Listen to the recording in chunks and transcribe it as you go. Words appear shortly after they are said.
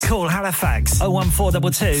Call Halifax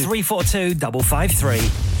 01422 342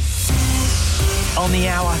 553. On the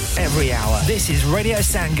hour, every hour. This is Radio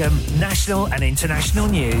Sangam, national and international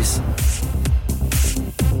news.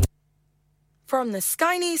 From the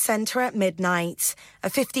Sky News Centre at midnight. A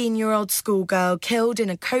 15-year-old schoolgirl killed in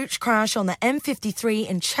a coach crash on the M53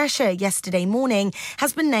 in Cheshire yesterday morning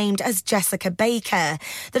has been named as Jessica Baker.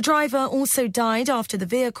 The driver also died after the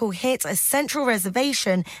vehicle hit a central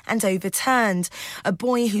reservation and overturned. A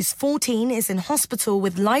boy who's 14 is in hospital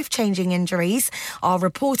with life-changing injuries. Our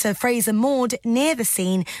reporter Fraser Maud, near the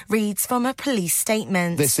scene, reads from a police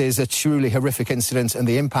statement. This is a truly horrific incident, and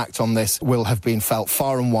the impact on this will have been felt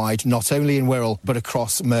far and wide, not only in Wirral but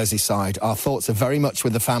across Merseyside. Our thoughts are very much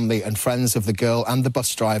with the family and friends of the girl and the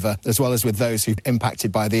bus driver, as well as with those who've been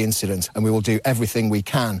impacted by the incident, and we will do everything we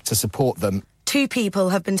can to support them. 2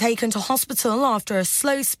 people have been taken to hospital after a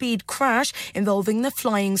slow-speed crash involving the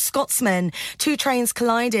Flying Scotsman. 2 trains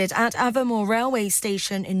collided at Avermore Railway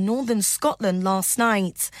Station in northern Scotland last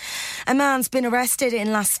night. A man's been arrested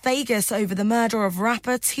in Las Vegas over the murder of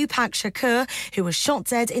rapper Tupac Shakur, who was shot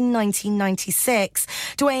dead in 1996.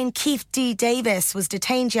 Dwayne Keith D. Davis was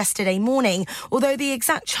detained yesterday morning, although the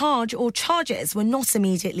exact charge or charges were not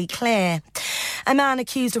immediately clear. A man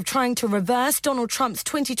accused of trying to reverse Donald Trump's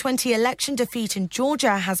 2020 election defeat in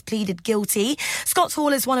Georgia has pleaded guilty. Scott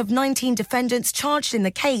Hall is one of 19 defendants charged in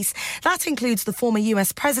the case. That includes the former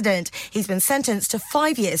US president. He's been sentenced to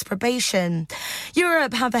 5 years probation.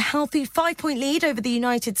 Europe have a healthy 5-point lead over the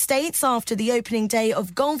United States after the opening day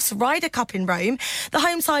of golf's Ryder Cup in Rome. The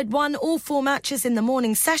home side won all 4 matches in the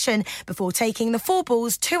morning session before taking the 4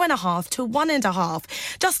 balls 2.5 to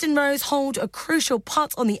 1.5. Justin Rose holed a crucial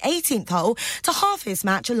putt on the 18th hole to half his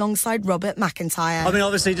match alongside Robert McIntyre. I mean,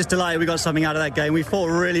 obviously just delighted we got something out of that game. We fought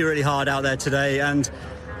really, really hard out there today and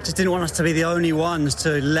just didn't want us to be the only ones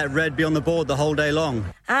to let red be on the board the whole day long.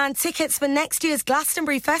 And tickets for next year's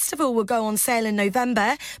Glastonbury Festival will go on sale in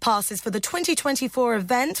November. Passes for the 2024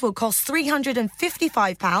 event will cost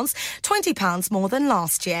 £355, £20 more than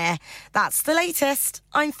last year. That's the latest.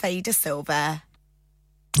 I'm Faye De Silva.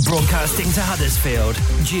 Broadcasting to Huddersfield,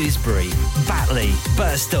 Dewsbury, Batley,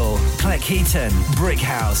 Birstall, Cleckheaton,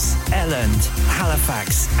 Brickhouse, Elland,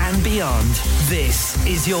 Halifax and beyond. This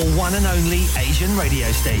is your one and only Asian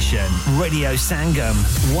radio station. Radio Sangam,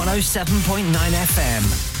 107.9 FM.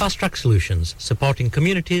 Fast Track Solutions, supporting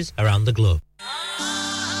communities around the globe.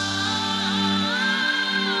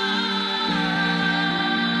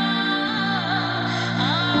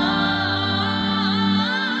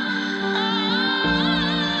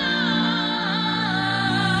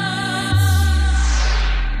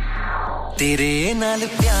 तेरे नाल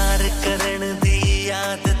प्यार करन दी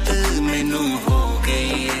आदत मैनू हो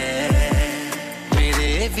गई है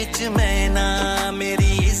मेरे विच मैं ना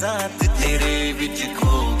मेरी जात तेरे विच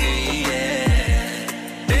खो गई है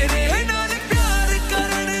तेरे नाल प्यार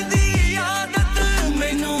करन दी आदत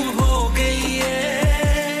मैनू हो गई है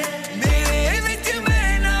मेरे विच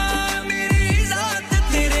मैं ना मेरी जात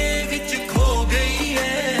तेरे विच खो गई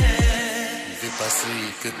है बस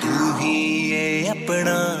एक तू ही है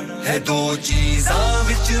अपना है 2 चीज़ां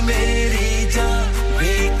विच मेरी जान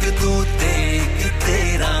एक तू ते एक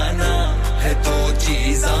तेरा नाम है 2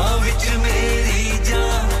 चीज़ां विच मेरी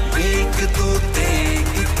जान एक तू ते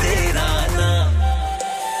एक तेरा नाम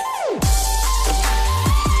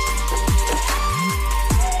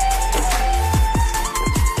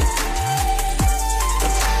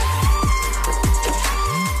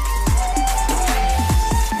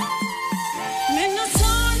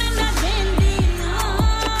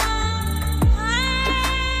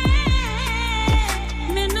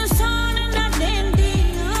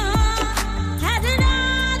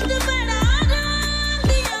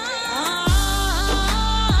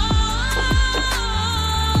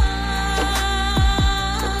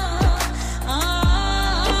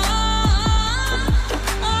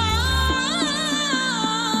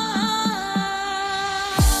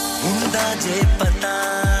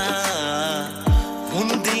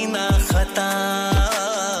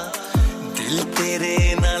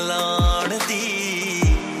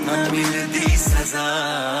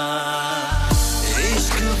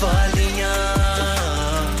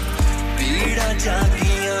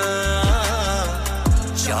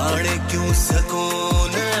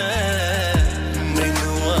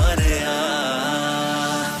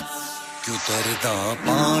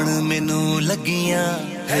पाण मैनू लगियां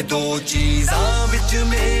है 2 चीज़ां विच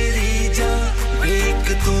मेरी जान एक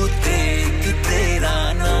तू ते एक तेरा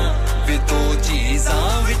नाम वे 2 चीज़ां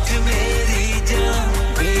विच मेरी जान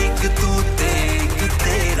एक तू ते एक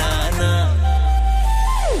तेरा नाम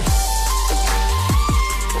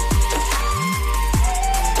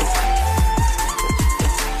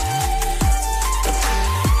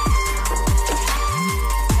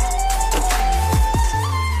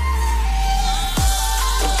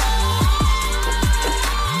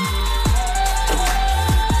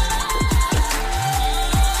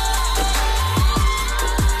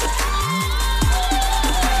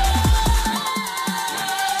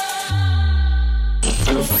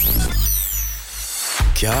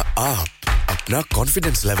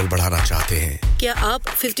कॉन्फिडेंस लेवल बढ़ाना चाहते हैं? क्या आप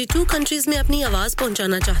 52 कंट्रीज में अपनी आवाज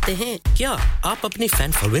पहुंचाना चाहते हैं? क्या आप अपनी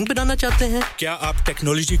फैन फॉलोइंग बनाना चाहते हैं? क्या आप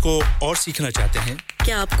टेक्नोलॉजी को और सीखना चाहते हैं?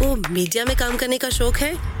 क्या आपको मीडिया में काम करने का शौक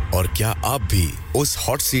है? और क्या आप भी उस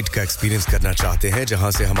हॉट सीट का एक्सपीरियंस करना चाहते हैं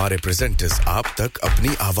जहां से हमारे प्रेजेंटर्स आप तक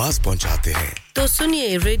अपनी आवाज पहुंचाते हैं? तो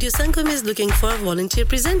सुनिए, radio Sangam is looking for volunteer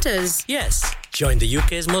presenters. Yes. Join the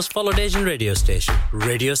UK's most followed Asian radio station,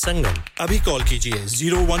 Radio Sangam. अभी कॉल कीजिए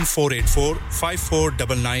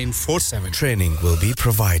 01484549947. Training will be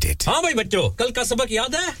provided. हाँ भाई बच्चों, कल का सबक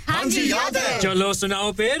याद है? हाँ जी याद है. चलो सुनाओ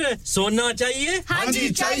फिर. सोना चाहिए? हाँ जी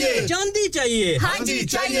चाहिए. चांदी चाहिए? हाँ जी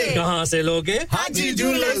चाहिए. कहाँ से लोगे? हाजी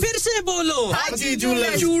जूलर्स. फिर से बोलो. हाजी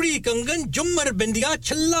जूलर्स. चूड़ी, कंगन, झुमर, बिंदिया,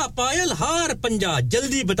 छल्ला, पायल, हार, पंजा.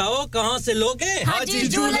 जल्दी बताओ कहाँ से लोगे? हाजी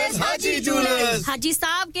जूलर्स. हाजी जूलर्स. हाजी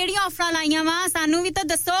साहब केड़ी ऑफर लाईया वा सानू भी तो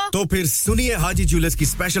दसो. तो फिर सुनिए हाजी जूलर्स की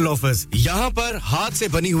स्पेशल ऑफर्स. यहाँ पर हाथ से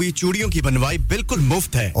बनी हुई चूड़ियों की बनवाई बिल्कुल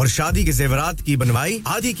मुफ्त है और शादी के जेवरात की बनवाई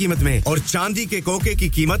आधी कीमत में और चांदी के कोके की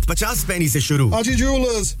कीमत 50 पैसे से शुरू. Haji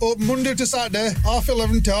Jewellers open Monday to Saturday,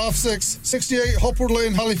 11:30 to 6:30, 68 Hopwood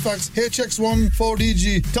Lane, Halifax, HX1 4DG.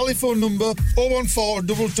 Telephone number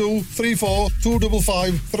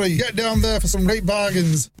 01422342553. Get down there for some great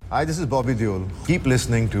bargains. Hi, this is Bobby Deol. Keep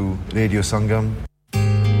listening to Radio Sangam.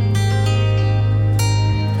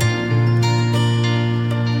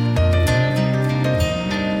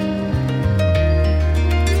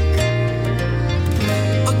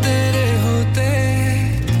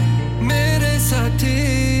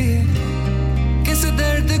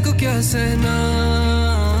 सहना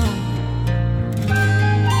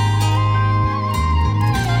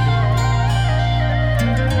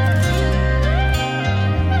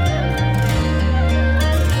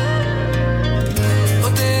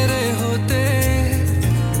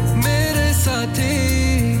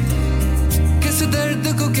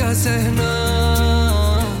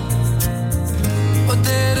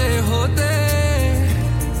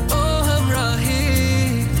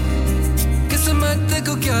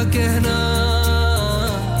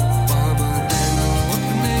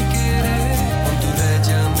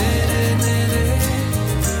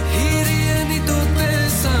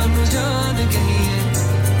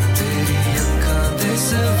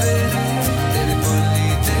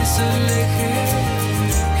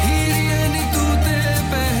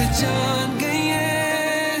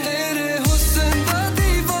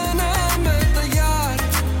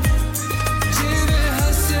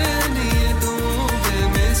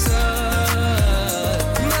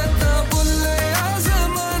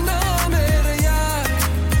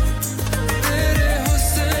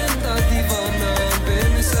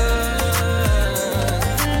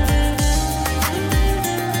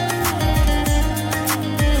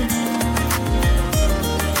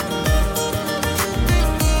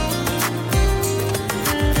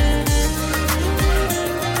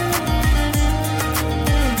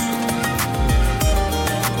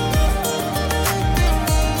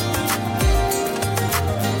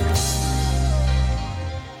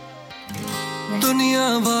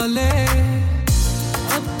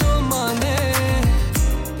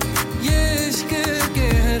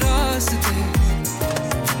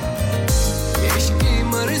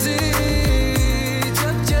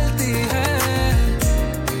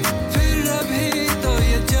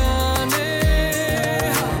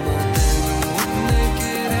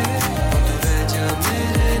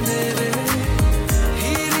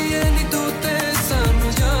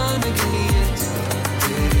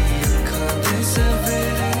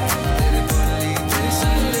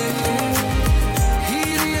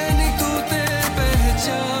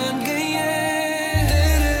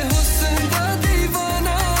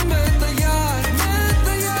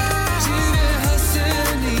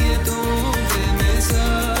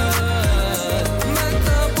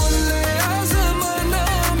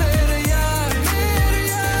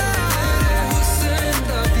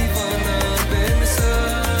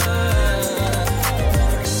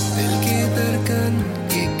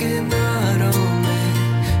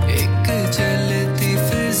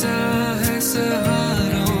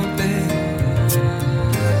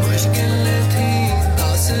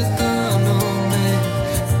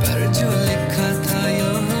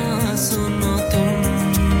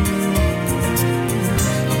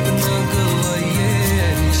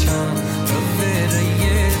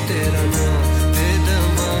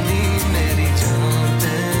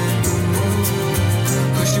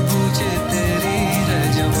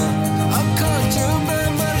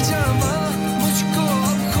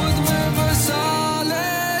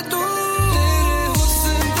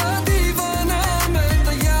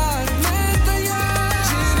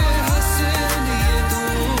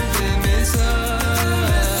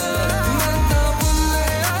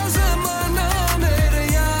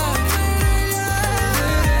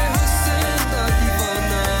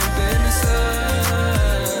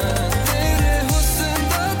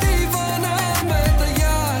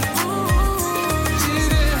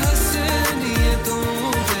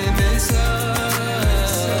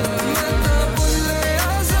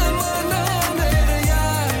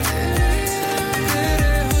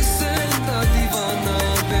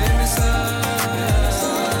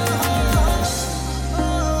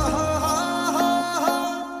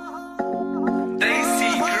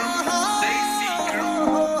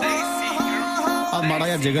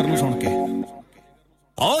ਯਾਰ ਜਿਗਰ ਨੂੰ ਸੁਣ ਕੇ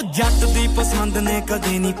ਓ ਜੱਟ ਦੀ ਪਸੰਦ ਨੇ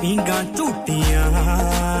ਕਦੇ ਨਹੀਂ ਪੀਂਗਾ ਝੂਟੀਆਂ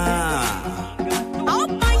ਓ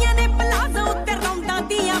ਪਾਈਆਂ ਨੇ ਪਲਾਜ਼ੋ ਉੱਤੇ ਰੌਂਦਾਂ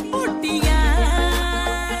ਦੀਆਂ ਬੂਟੀਆਂ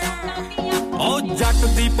ਓ ਜੱਟ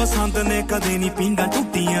ਦੀ ਪਸੰਦ ਨੇ ਕਦੇ ਨਹੀਂ ਪੀਂਗਾ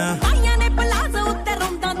ਝੂਟੀਆਂ ਪਾਈਆਂ ਨੇ ਪਲਾਜ਼ੋ ਉੱਤੇ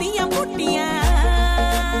ਰੌਂਦਾਂ ਦੀਆਂ ਬੂਟੀਆਂ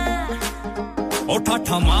ਓ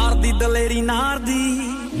ਠਾਠਾ ਮਾਰਦੀ ਦਲੇਰੀ ਨਾਰ ਦੀ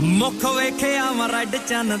ਮੁਖ ਵੇਖਿਆ ਮੈਂ ਰੈੱਡ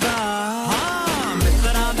ਚੰਨ ਦਾ ਹਾਂ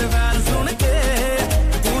ਮਿੱਤਰਾਂ ਦੇ ਵੈਰ ਸੁਣ ਕੇ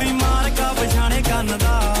ਪੂਰੀ ਮਾਰ ਕਾ ਪਛਾਣੇ ਕੰਨ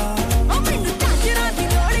ਦਾ ਓ ਮੈਨੂੰ ਚਾਚਰਾਂ ਦੀ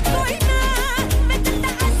ਲੋੜ ਕੋਈ ਨਾ ਮੈਂ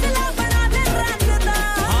ਤੇਰਾ ਅਸਲਾ ਬਣਾ ਦੇ ਰੰਗ ਦਾ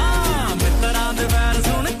ਹਾਂ ਮਿੱਤਰਾਂ ਦੇ ਵੈਰ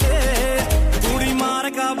ਸੁਣ ਕੇ ਪੂਰੀ ਮਾਰ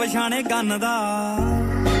ਕਾ ਪਛਾਣੇ ਕੰਨ ਦਾ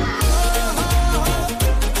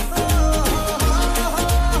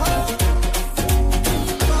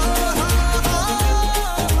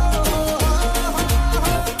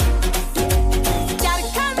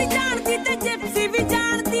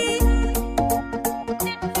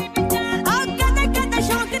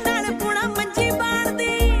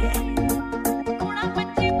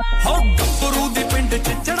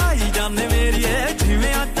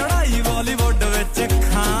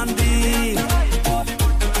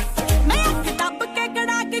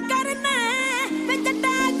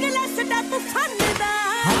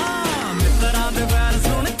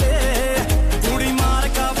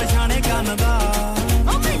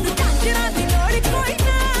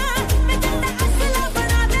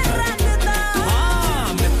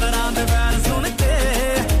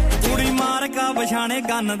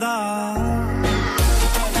ਗੰਨ ਦਾ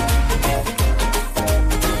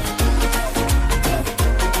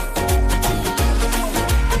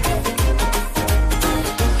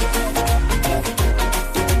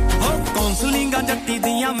ਹੋ ਕੌਂਸਲਿੰਗਾਂ ਜੱਟੀ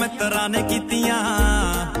ਦੀਆਂ ਮਿੱਤਰਾਂ ਨੇ ਕੀਤੀਆਂ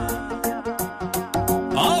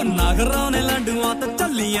ਓ ਨਗਰਾਂ ਨੇ ਲੰਡੂਆਂ ਤੇ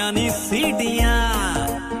ਚੱਲੀਆਂ ਨੀ ਸੀਟੀਆਂ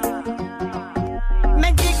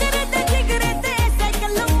ਮੈਂ ਜਿਗਰੇ ਤੇ ਐਸੇ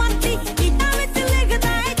ਗੱਲਾਂ ਮੰਦੀ ਕਿਤਾਂ ਵਿੱਚ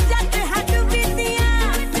ਲਿਖਦਾ ਏ ਜੱਟ ਹੱਡ ਬੀਤੀਆਂ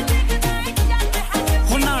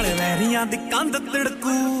ਹੋ ਨਾਲੇ ਵੈਰੀਆਂ ਦੀ ਕੰਧ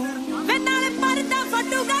ਤਿੜਕੂ ਵੇ ਨਾਲੇ ਪਰਦਾ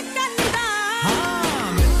ਫਟੂਗਾ ਕੰਨ ਦਾ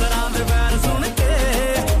ਹਾਂ ਮਿੱਤਰਾਂ ਦੇ ਵੈਰ ਸੁਣ ਕੇ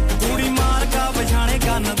ਕੁੜੀ ਮਾਰ ਕਾ ਪਛਾਣੇ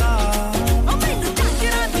ਕੰਨ ਦਾ ਓ ਮੈਨੂੰ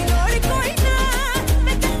ਚਾਚਰਾਂ ਦੀ ਲੋੜ ਕੋਈ ਨਾ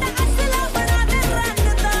ਮੈਂ ਤੇਰਾ ਅਸਲਾ ਬਣਾ ਦੇ ਰੰਗ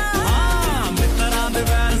ਦਾ ਹਾਂ ਮਿੱਤਰਾਂ ਦੇ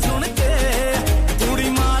ਵੈਰ ਸੁਣ ਕੇ ਕੁੜੀ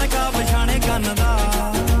ਮਾਰ ਕਾ ਪਛਾਣੇ ਕੰਨ ਦਾ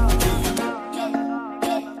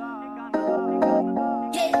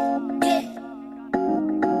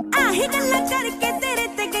ਆਹੀ ਗੱਲਾਂ ਕਰਕੇ ਤੇਰੇ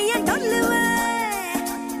ਤੇ ਗਈਆਂ ਢੋਲਵਾ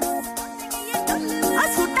ਆ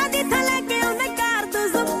ਸੂਟਾਂ ਦੀ ਥਲੇ ਕੇ ਉਹਨੇ ਕਾਰ ਤੋਂ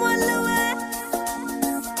ਜ਼ਮਲਵਾ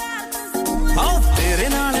ਹਾਂ ਤੇਰੇ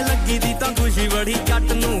ਨਾਲ ਲੱਗੀ ਦੀ ਤਾਂ ਖੁਸ਼ੀ ਬੜੀ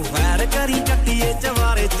ਜੱਟ ਨੂੰ ਫੈਰ ਕਰੀ ਚੱਟੀਏ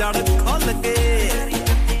ਚਵਾਰੇ ਚੜ ਖੁੱਲ ਕੇ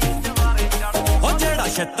ਉਹ ਜਿਹੜਾ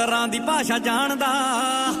ਛੱਤਰਾਂ ਦੀ ਭਾਸ਼ਾ ਜਾਣਦਾ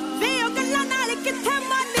ਵੇ ਉਹ ਗੱਲਾਂ ਨਾਲ ਕਿੱਥੇ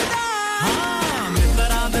ਮੰਨਦਾ ਹਾਂ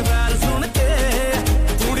ਮਿੱਤਰਾਂ ਦੇ ਵੈਰ ਸੁਣ ਕੇ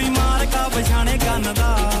ਕੁੜੀ ਮਾਰ ਕਾ ਪਛਾਣੇ ਕੰਨ ਦਾ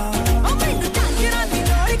ਓ ਮੈਨੂੰ ਚਾਚਰਾਂ ਦੀ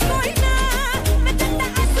ਲੋੜ ਕੋਈ ਨਾ ਮੈਂ ਤੇਰਾ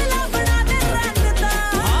ਅਸਲਾ ਬਣਾ ਦੇ ਰੰਗ ਦਾ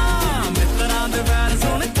ਹਾਂ ਮਿੱਤਰਾਂ ਦੇ ਵੈਰ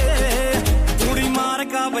ਸੁਣ ਕੇ ਕੁੜੀ ਮਾਰ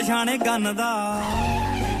ਕਾ ਪਛਾਣੇ ਕੰਨ ਦਾ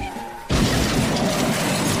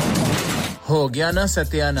हो गया ना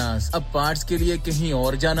सत्यानाश अब पार्ट्स के लिए कहीं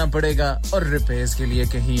और जाना पड़ेगा और रिपेयर्स के लिए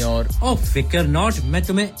कहीं और ओ फिकर नॉट मैं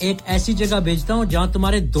तुम्हें एक ऐसी जगह भेजता हूं जहां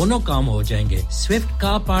तुम्हारे दोनों काम हो जाएंगे स्विफ्ट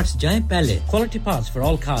कार पार्ट्स जाएं पहले quality parts for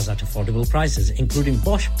all cars at affordable prices including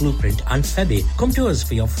Bosch Blueprint and Febi come to us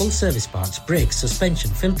for your full service parts brakes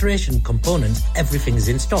suspension filtration components everything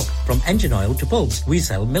is in stock from engine oil to bulbs we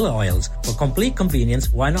sell Miller oils for complete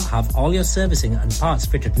convenience why not have all your servicing and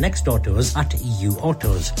parts fitted next door to us at EU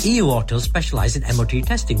Autos specialise in MOT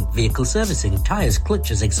testing, vehicle servicing, tyres,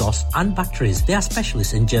 clutches, exhaust and batteries. They are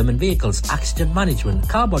specialists in German vehicles, accident management,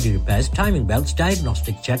 car body repairs, timing belts,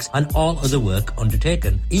 diagnostic checks and all other work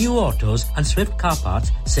undertaken. EU Autos and Swift Car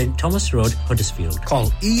Parts, St Thomas Road, Huddersfield.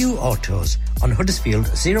 Call EU Autos on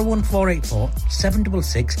Huddersfield 01484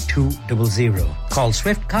 766 200. Call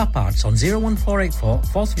Swift Car Parts on 01484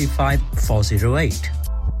 435 408.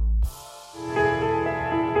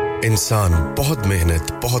 इंसान बहुत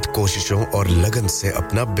मेहनत, बहुत कोशिशों और लगन से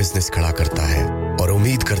अपना business खड़ा करता है और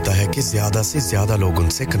उम्मीद करता है कि ज्यादा से ज्यादा लोग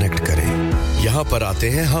उनसे कनेक्ट करें। यहाँ पर आते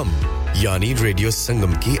हैं हम, यानी रेडियो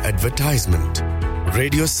संगम की एडवर्टाइजमेंट।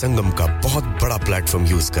 रेडियो संगम का बहुत बड़ा प्लेटफॉर्म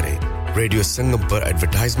यूज करें। रेडियो संगम पर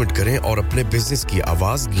एडवर्टाइजमेंट करें और अपने बिजनेस की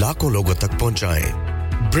आवाज लाखों लोगों तक पहुंचाएं।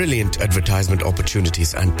 Brilliant advertisement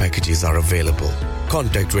opportunities and packages are available.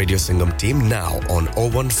 Contact Radio Singham team now on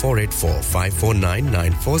 01484 549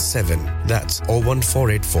 947. That's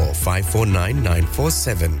 01484 549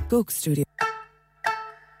 947. Coke Studio.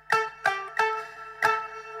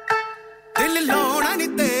 दिल लाना नी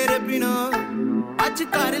तेरे बिना आज आज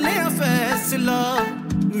कर लिया फैसला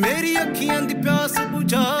मेरी अखियां दी प्यास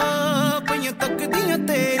बुझा पईयां तकदियां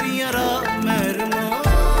तेरियां राह महरमा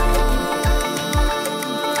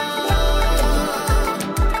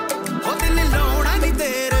हो दिल लाउणा नहीं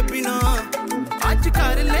तेरे बिना आज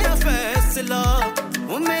कर लिया फैसला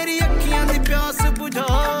ओ मेरी अखियां दी प्यास बुझा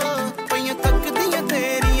पईयां तकदियां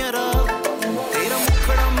तेरियां राह तेरा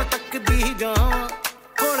मुखड़ा मैं तकदी जावां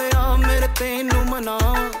कोले आ मेरे तैनू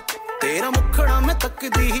मनावां तेरा मुखड़ा मैं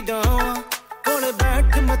तकदी जावां कोले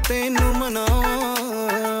बैठ मैं तैनू मनावां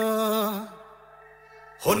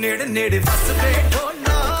हो नेड़े नेड़े बस बैठो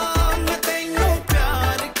ना मैं तैनू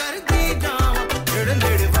प्यार करदी जावां नेड़े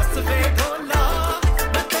नेड़े बस बैठो ना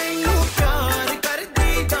मैं तैनू प्यार करदी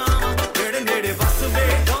जावां नेड़े नेड़े बस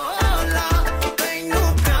बैठो ना तैनू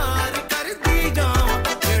प्यार करदी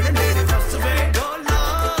जावां नेड़े नेड़े बस बैठो ना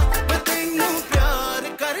मैं तैनू प्यार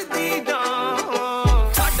करदी जावां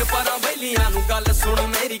छੱਡ ਪਰਾਂ ਬੈਲੀਆਂ ਨੂੰ ਗੱਲ ਸੁਣ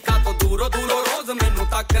ਮੇਰੀ ਕਾ ਤੋਂ ਦੂਰੋਂ ਦੂਰੋਂ ਰੋਜ਼ ਮੈਨੂੰ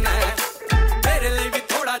ਤੱਕਣਾ ਮੇਰੇ ਲਈ ਵੀ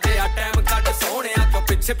ਥੋੜਾ ਜਿਹਾ ਟਾਈਮ ਕੱਢ ਸੋਹਣਿਆ ਕਿਉਂ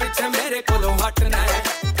ਪਿੱਛੇ ਪਿੱਛੇ ਮੇਰੇ ਕੋਲੋਂ ਹਟਣਾ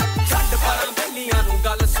ਛੱਡ ਪਰਾਂ ਬੈਲੀਆਂ ਨੂੰ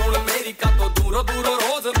ਗੱਲ ਸੁਣ ਮੇਰੀ ਕਾ ਤੋਂ ਦੂਰੋਂ ਦੂਰੋਂ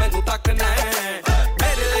ਰੋਜ਼ ਮੈਨੂੰ ਤੱਕਣਾ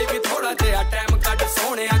ਮੇਰੇ ਲਈ ਵੀ ਥੋੜਾ ਜਿਹਾ ਟਾਈਮ ਕੱਢ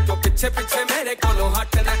ਸੋਹਣਿਆ ਕਿਉਂ ਪਿੱਛੇ ਪਿੱਛੇ ਮੇਰੇ ਕੋਲੋਂ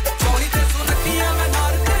ਹਟਣਾ ਸੋਹਣੀ ਤੇ ਸੁਨੱਖੀਆਂ ਮੈਂ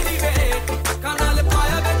ਨਾਲ ਤੇਰੀ ਵੇ ਅੱਖਾਂ ਨਾਲ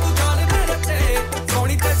ਪਾਇਆ ਵੇ ਤੂੰ ਜਾਨ ਮੇਰੇ ਤੇ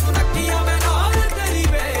ਸੋਹਣੀ ਤੇ ਸੁਨੱਖੀਆਂ ਮੈਂ ਨਾਲ ਤੇਰੀ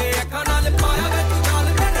ਵੇ ਅੱਖਾਂ ਨਾਲ ਪਾਇਆ ਵੇ ਤੂੰ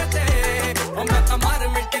ਜਾਨ ਮੇਰੇ ਤੇ ਉਹ ਮੈਂ ਤਾਂ ਮਰ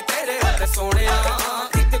ਮਿੱਟੀ ਤੇਰੇ ਹੱਥ ਸੋਹਣਿਆ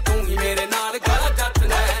ਇੱਕ ਤੂੰ ਹੀ ਮੇਰੇ ਨਾਲ ਗਲਾ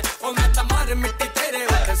ਜੱਟਣਾ ਉਹ ਮੈਂ ਤਾਂ ਮਰ ਮਿੱਟੀ ਤੇਰੇ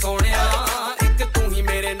ਹੱਥ ਸੋਹਣਿਆ ਇੱਕ ਤੂੰ ਹੀ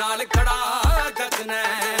ਮੇਰੇ ਨਾਲ ਖੜਾ ਜੱਟਣਾ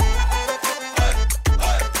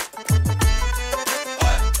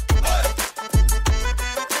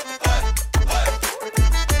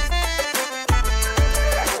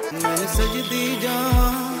मैं सजदी जावां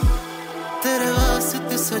तेरे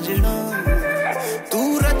वास्ते सजना तू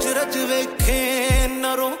रच रच वेखे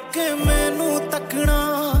न रोके मैनू तकना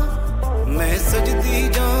मैं सजदी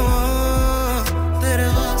जावां तेरे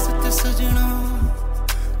वास्ते सजना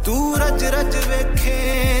तू रच रच वेखे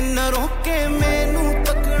न रोके मैनू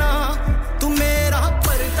तकना तू मेरा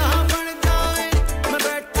पर्दा बन जावे मैं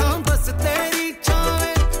बैठा बस तेरी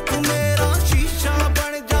छावे तू मेरा शीशा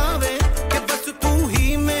बन जावे कि बस तू ही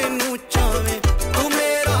मैनू चावे तू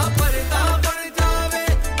मेरा पर्दा बन जावे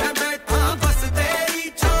मैं बैठा बस तेरी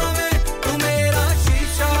छावे तू मेरा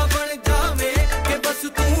शीशा बन जावे कि बस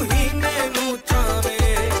तू ही मैनू चावे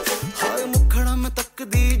हाय मुखड़ा मैं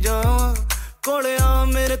तकदी जावां कोले आ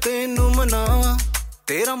मेरे तैनू मनावां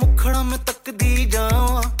तेरा मुखड़ा मैं तकदी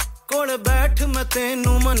जावां कोले बैठ मैं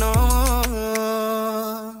तैनू मनावां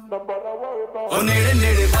ओ नेड़े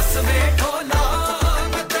नेड़े बस बैठो ना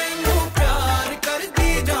मैं तैनू प्यार करदी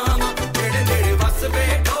जावां नेड़े नेड़े बस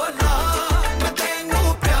बैठो ना मैं तैनू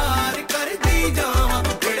प्यार करदी जावां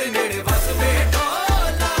नेड़े नेड़े बस बैठो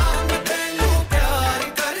ना मैं तैनू प्यार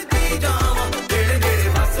करदी जावां नेड़े नेड़े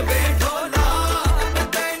बस बैठो ना मैं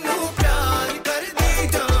तैनू प्यार करदी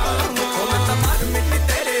जावां ओ मैं ਤਾਂ ਮਰ ਮਿੱਟੀ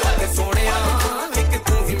ਤੇਰੇ ਹੱਥ ਸੋਹਣਿਆ ਇੱਕ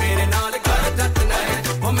ਤੂੰ ਹੀ ਮੇਰੇ ਨਾਲ ਗਲ ਜੱਟਣਾ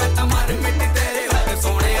ਉਹ ਮੈਂ ਤਾਂ ਮਰ ਮਿੱਟੀ ਤੇਰੇ ਹੱਥ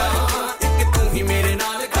ਸੋਹਣਿਆ ਇੱਕ ਤੂੰ ਹੀ ਮੇਰੇ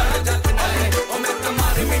ਨਾਲ ਗਲ ਜੱਟਣਾ ਉਹ ਮੈਂ ਤਾਂ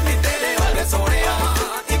ਮਰ ਮਿੱਟੀ ਤੇਰੇ ਹੱਥ ਸੋਹਣਿਆ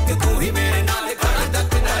ਇੱਕ ਤੂੰ ਹੀ ਮੇਰੇ ਨਾਲ ਗਲ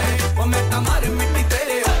ਜੱਟਣਾ ਉਹ ਮੈਂ ਤਾਂ ਮਰ ਮਿੱਟੀ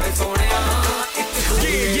ਤੇਰੇ ਹੱਥ ਸੋਹਣਿਆ ਇੱਕ ਤੂੰ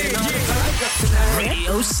ਹੀ ਮੇਰੇ ਨਾਲ ਗਲ ਜੱਟਣਾ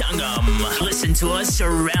Radio Sangam. Listen to us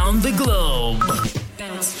around the globe.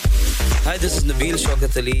 Hi, this is Nabeel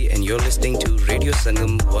Shaukat Ali and you're listening to Radio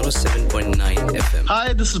Sangam 107.9 FM.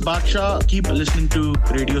 Hi, this is Baksha. Keep listening to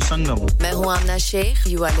Radio Sangam. मैं हूँ आमना Sheikh.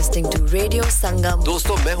 You are listening to Radio Sangam.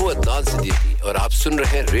 दोस्तों मैं हूँ अदनान सिद्दीकी और आप सुन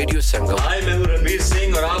रहे हैं रेडियो संगम. Hi, मैं हूँ रणवीर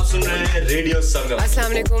सिंह और आप सुन रहे हैं रेडियो संगम. अस्सलाम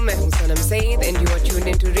वालेकुम, मैं हूँ सनम Saeed and you are tuned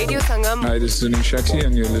into Radio Sangam. Hi, this is Zunin Shakti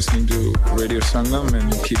and you're listening to Radio Sangam and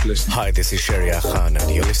keep listening. Hi, this is Sharia Khan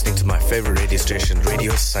and you're listening to my favorite radio station,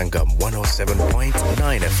 Radio Sangam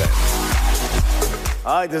 107.9 FM.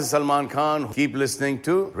 Hi, this is Salman Khan. Keep listening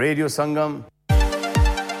to Radio Sangam.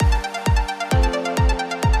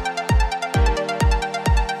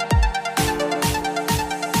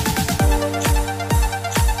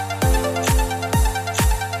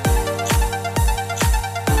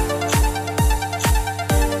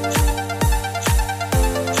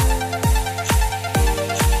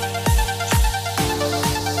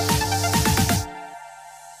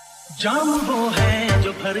 जाम वो है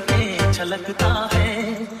जो भर के छलकता है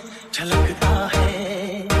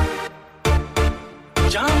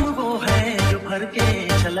जाम वो है जो भर के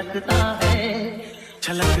छलकता है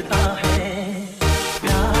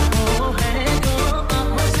प्यार वो है जो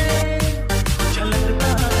आँखों से झलकता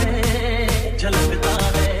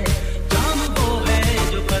है जाम वो है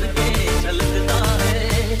जो भर के छलकता है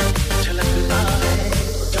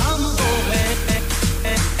जाम वो है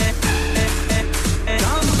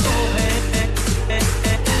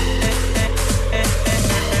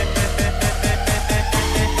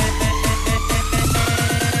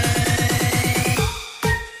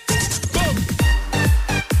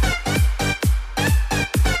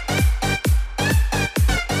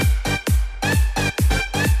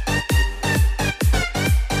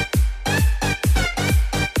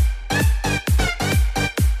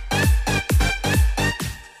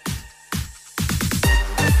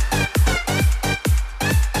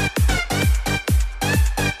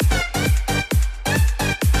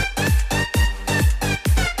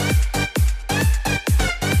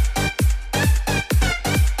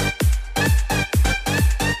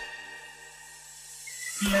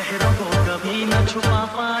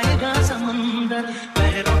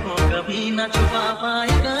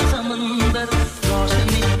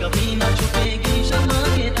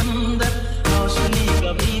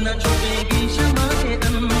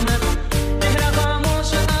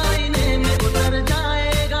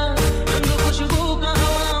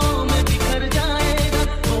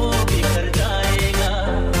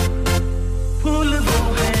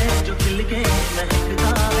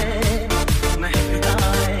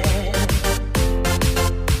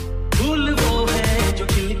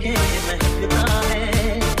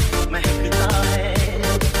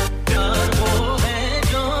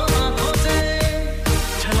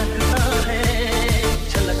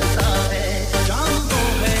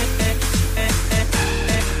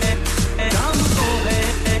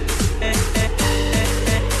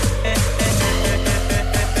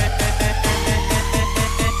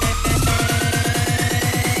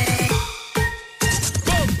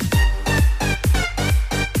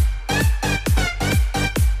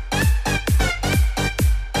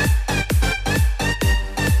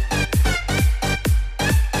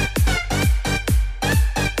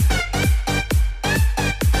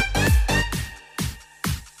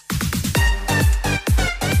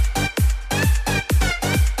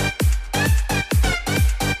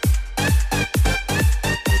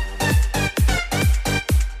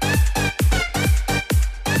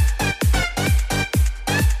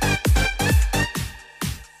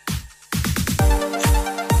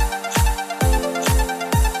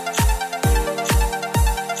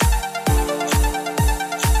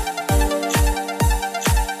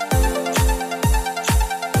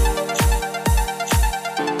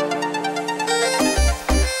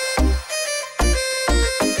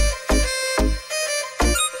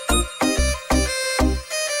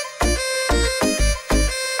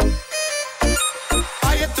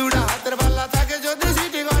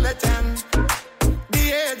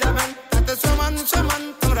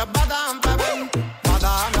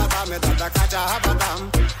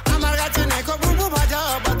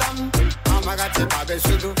কাছে পাবে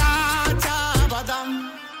শুধু কাঁচা বাদাম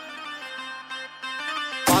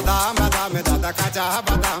বাদাম বাদামে দাদা কাঁচা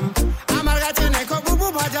বাদাম আমার কাছে নেখো বুবু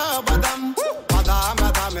ভাজা বাদাম বাদাম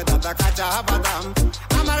বাদামে দাদা কাঁচা বাদাম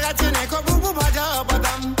আমার কাছে নেখো বুবু ভাজা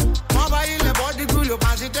বাদাম মোবাইলে বডি গুলো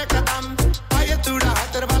 5 টাকা দাম পায়ে তুড়া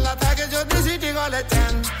হাতের বালা থাকে যদি সিটি গলে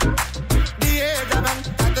চেন দিয়ে যাবেন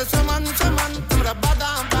তাতে সমান সমান তোমরা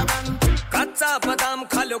বাদাম পাবেন कच्चा बादाम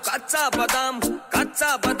खा लो कच्चा बादाम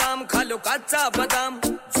खा लो कच्चा बादाम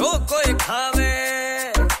जो कोई खावे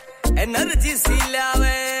एनर्जी सी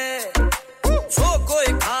लावे जो कोई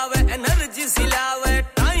खावे एनर्जी सी लावे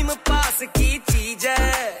टाइम पास की चीज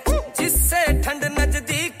है जिससे ठंड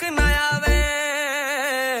नजदीक न आवे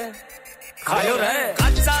खाओ रे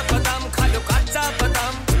कच्चा बादाम खा लो कच्चा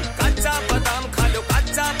बादाम खा लो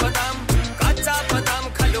कच्चा बादाम खा लो कच्चा बादाम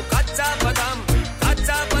खा लो कच्चा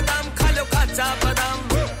बादाम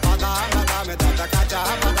বাদাম বাদামে দাদা কাঁচা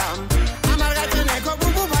বাদাম আমার কাছে নেখো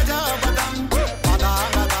বুবু ভাজা বাদাম বাদাম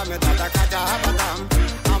বাদামে দাদা কাঁচা বাদাম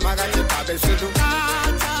আমার কাছে পাবে শুধু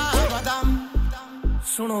কাঁচা বাদাম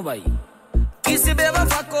सुनो भाई किसी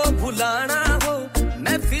बेवफा को भुलाना हो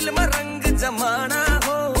महफिल में रंग जमाना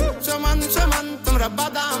हो समान समान तुमरा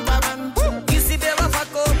बादाम पावन किसी बेवफा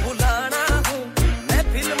को भुलाना हो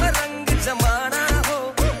महफिल में रंग जमाना हो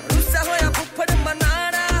रुस्सा हो या फुफड़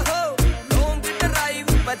मनाना हो लॉन्ग ड्राइव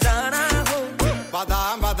बजाना हो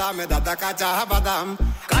बादाम बादामে দাদা কাঁচা বাদাম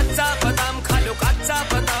खा लो कच्चा बादाम खा लो कच्चा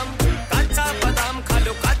बादाम खा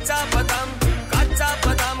लो कच्चा बादाम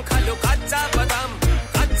खा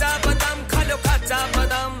लो कच्चा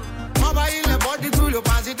बादाम মোবাইলে বডি গুলো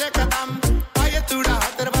 5 টাকা দাম পায়ে তুড়া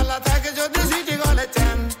হাতের বালা থাকে যদি সিটি গলে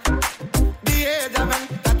চেন দিয়ে যাবেন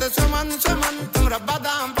তাতে সমান সমান তোমরা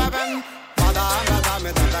বাদাম পাবেন বাদাম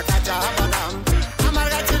বাদামে দাদা কাঁচা বাদাম আমার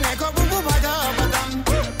কাছে নেখো বুবু ভাজা বাদাম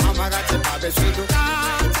আমার কাছে পাবে শুধু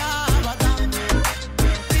কাঁচা বাদাম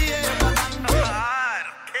দিয়ে বাদাম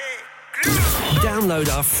Download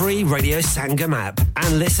our free Radio Sangam app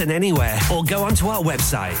and listen anywhere or go onto our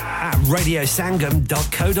website at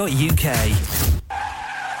radiosangam.co.uk.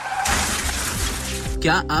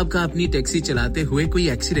 क्या आपका अपनी टैक्सी चलाते हुए कोई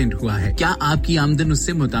एक्सीडेंट हुआ है? क्या आपकी आमदन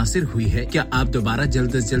उससे मुतासिर हुई है? क्या आप दोबारा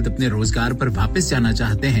जल्द से जल्द अपने रोजगार पर वापस जाना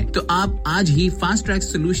चाहते हैं? तो आप आज ही फास्ट ट्रैक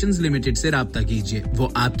सॉल्यूशंस लिमिटेड से राब्ता कीजिए। वो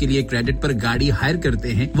आपके लिए क्रेडिट पर गाड़ी हायर करते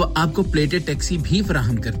हैं। वो आपको प्लेटेड टैक्सी भी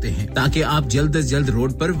फराहम करते हैं ताकि आप जल्द से जल्द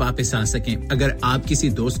रोड पर वापस आ सकें। अगर आप किसी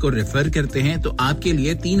दोस्त को रेफर करते हैं तो आपके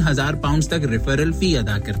लिए 3000 पाउंड तक रेफरल फी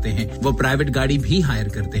अदा करते हैं। वो प्राइवेट गाड़ी भी हायर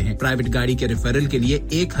करते हैं। प्राइवेट गाड़ी के रेफरल के लिए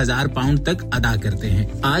 1000 पाउंड तक अदा करते हैं।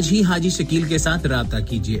 आज ही हाजी शकील के साथ राब्ता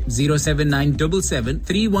कीजिए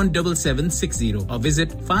 07977317760 और visit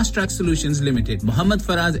fast track solutions limited, Mohammad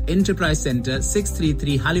Faraz enterprise centre,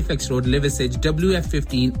 633 Halifax road, Liversedge,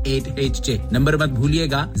 WF15 8HJ। Number मत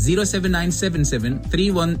भूलिएगा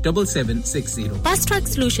 07977317760। Fast Track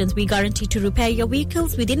Solutions, we guarantee to repair your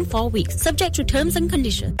vehicles within 4 weeks, subject to terms and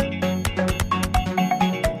conditions.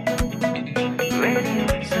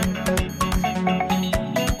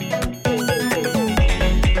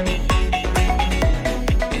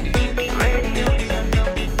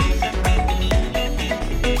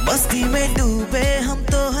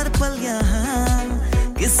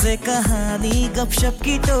 किससे कहानी गपशप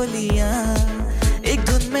की टोलियां एक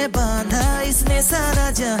धुन में बांधा इसने सारा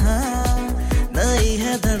जहां नई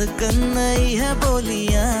है धड़कन नई है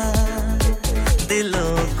बोलियां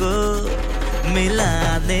दिलों को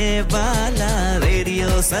मिलाने वाला रेडियो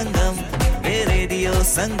संगम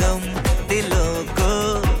दिलों को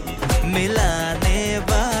मिलाने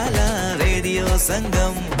वाला रेडियो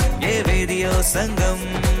संगम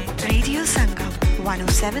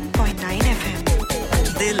 107.9 FM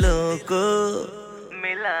दिलों को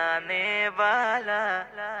मिलाने वाला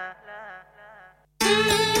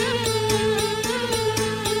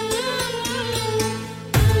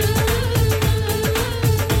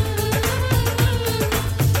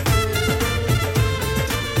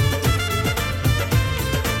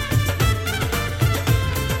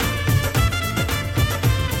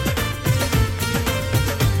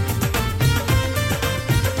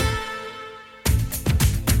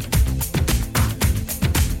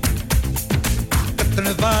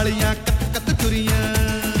वालियां कत तुरियां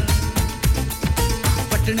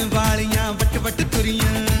पटन वालियां वट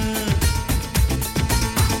तुरियां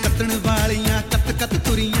कतन वालियां कत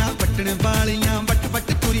तुरियां पटन वालियां वट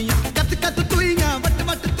तुरियां कत तुरियां वट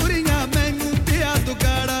तुरियां मैनू पिया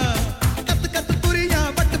दुगाड़ा कत तुरियां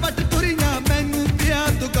वट तुरियां मैनू पिया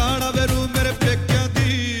दुगाड़ा वेरू मेरे पेकियां दी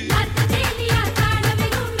लग तेलिया काड़ा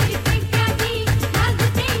वेरू मेरे पेकियां दी लग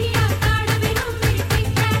तेलिया काड़ा वेरू मेरे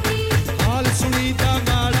पेकियां दी हाल सुनी दा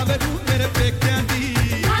पेकियां दी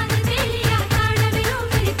लग तेलिया काड़ा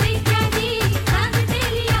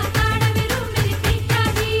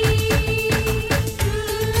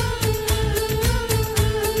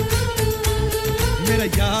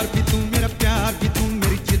भी तू मेरा प्यार भी तू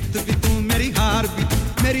मेरी जिद भी तू मेरी हार भी तू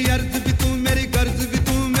मेरी अर्ज भी तू मेरी गर्ज भी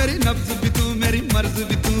तू मेरी नब्ज भी तू मेरी मर्ज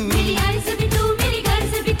भी तू मेरी अर्ज भी तू मेरी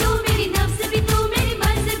गर्ज भी तू मेरी नब्ज भी तू मेरी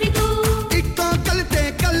मर्ज भी तू इक्को कल ते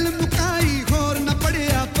कल मुकाई होर न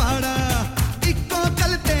पड़िया पहाड़ा इक्को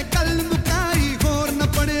कल ते कल मुकाई होर न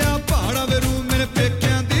पड़िया पहाड़ा वेरू मेरे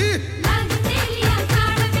पेकियां दी लाग तेलिया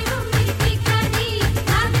काड़ा वेरू मेरी पेकियां दी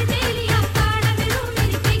लाग तेलिया काड़ा वेरू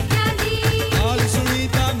मेरी पेकियां दी हाल सुनी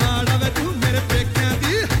ता माड़ा वे तू मेरे पेकियां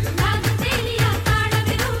दी लाग तेलिया काड़ा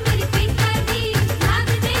वेरू मेरी पेकियां दी लाग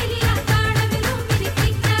तेलिया काड़ा वेरू मेरी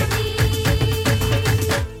पेकियां दी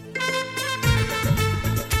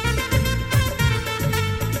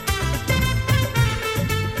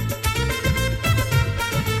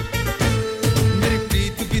मेरी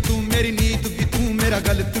प्रीत भी तू मेरी नीत भी तू मेरा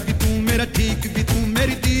गलत भी तू मेरा ठीक भी तू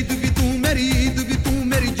मेरी दीद भी तू मेरी ईद भी तू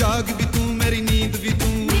मेरी जाग भी तू मेरी नींद भी तू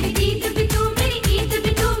मेरी नींद भी तू मेरी नींद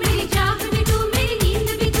भी तू मेरी जाग भी तू मेरी नींद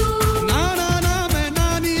भी तू ना ना ना मैं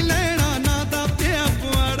नानी लेना ना दा पिया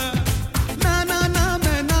पुआड़ा ना ना ना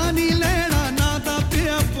मैं नानी लेना ना दा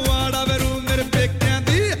पिया पुआड़ा वेरू मेरे पेकियां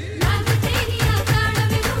दी लाग तेलिया काड़ा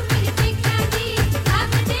वेरू मेरी पेकियां दी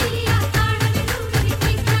लाग तेलिया काड़ा वेरू मेरी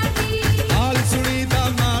पेकियां दी हाल सुनी दा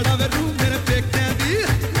माड़ा वेरू मेरे पेकियां दी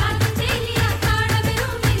लाग तेलिया काड़ा वेरू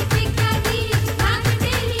मेरी पेकियां दी लाग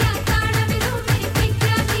तेलिया काड़ा वेरू मेरी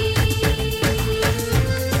पेकियां दी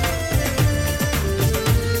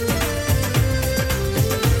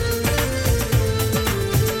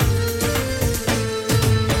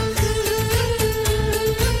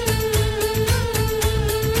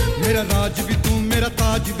मेरा राज भी तू मेरा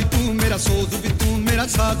ताज भी तू मेरा सोज भी तू मेरा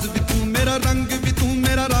साज भी तू मेरा रंग भी तू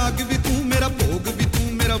मेरा राग भी तू मेरा भोग भी तू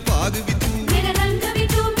मेरा भाग भी तू मेरा रंग भी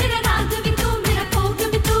तू मेरा राग भी तू मेरा भोग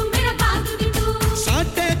भी तू मेरा भाग भी तू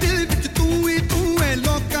साडे दिल विच तू ही तू है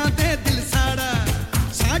लोकां दे दिल साड़ा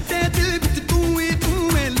साडे दिल विच तू ही तू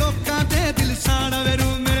है लोकां दे दिल साड़ा वेरू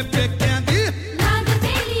मेरे पेकियां दी लाग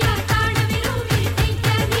तेलिया काड़ा वेरू मेरी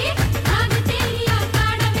पेकियां दी लाग तेलिया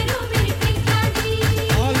काड़ा वेरू मेरी पेकियां दी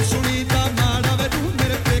हाल सुनी दा माड़ा वेरू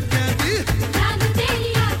मेरे पेकियां दी लाग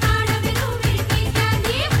तेलिया काड़ा वेरू मेरी पेकियां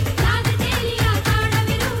दी लाग तेलिया काड़ा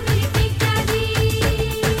वेरू मेरी पेकियां दी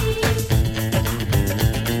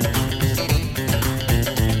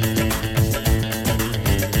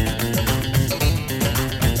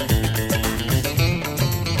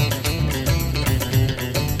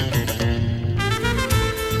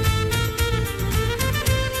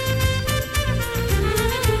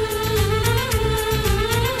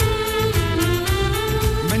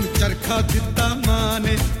मैनू चरखा दिता मां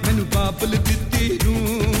ने मैनू बाबल दिती रूं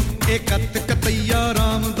ए कत कतैया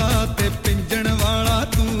राम दा ते पिंजण वाला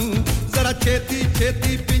तू जरा छेती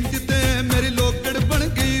छेती पिंज ते मेरी लोकड़ बन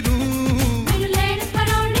गई रूं मेनू लेण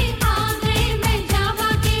परोणे आ गए मैं जावा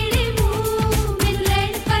केड़े मुंह मेनू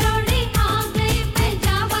लेण परोणे आ गए मैं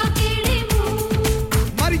जावा केड़े मुंह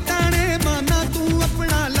मरी ताने माना तू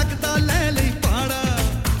अपना लगदा ले लई पहाड़ा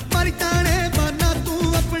मरी ताने माना तू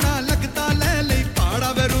अपना लगदा ले लई पहाड़ा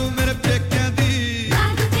वेरू मेरे पेकियां दी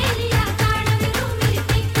लाग तेलिया काड़ा वेरू मेरी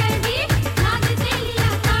पेकियां दी लाग तेलिया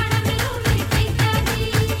काड़ा वेरू मेरी पेकियां दी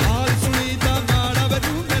हाल सुनी दा माड़ा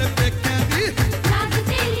वेरू मेरे पेकियां दी लाग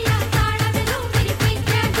तेलिया काड़ा वेरू मेरी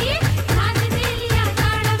पेकियां दी लाग तेलिया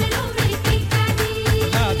काड़ा वेरू मेरी पेकियां दी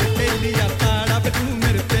लाद तेलिया ताड़ा वेरू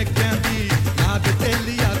मेरे पेकियां दी लाद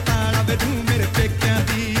तेलिया ताड़ा वेरू मेरे पेकियां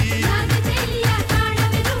दी लाग तेलिया काड़ा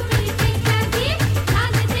वेरू मेरी पेकियां दी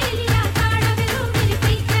लाग तेलिया काड़ा वेरू मेरी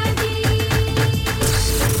पेकियां दी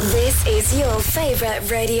This is your favorite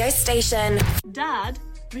radio station. Dad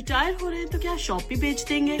retire हो रहे हैं तो क्या शॉप भी बेच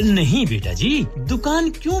देंगे नहीं बेटा जी दुकान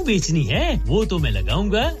क्यों बेचनी है वो तो मैं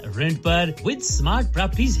लगाऊंगा रेंट पर with smart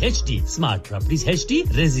properties HD smart properties HD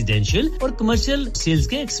residential और कमर्शियल सेल्स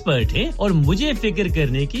के एक्सपर्ट हैं और मुझे फिक्र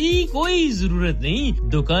करने की कोई जरूरत नहीं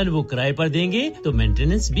दुकान वो किराए पर देंगे तो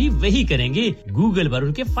मेंटेनेंस भी वही करेंगे गूगल पर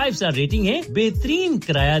उनके 5 स्टार रेटिंग है बेहतरीन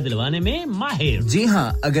किराया दिलवाने में माहिर जी हां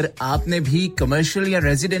अगर आपने भी कमर्शियल या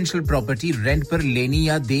रेजिडेंशियल प्रॉपर्टी रेंट पर लेनी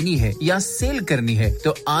या देनी है या सेल करनी है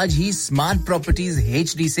तो आज ही स्मार्ट प्रॉपर्टीज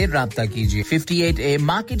एचडी से राब्ता कीजिए 58A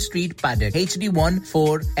market street paddock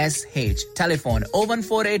HD14SH telephone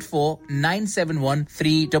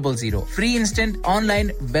 01484971300 free instant online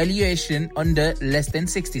valuation under less than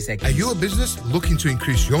 60 seconds. Are you a business looking to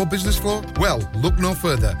increase your business flow? Well, look no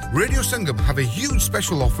further. Radio Sangam have a huge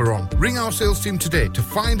special offer on. Ring our sales team today to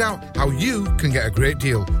find out how you can get a great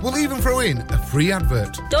deal. We'll even throw in a free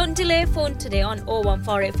advert. Don't delay, phone today on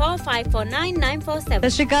 01484 549 947.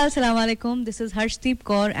 Sashrikal, Assalamu alaikum. This is Harshdeep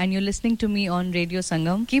Kaur and you're listening to me on Radio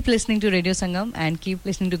Sangam. Keep listening to Radio Sangam and keep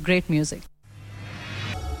listening to great music.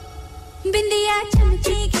 बिंदिया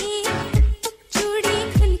चमकेगी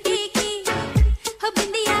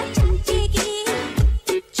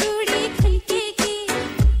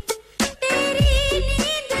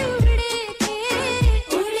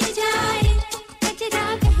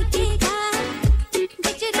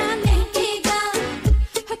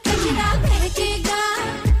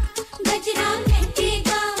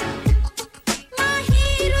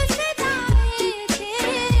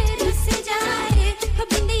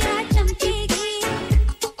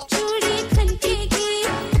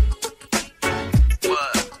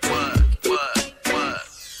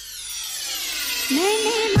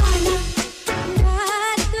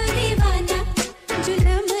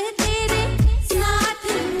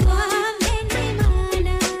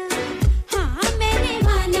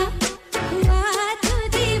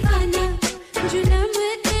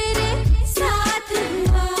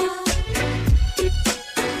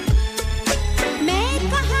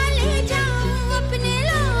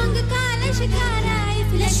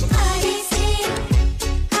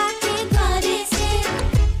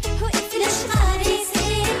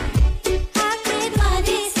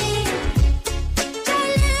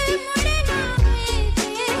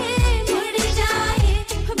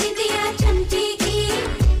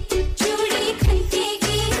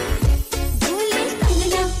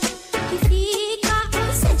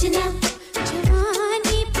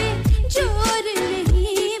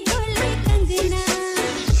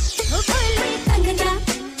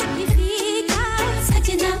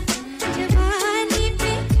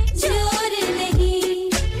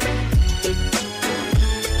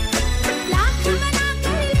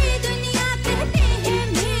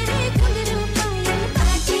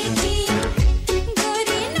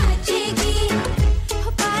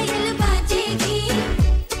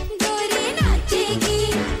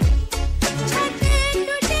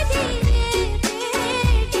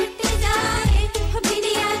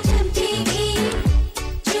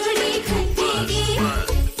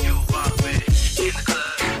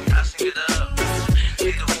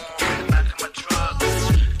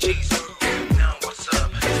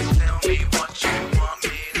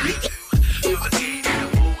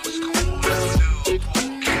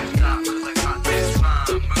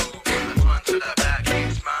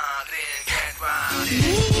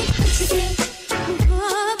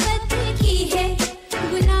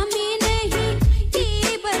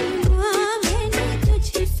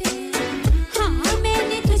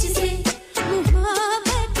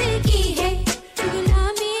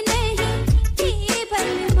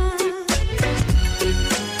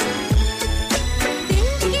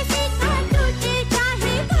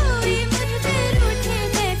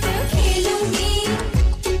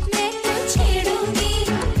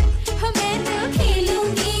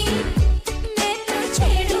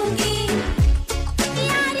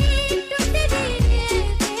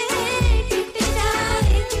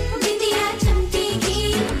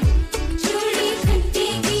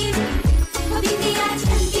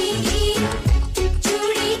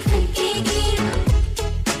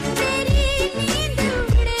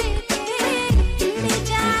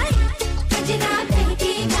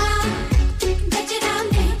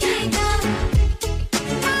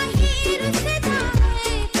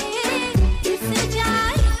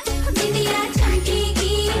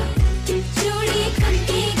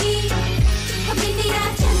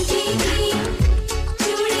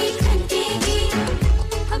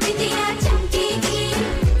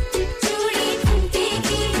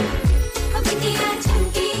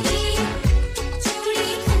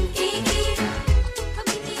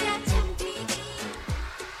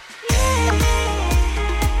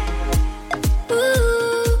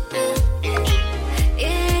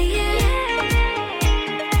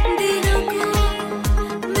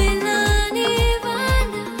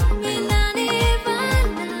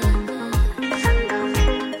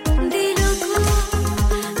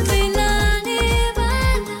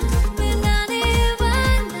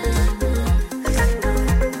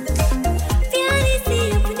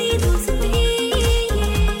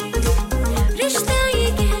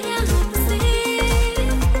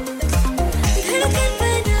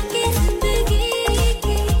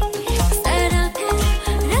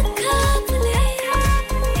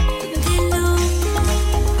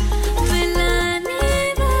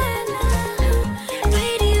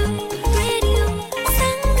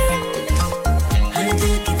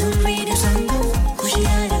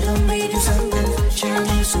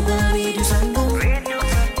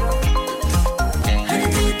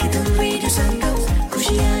Sangam,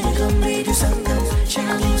 खुशियाँ ये गम radio संगम,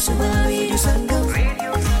 शामों सुबह radio संगम,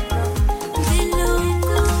 दिलों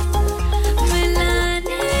को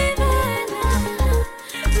मिलाने वाला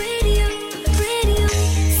radio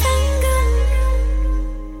Sangam.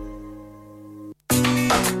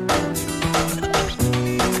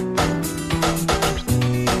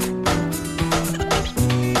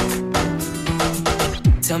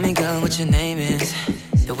 Tell me, girl, what your name is.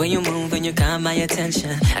 The way you move and you got my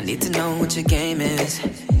attention. I need to know what your game is.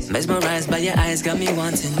 Mesmerized by your eyes, got me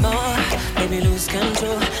wanting more. Baby, lose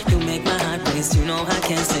control. You make my heart race. You know I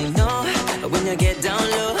can't say no. When you get down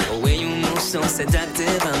low, the way you move so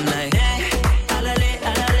seductive, I'm like, hey, alale,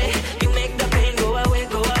 alale. You make the pain go away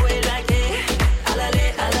like, hey, alale,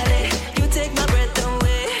 alale. You take my breath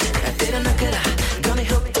away. I didn't knock it out. Got me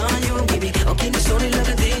hooked on you, baby. Okay, you slowly look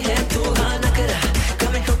at the head too hard, knock it out.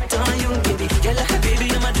 Got me hooked on you, baby. You're like a baby,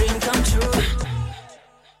 you're my dream come true.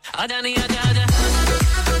 Adani, adada.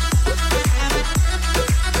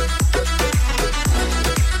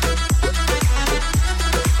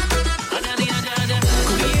 Adani, adada. Adani, adada.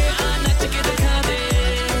 Kudiye aana chake dikha de.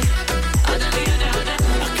 Adani, adada.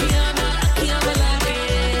 Akhiyan mila de.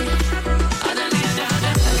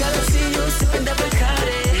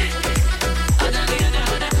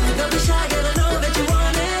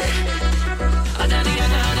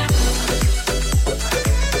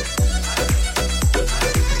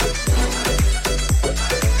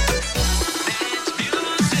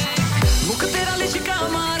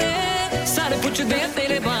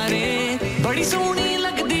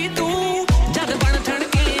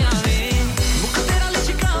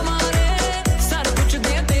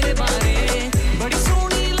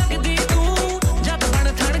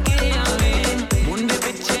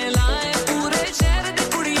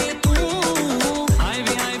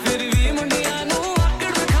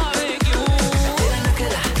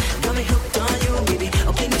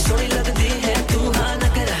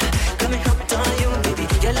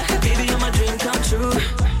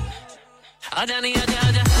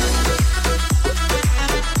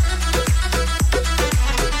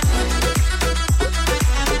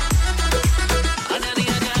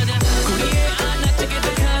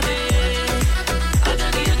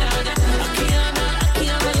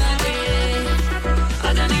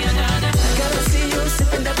 Adani, adada. Gotta see you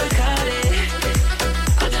sipping that Bacardi.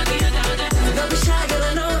 Adani, adada. Don't be shy, girl,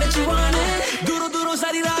 I know that you want it. Duro duro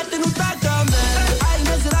sari raat tenu taaka main. Aai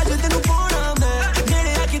nazar aaj tenu pona main.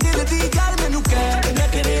 Nede aake dil di gal menu keh.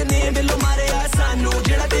 Nakre ne bello mare asanu.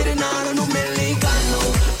 Jehda tere naal nu milni kanu.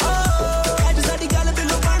 Oh, aaj saadi gal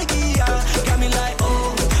bello ban giya. Got me like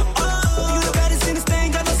oh, you the baddest in this thing,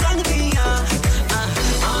 got no sang diya.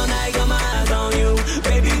 All night got my eyes on you,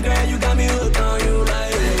 baby girl, you got me hooked on you.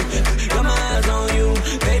 Like, hey, got my eyes on you,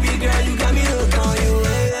 baby girl, you got me hooked on you.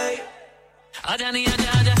 Hey, hey. Adani,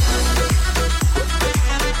 adada.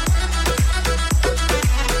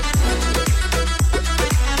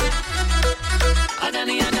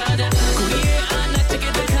 Adani, adada. Kudiye aana chake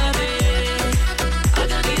dikha de.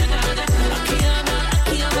 Adani, adada. Akhiyan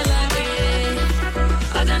mila de.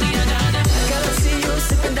 Adani, adada. Gotta see you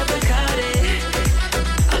sipping that Bacardi.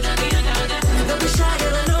 Adani, adada. Don't be shy,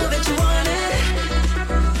 girl, I know that you want it.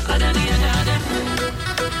 Adani, adada.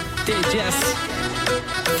 Tejas,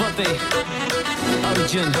 Fateh,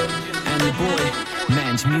 Arjun, and the boy,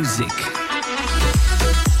 Man's Music.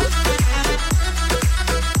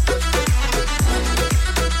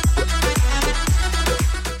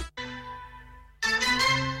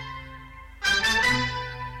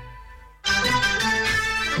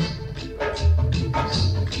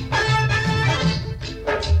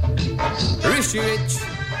 Rich,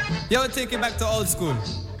 yo, take it back to old school.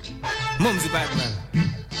 Mumsy Batman.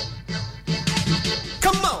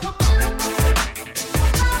 Come on.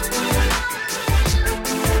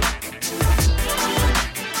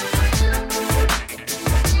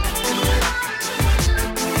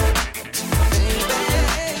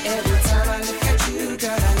 Every time I look at you,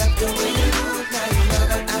 girl, I love the way you move. Now you know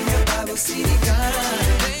that I'm your Bible city guy.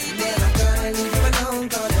 Never gonna leave you alone,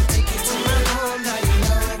 gonna take you to my home. Now you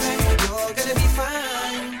know that you're gonna be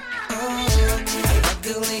fine. Oh, I love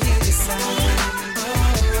the way you decide. Oh,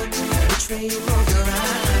 which way you roll your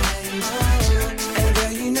eyes. Oh, and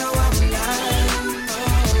girl, you know I'm alive. Oh,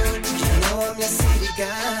 you know I'm your city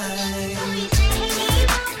guy.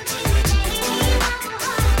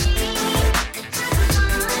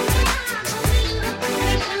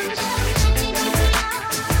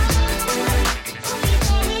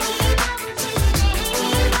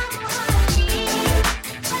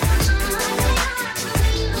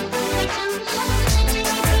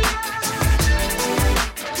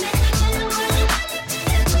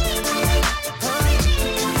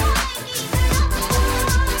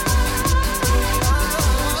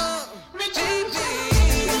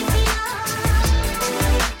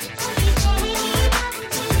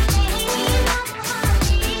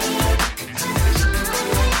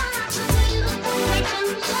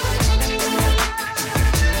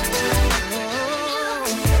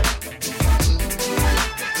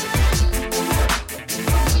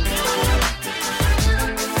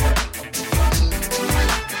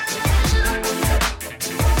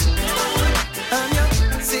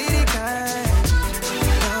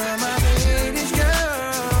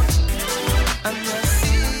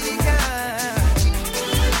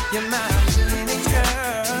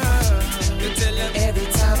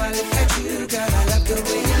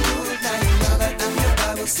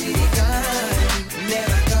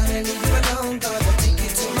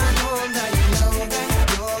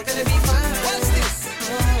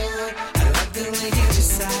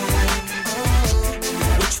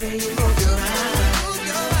 way you move your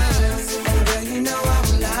eyes. And girl, you know I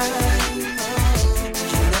will lie.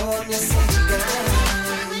 You know I'm your city girl.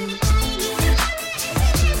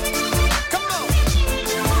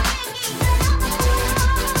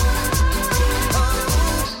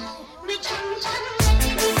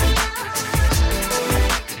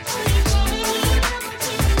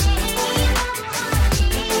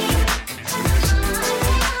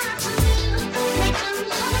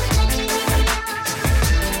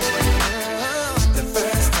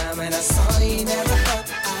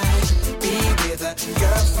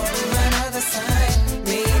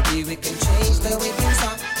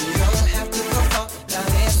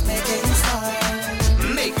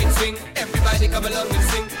 Come along and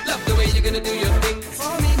sing. Love the way you're gonna do your thing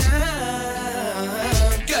for me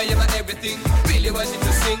now. Girl, you're my everything. Really want you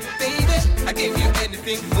to sing, baby. I gave you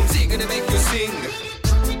anything. Mumsy gonna make you sing.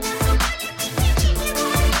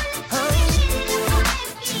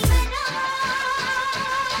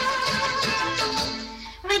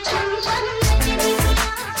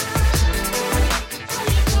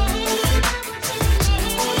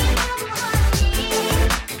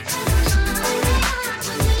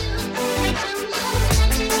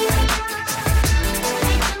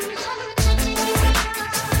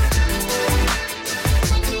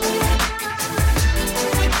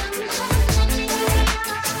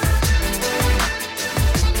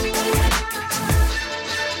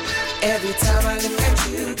 Every time I look at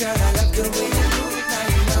you, girl, I love the way you move. Now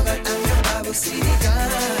you know that I'm your Bible city guy.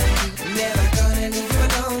 Never gonna leave you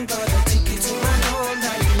alone, gonna take you to my home.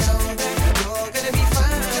 Now you know that you're gonna be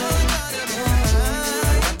fine.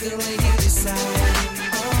 I love the way you decide,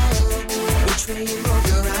 which way you move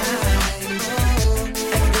your eyes.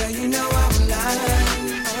 And girl, you know I will lie.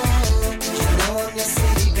 You know I'm your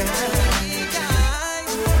city guy.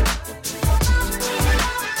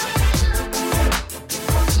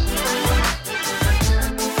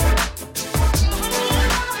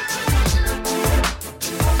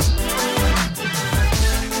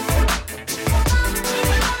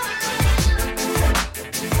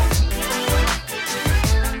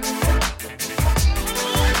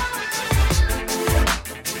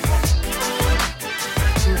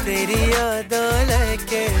 तेरी यादों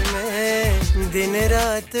लेके मैं दिन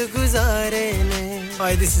रात गुजारे ने.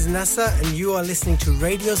 Hi, this is Nasa and you are listening to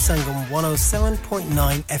Radio Sangam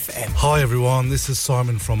 107.9 FM. Hi everyone, this is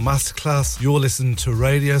Simon from Masterclass. You're listening to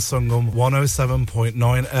Radio Sangam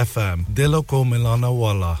 107.9 FM. Dilo ko milana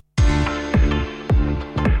wala.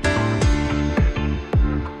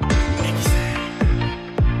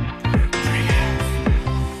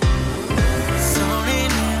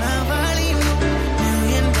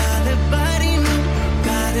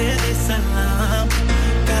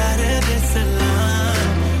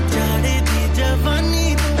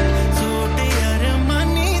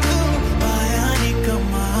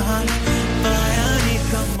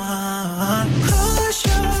 Close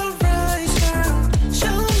your eyes, girl.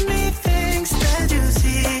 Show me.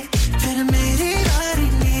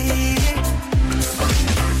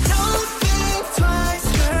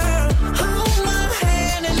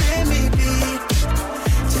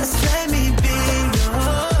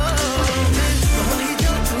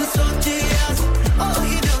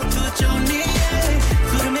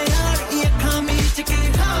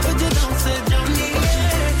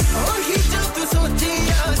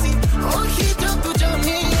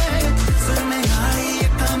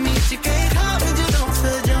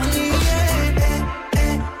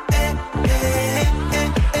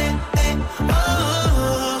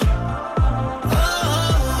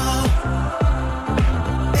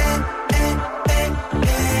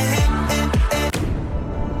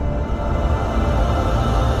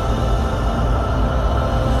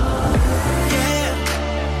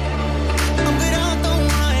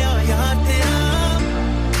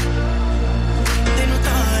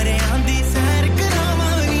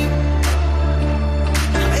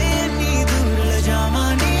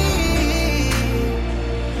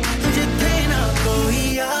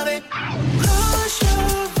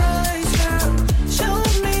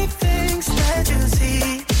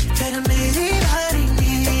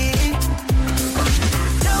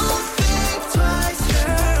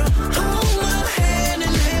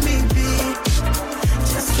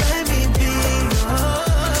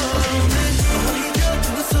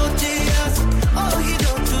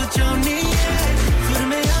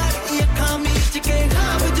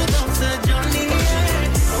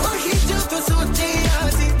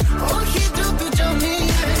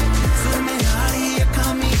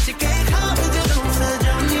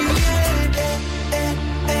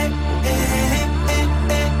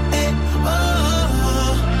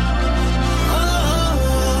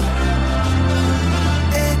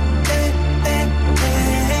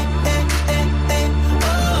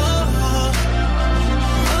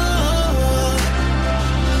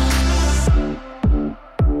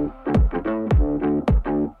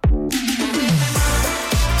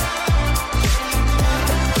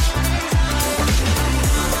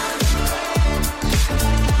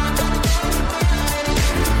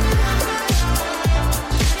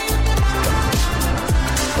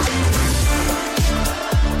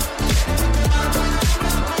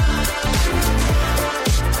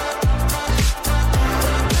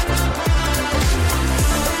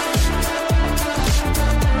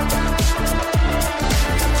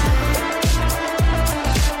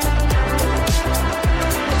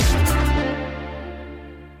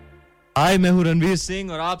 हाय मैं हूं रणवीर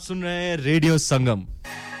सिंह और आप सुन रहे हैं radio संगम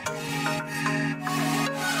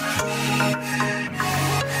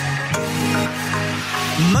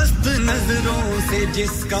मस्त नजरों से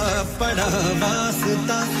जिसका पड़ा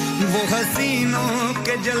वास्ता वो हसीनों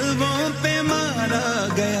के जलवों पे मारा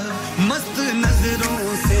गया मस्त नजरों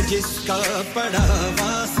से जिसका पड़ा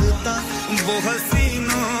वास्ता वो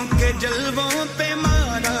हसीनों के जलवों पे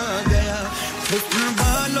मारा गया हुस्न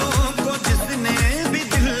वालों को जिसने भी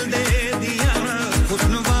दिल दे दिया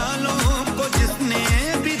हुस्न वालों को जिसने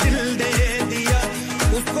भी दिल दे दिया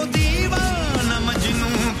उसको दीवाना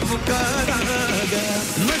मजनू पुकारा गया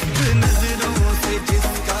मस्त नजरों से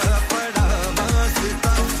जिसका पड़ा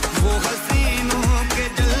वास्ता वो हसीनों के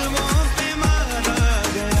जलवों पे मारा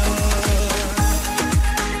गया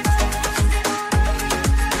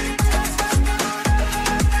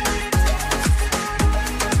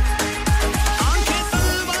आंखें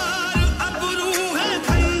तलवार अबरू है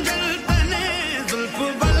खंजर तने जुल्फ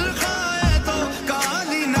बल खाए तो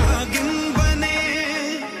काली नागिन बने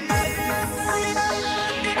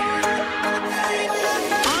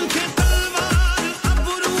आंखें तलवार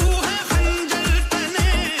अबरू है खंजर तने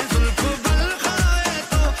जुल्फ बल खाए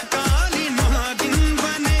तो काली नागिन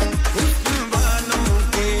बने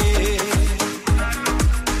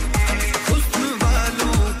हुस्न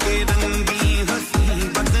वालों के रंगी हंसी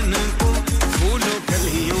बदन को फूलों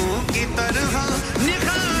कलियों की तरह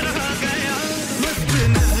निखारा गया मस्त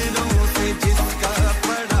नजरों से जिसका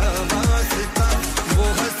पड़ा वास्ता वो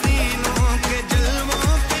हसीनों के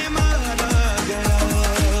जलवों पे मारा गया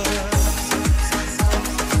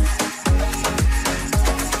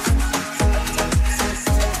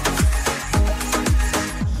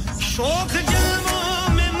शौक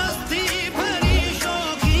जलवों में मस्ती भरी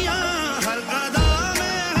शौकियां हर कदा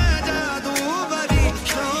में है जादू भरी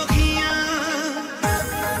शौकियां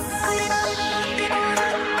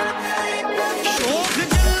शौक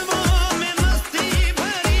जलवों में मस्ती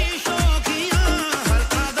भरी शौकियां हर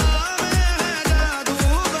कदा में है जादू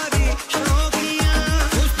भरी शौकियां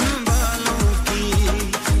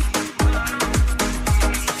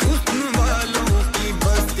हुस्न वालों की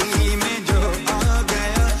बस्ती में जो आ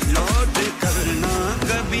गया लौट करना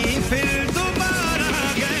कभी फिर दोबारा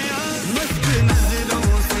गया मस्त नजरों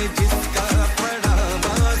से जिसका पड़ा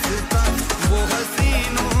वास्ता वो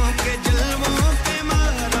हसीनों के जलवों पे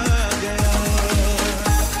मारा गया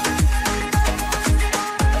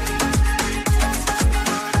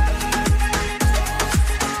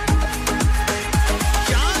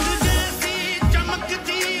चांद जैसी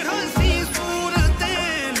चमकती हंसी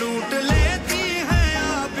सूरतें लूट लेती हैं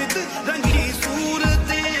आबिद रंगी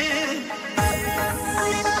सूरतें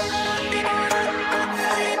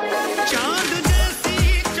चांद जैसी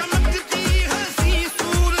चमकती हंसी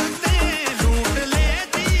सूरतें लूट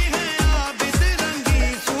लेती हैं आबिद रंगी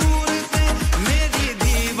सूरतें मेरी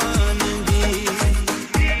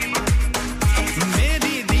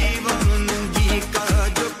दीवानगी का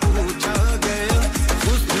जो पूछा गया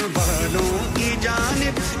हुस्न वालों की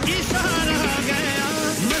जानिब इशारा गया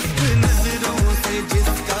मस्त नजरों से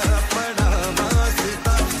जिसका पड़ा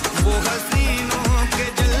वास्ता वो हसीनों के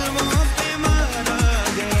जलवों पे मारा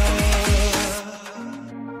गया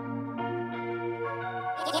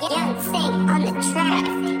Young Sing on the track.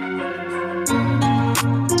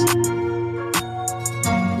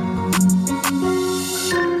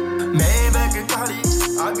 मैं बैग काली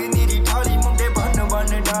अग नीरी ठाली मुंडे बन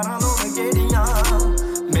बन डारा लोग गेड़ियां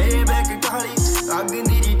मैं बैग काली अग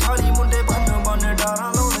नीरी ठाली मुंडे बन बन डारा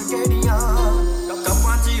लोग गेड़ियां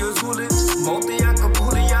कपाची उसूल मोतिया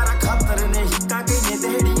कपूर यारा खातर ने हिक्का कईने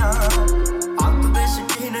देड़ियां अत दे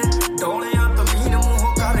शकीन डोलियां तमीन मुंह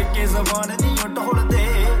करके ज़बान दियो ढोल दे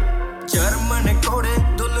जर्मन कोड़े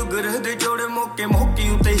दुलगर दे जोड़े मौके मौकी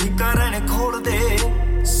उते हिक्का रहने खोल दे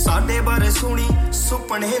साडे बारे सुनी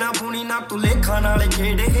सुपने ना बुनी ना तू लेखा नाल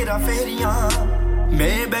खेड़े हेरा फेरियां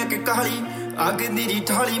मैं बैग काली अग नीरी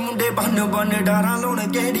ठाली मुंडे बन बन डारा लोण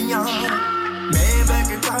गेड़ियां मैं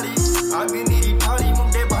बैग काली अग नीरी ठाली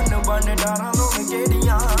मुंडे बन बन डारा लोण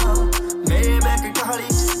गेड़ियां मैं बैग काली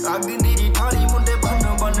अग नीरी ठाली मुंडे बन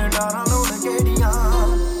बन डारा लोण गेड़ियां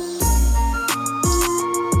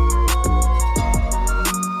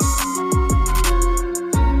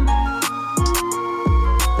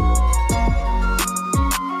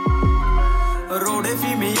रोड़े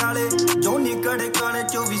फीमे वाले जो निकड़े काले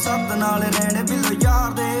 24/7 नाल रहने बिल्लो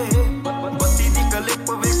यार दे बत्ती दी क्लिप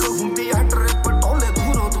वेख हुंदी है ट्रिप टोले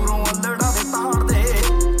दूरों दूरों अल्लड़ा दे तार दे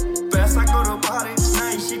पैसा करो बारे ना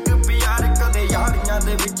इश्क प्यार कदे यारियां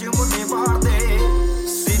दे विच मुंडे बाहर दे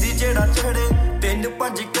सीधी जेड़ा चढ़े तिंड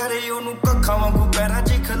भज करे ओनू कखा वांगू पैरां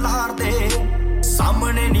च खलार दे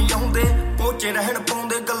सामने नहीं आउंदे पोच ਵਿੱਚ ਰਹਿਣ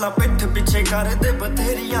ਪਾਉਂਦੇ ਗੱਲਾਂ ਪਿੱਠ ਪਿੱਛੇ ਕਰਦੇ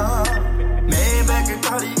ਬਥੇਰੀਆਂ ਮੈਂ ਬੈਗ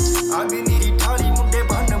ਕਾਲੀ ਅੱਗ ਨੀਰੀ ਠਾਲੀ ਮੁੰਡੇ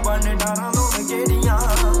ਬੰਨ ਡਾਰਾਂ ਲਾਉਣ ਗੇੜੀਆਂ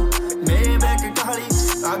ਮੈਂ ਬੈਗ ਕਾਲੀ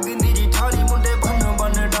ਅੱਗ ਨੀਰੀ ਠਾਲੀ ਮੁੰਡੇ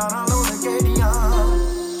ਬੰਨ ਡਾਰਾਂ ਲਾਉਣ ਗੇੜੀਆਂ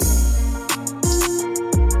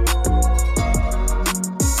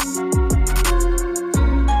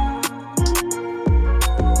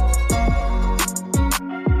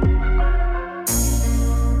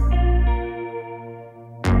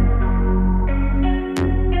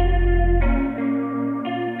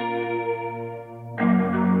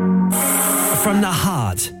From the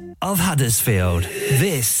heart of Huddersfield,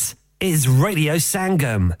 this is Radio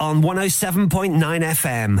Sangam on 107.9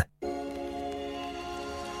 FM.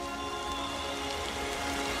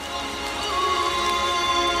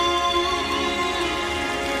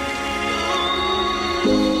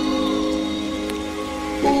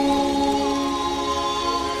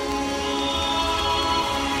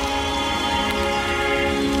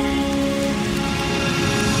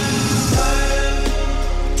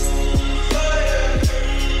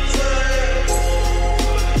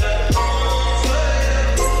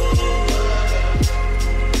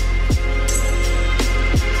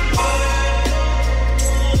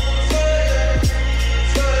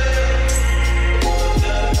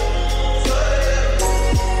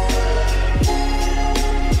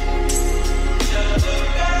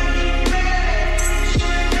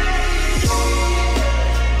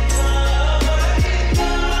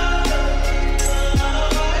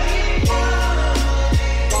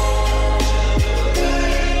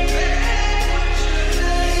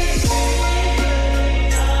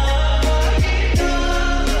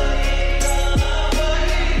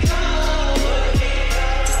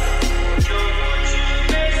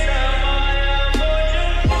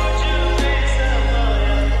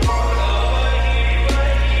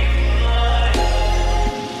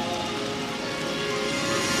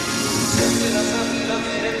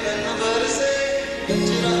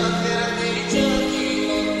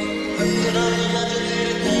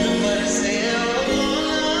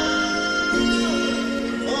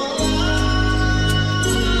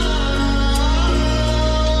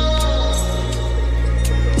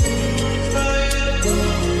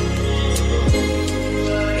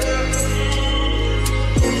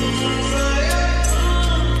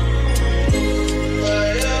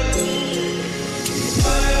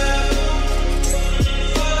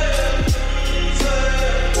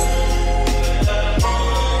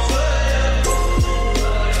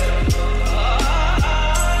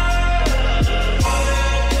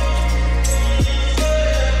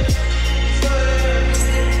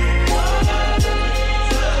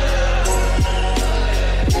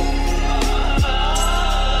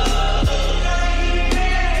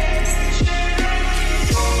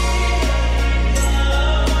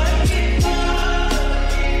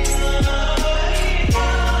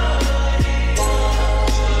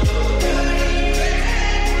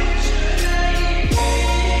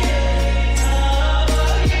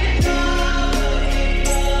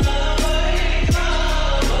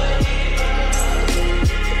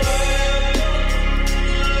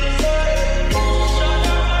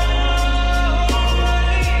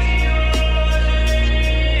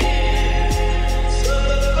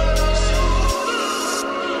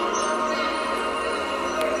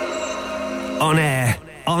 On air,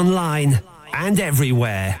 online, and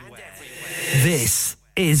everywhere. This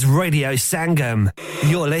is Radio Sangam.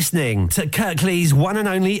 You're listening to Kirklees one and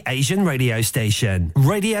only Asian radio station.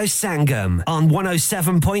 Radio Sangam on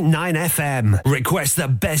 107.9 FM. Request the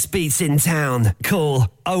best beats in town. Call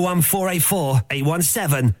 01484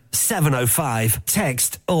 817 705.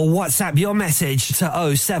 Text or WhatsApp your message to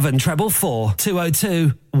 07444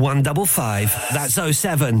 202 155. That's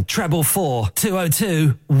 07444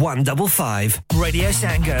 202 155. Radio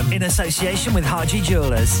Sangam in association with Haji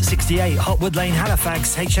Jewellers, 68 Hotwood Lane,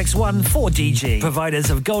 Halifax, HX1 4DG. Providers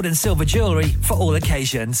of gold and silver jewellery for all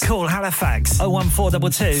occasions. Call Halifax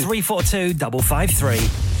 01422 342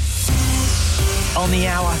 553. On the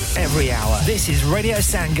hour, every hour. This is Radio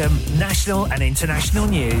Sangam, national and international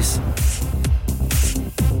news.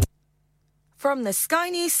 From the Sky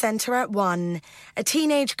News Centre at 1, a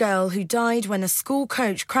teenage girl who died when a school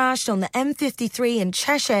coach crashed on the M53 in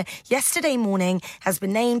Cheshire yesterday morning has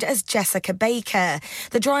been named as Jessica Baker.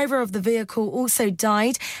 The driver of the vehicle also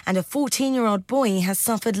died and a 14-year-old boy has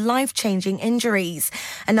suffered life-changing injuries.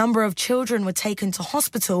 A number of children were taken to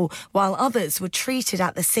hospital while others were treated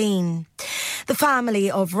at the scene. The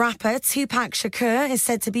family of rapper Tupac Shakur is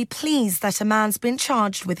said to be pleased that a man's been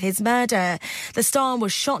charged with his murder. The star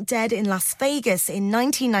was shot dead in Las Vegas Vegas in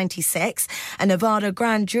 1996. A Nevada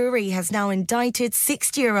grand jury has now indicted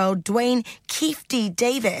 60-year-old Dwayne Keefe D.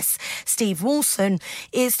 Davis. Steve Wilson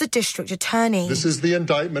is the district attorney. This is the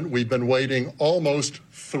indictment we've been waiting almost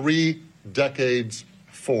 3 decades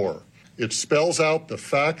for. It spells out the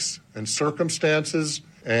facts and circumstances,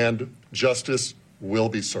 and justice will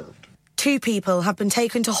be served. 2 people have been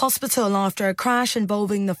taken to hospital after a crash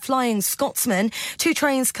involving the Flying Scotsman. 2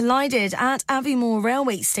 trains collided at Aviemore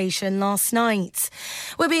Railway Station last night.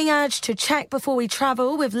 We're being urged to check before we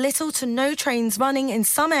travel, with little to no trains running in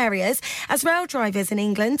some areas as rail drivers in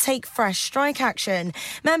England take fresh strike action.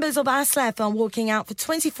 Members of ASLEF are walking out for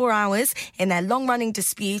 24 hours in their long-running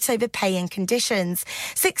dispute over pay and conditions.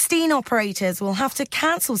 16 operators will have to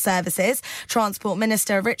cancel services. Transport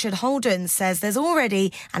Minister Richard Holden says there's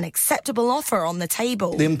already an acceptable offer on the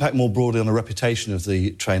table. The impact more broadly on the reputation of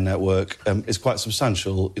the train network is quite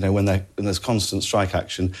substantial, you know, when there's constant strike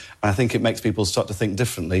action. And I think it makes people start to think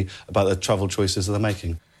differently about the travel choices that they're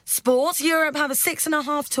making. Sports. Europe have a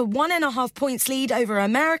 6.5 to 1.5 points lead over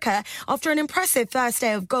America after an impressive first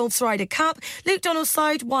day of Golf's Ryder Cup. Luke Donald's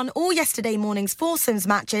side won all yesterday morning's foursomes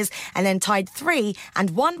matches and then tied 3 and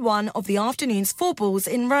won 1 of the afternoon's 4 balls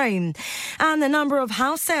in Rome. And the number of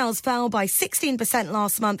house sales fell by 16%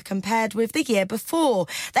 last month compared with the year before.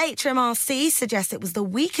 The HMRC suggests it was the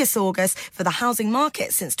weakest August for the housing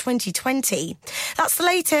market since 2020. That's the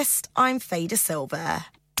latest. I'm Faye De Silva.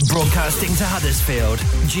 Broadcasting to Huddersfield,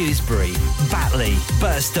 Dewsbury, Batley,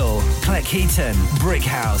 Birstall, Cleckheaton,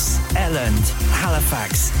 Brickhouse, Elland,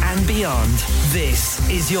 Halifax and beyond. This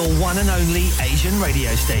is your one and only Asian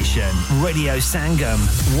radio station. Radio Sangam,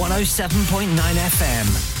 107.9 FM.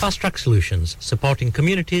 Fast Track Solutions, supporting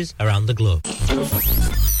communities around the globe.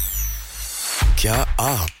 क्या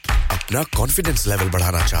आप अपना confidence level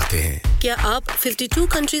बढ़ाना चाहते हैं? क्या आप 52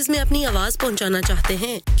 countries में अपनी आवाज पहुंचाना चाहते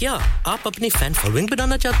हैं? क्या आप अपनी फैन फॉलोइंग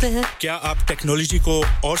बनाना चाहते हैं? क्या आप टेक्नोलॉजी को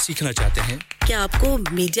और सीखना चाहते हैं? क्या आपको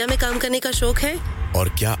मीडिया में काम करने का शौक है? और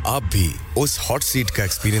क्या आप भी उस हॉट सीट का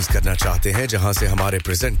एक्सपीरियंस करना चाहते हैं जहां से हमारे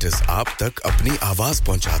प्रेजेंटर्स आप तक अपनी आवाज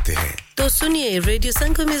पहुंचाते हैं? तो सुनिए, radio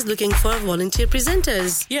Sangam is looking for volunteer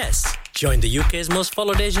presenters. Yes, join the UK's most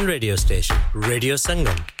followed Asian radio station, Radio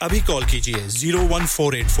Sangam. अभी कॉल कीजिए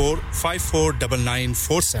 01484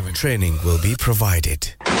 549947. Training will be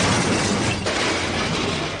provided.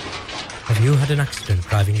 Have you had an accident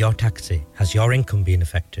driving your taxi? Has your income been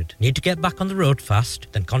affected? Need to get back on the road fast?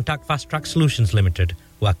 Then contact Fast Track Solutions Limited,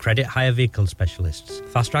 who are credit hire vehicle specialists.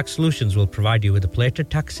 Fast Track Solutions will provide you with a plated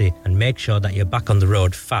taxi and make sure that you're back on the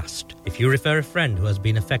road fast. If you refer a friend who has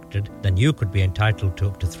been affected, then you could be entitled to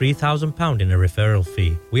up to £3,000 in a referral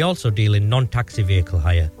fee. We also deal in non-taxi vehicle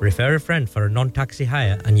hire. Refer a friend for a non-taxi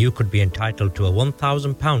hire and you could be entitled to a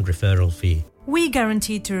 £1,000 referral fee. We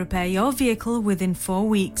guarantee to repair your vehicle within 4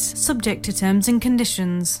 weeks, subject to terms and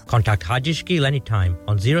conditions. Contact Haji Shkil anytime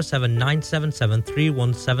on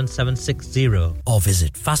 07977317760 or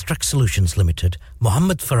visit Fast Track Solutions Limited,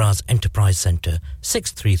 Mohammed Faraz Enterprise Centre,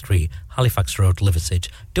 633 Halifax Road, Liversedge,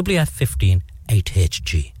 WF15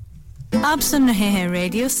 8HG. आप सुन रहे हैं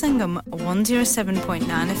radio Sangam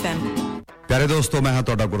 107.9 FM. प्यारे दोस्तों मैं हां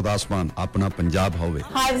तोड़ा गुरदास मान अपना पंजाब होवे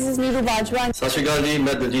हाय दिस इज नीरू बाजवा सत श्री अकाल जी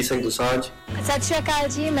मैं दलजीत सिंह दुसांझ सत श्री अकाल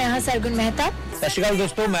जी मैं हां सरगुन मेहता सत श्री अकाल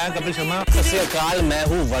दोस्तों मैं कपिल शर्मा सत श्री अकाल मैं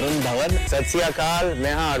हूं वरुण धवन सत श्री अकाल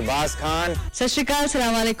मैं हां अरबाज खान सत श्री अकाल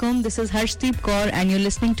अस्सलाम वालेकुम this is Harshdeep Kaur and you are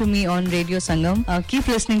listening to me on radio Sangam keep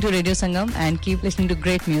listening to radio Sangam and keep listening to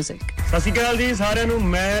great music सत श्री अकाल जी साਰਿਆਂ ਨੂੰ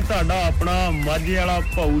ਮੈਂ ਤੁਹਾਡਾ ਆਪਣਾ ਮਾਝੇ ਵਾਲਾ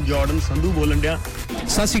ਭਾਊ ਜਾਰਡਨ ਸੰਧੂ ਬੋਲਣ ਡਿਆ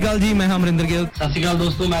सत श्री अकाल जी मैं हां अमरिंदर गिल सत श्री अकाल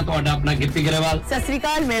दोस्तों मैं ਤੁਹਾਡਾ ਆਪਣਾ ਗਿੱਪੀ ਗਰੇਵਾਲ सत श्री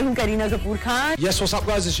अकाल मैं हूं Kareena Kapoor Khan Yes what's up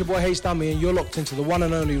guys it's your boy Hayes Dami and you're locked into the one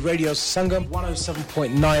and only Radio Sangam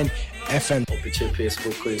 107.9 FM पीछे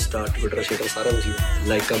Facebook Insta Twitter शेयर सारा कुछ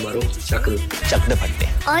लाइक का मारो चक दे फटते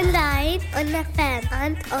online on FM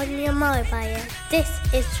and on your mobile this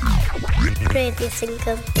is Radio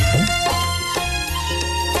Sangam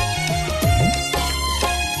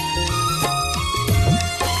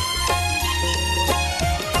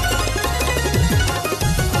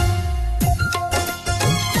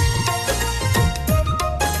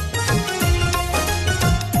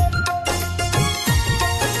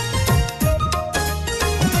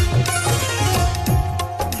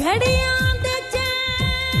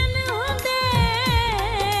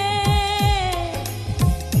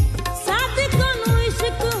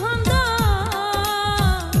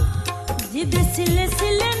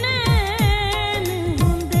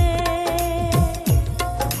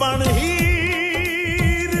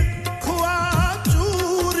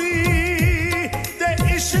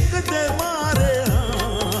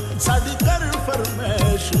साडी कर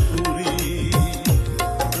फरमाइश पूरी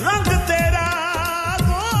रंग तेरा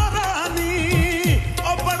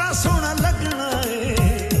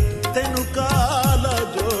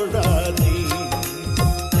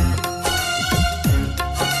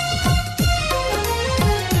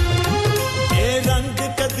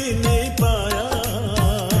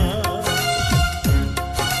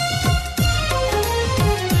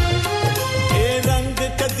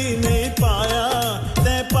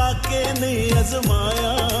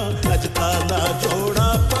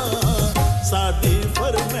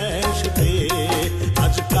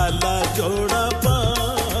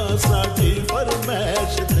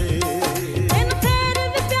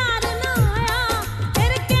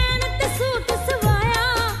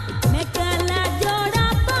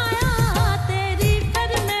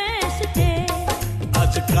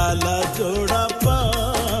काला जोड़ा पा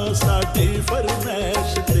साडी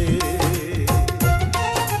फरमैश ते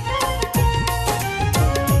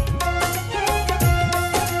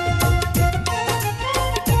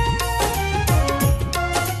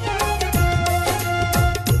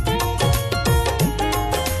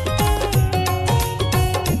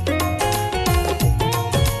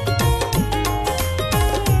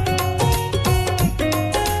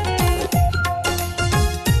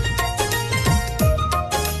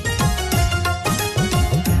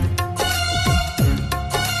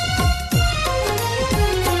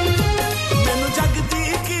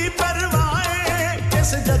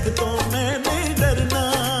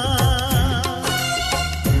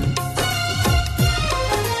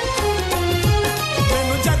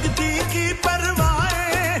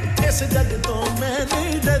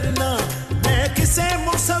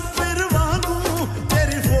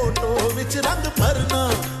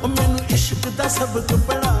सबक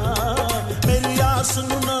पड़ा मेरी आस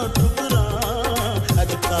नु ना ठुकरा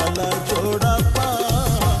अज काला जोड़ा पा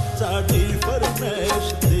साडी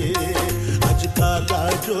फरमैश ते अज काला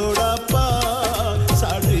जोड़ा पा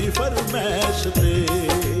साडी फरमैश ते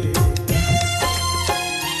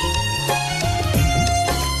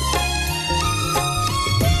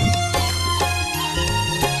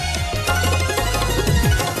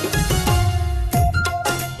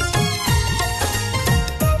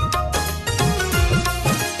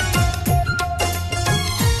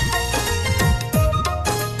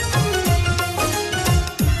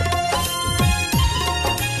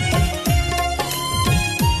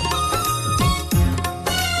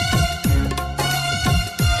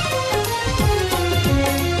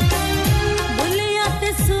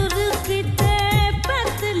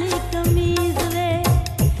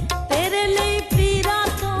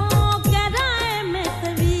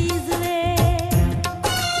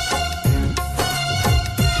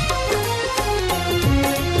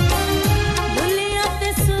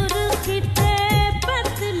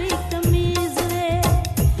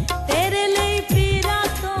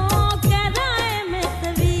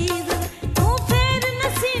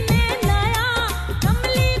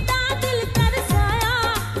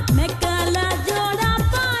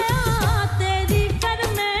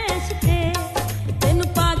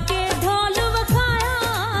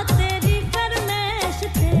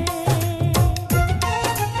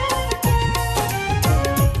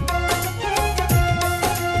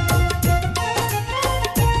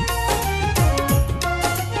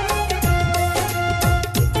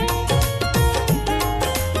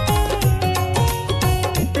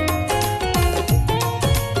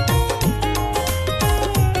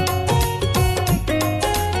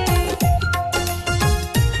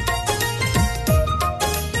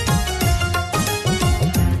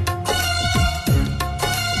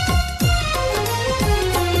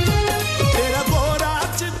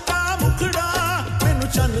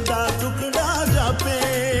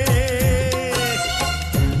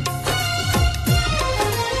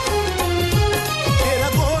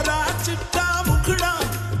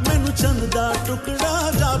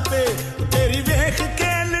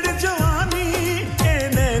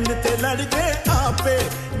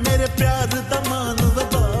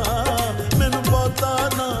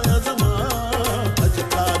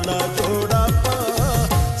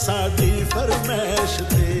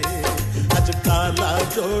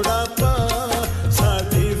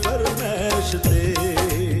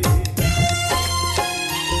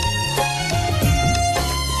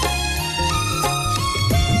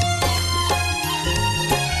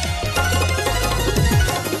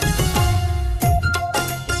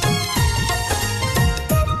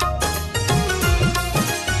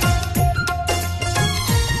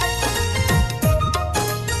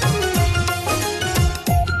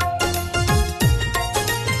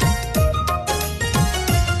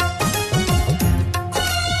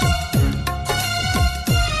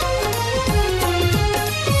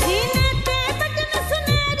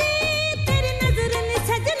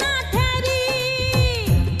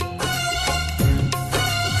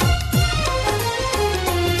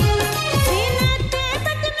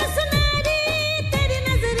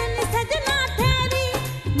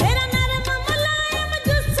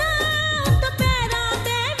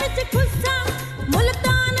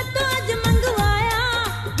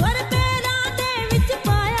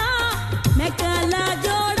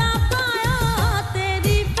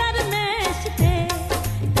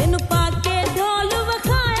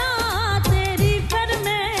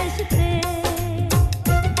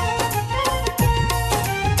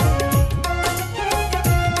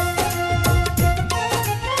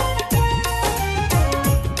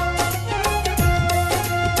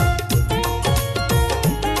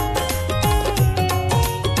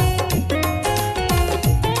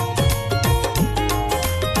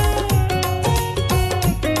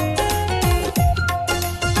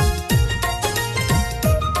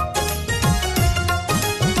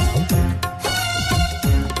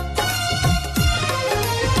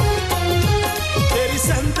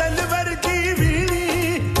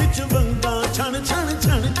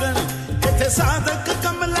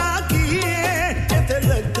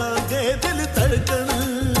धड़कन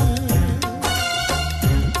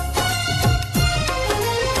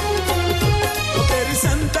तेरी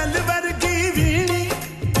संतल वर्गी वीणी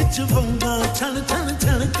बिच बंगा छन छन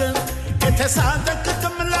छनकन इथे साधक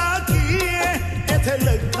कमला किए इथे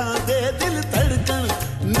लगा दे दिल धड़कन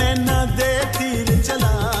नैना दे तीर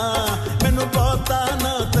चला मैनू बहुता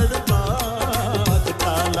ना तड़पा अज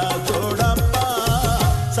काला जोड़ा पा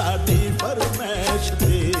साडी फरमैश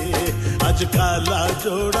ते अज काला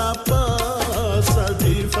जोड़ा पा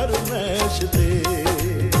साडी फरमैश ते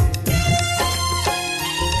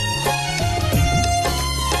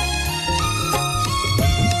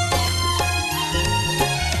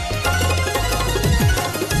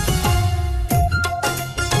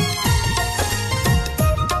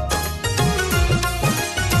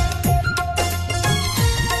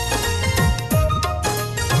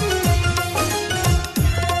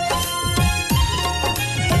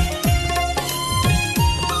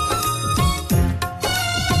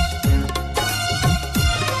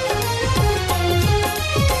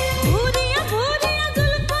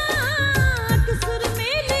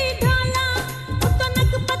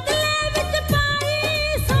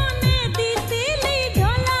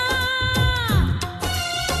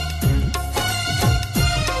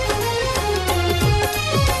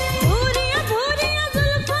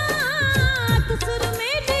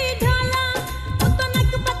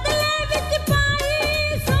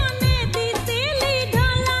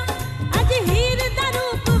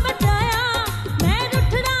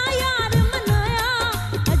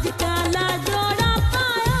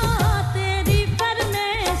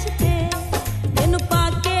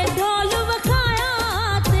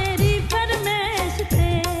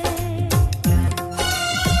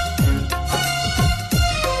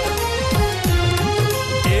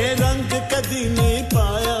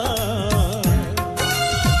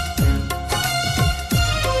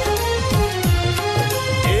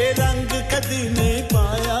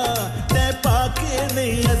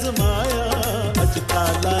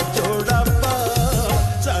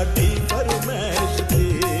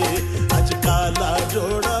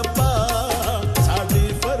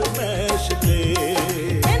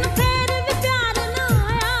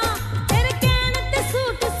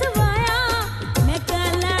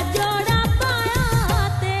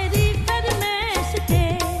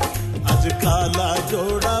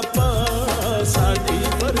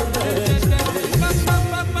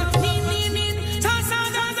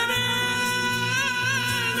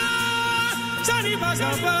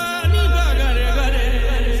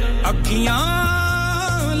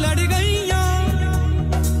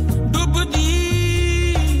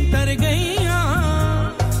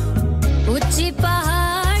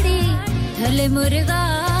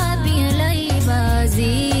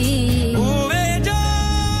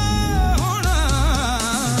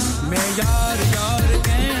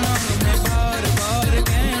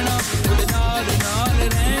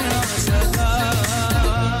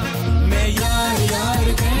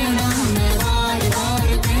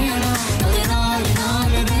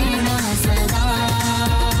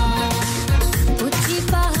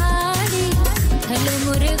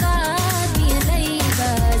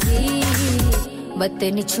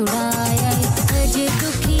बतन छुड़ाया अजे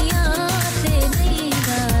दुखियां ते नहीं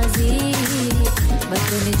राजी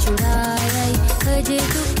बतन छुड़ाया अजे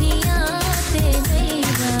दुखियां ते नहीं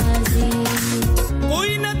राजी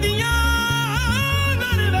कोई नदियां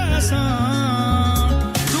दरवासा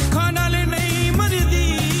दुखा नाल नहीं मरदी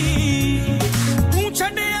तू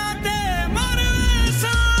छड़या ते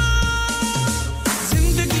मरसा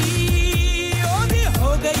जिंदगी ओदी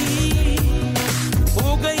हो गई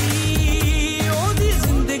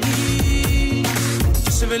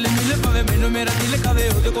वेले मिल पवे मेनू मेरा दिल कवे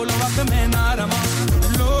ओदे कोलों वक्त मैं ना रवां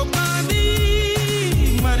लोकां दी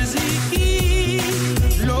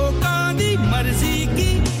मर्जी की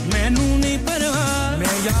मैनू नहीं परवाह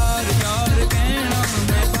मैं यार यार कहना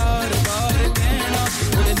मैं बार बार कहना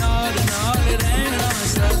ओदे नाल नाल रहना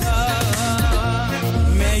सदा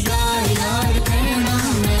मैं यार यार कहना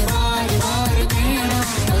मैं बार बार कहना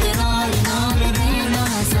ओदे नाल नाल रहना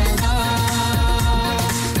सदा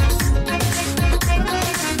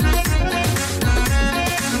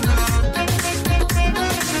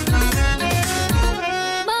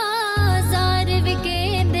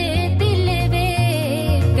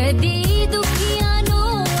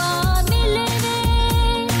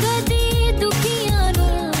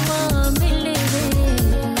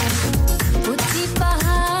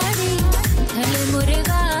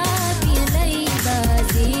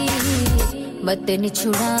बतन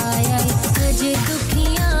छुड़ाया अजे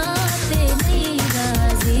दुखियां ते नहीं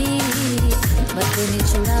राजी बतन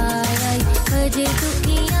छुड़ाया अजे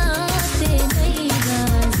दुखियां ते नहीं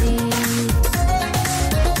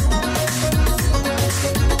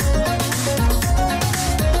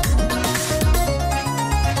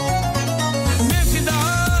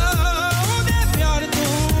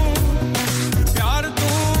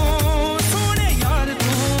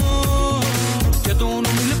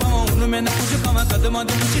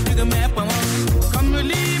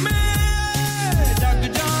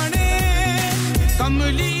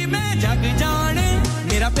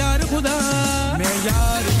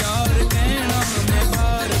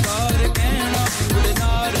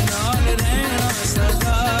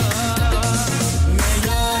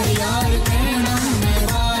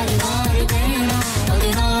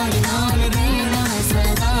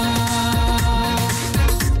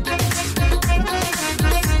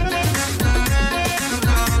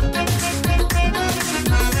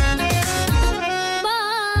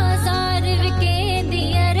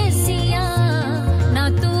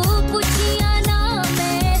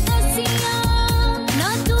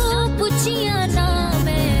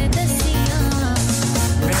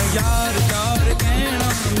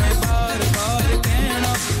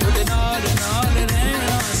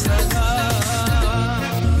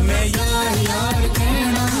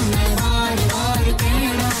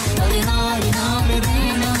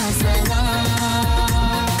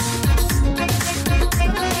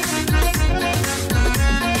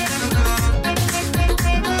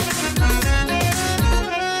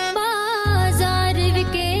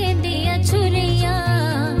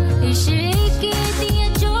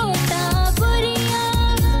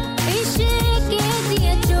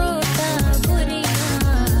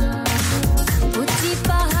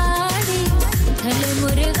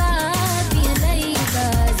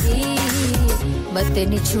मत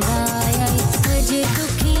ने छुड़ाया अजे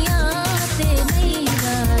दुखियां ते नहीं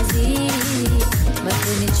राजी मत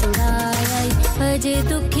ने छुड़ाया अजे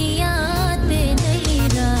दुखियां ते नहीं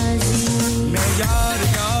राजी मैं यार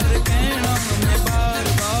यार कहना मैं बार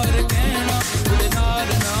बार कहना तेरे नाल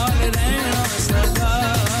नाल रहना सदा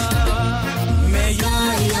मैं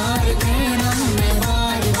यार यार कहना मैं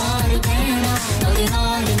बार बार कहना तेरे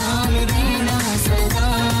नाल नाल रहना सदा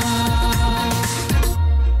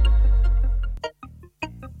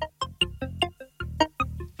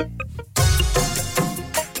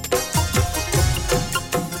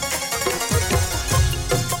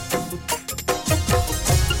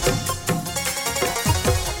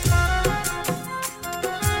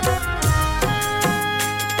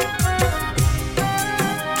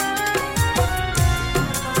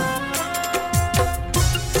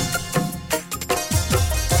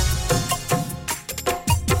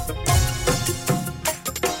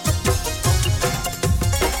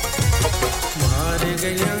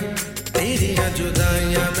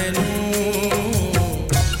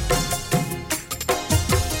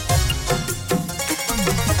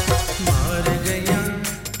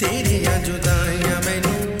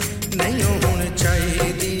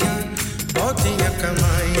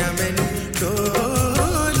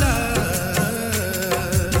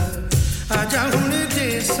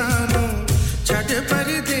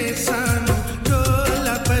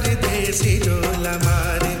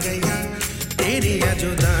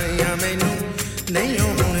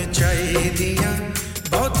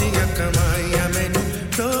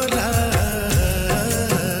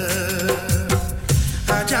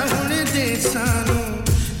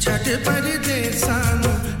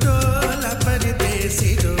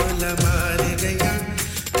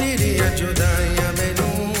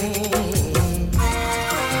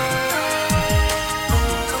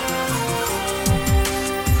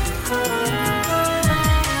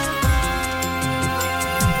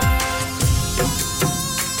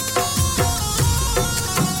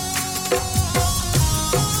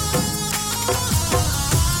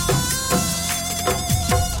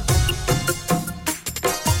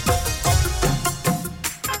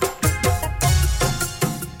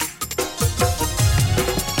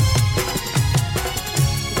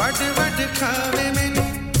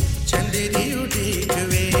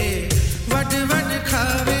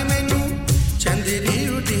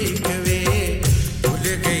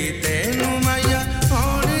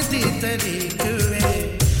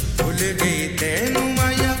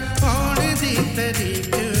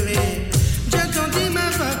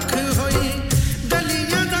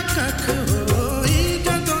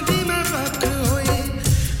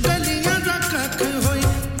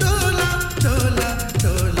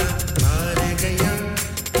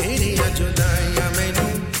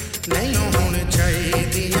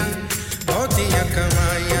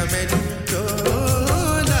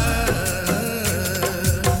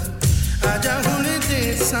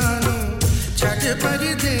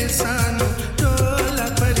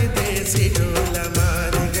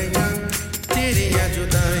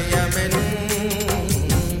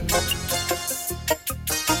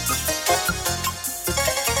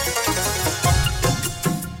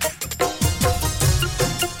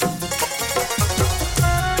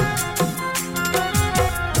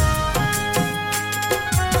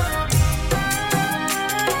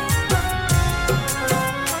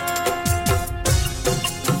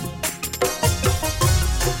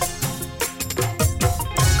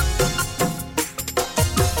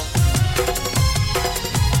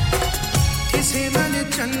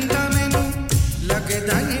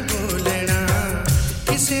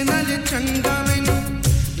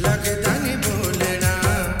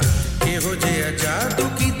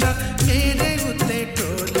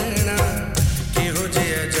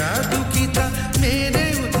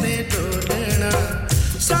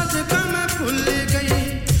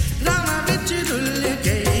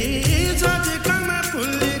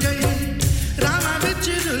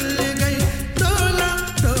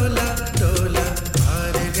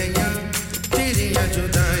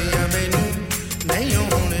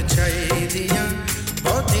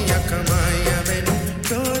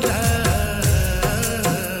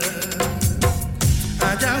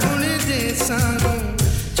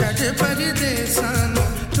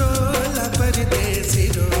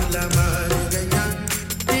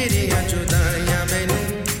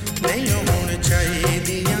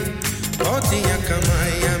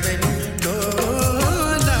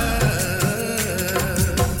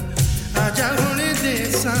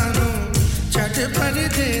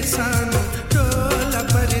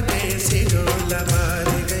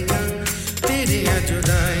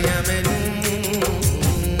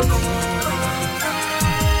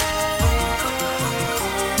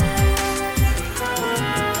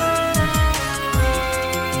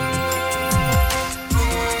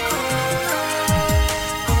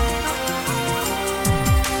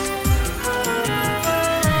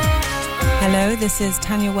Hello, this is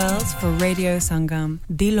Tanya Wells for Radio Sangam.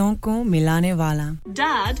 Dilon ko milane wala.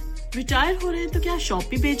 Dad, retire हो रहे हैं तो क्या शॉप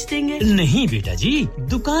भी बेच देंगे? नहीं बेटा जी,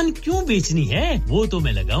 दुकान क्यों बेचनी है? वो तो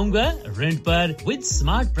मैं लगाऊंगा रेंट पर with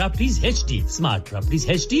smart properties HD. Smart properties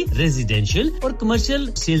HD residential और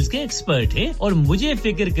कमर्शियल सेल्स के एक्सपर्ट हैं और मुझे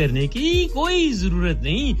फिक्र करने की कोई जरूरत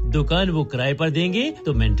नहीं। दुकान वो किराए पर देंगे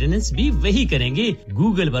तो मेंटेनेंस भी वही करेंगे।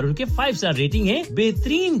 गूगल पर उनके 5 स्टार रेटिंग है,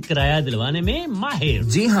 बेहतरीन किराया दिलवाने में माहिर।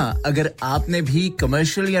 जी हां, अगर आपने भी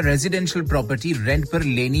कमर्शियल या रेजिडेंशियल प्रॉपर्टी रेंट पर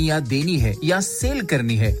लेनी या देनी है या सेल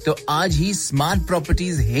करनी है तो आज ही स्मार्ट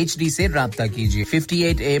प्रॉपर्टीज एचडी से राब्ता कीजिए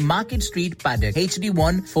 58A market street paddock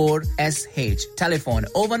HD14SH telephone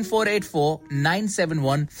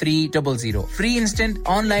 01484971300 free instant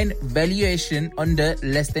online valuation under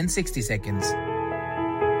less than 60 seconds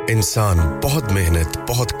इंसान बहुत मेहनत,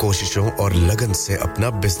 बहुत कोशिशों और लगन से अपना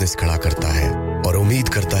बिजनेस खड़ा करता है और उम्मीद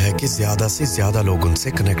करता है कि ज्यादा से ज्यादा लोग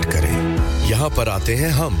उनसे कनेक्ट करें। यहाँ पर आते हैं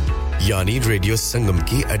हम, यानी रेडियो संगम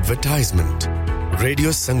की एडवर्टाइजमेंट।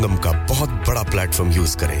 रेडियो संगम का बहुत बड़ा प्लेटफॉर्म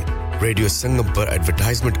यूज करें। रेडियो संगम पर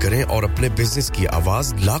एडवर्टाइजमेंट करें और अपने बिजनेस की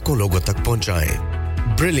आवाज लाखों लोगों तक पहुंचाएं।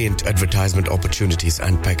 Brilliant advertisement opportunities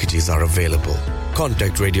and packages are available.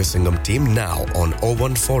 Contact Radio Sangam team now on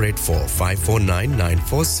 01484 549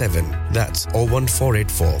 947. That's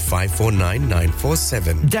 01484 549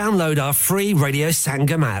 947. Download our free Radio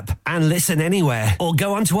Sangam app and listen anywhere or go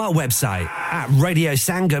onto our website at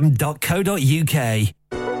radiosangam.co.uk.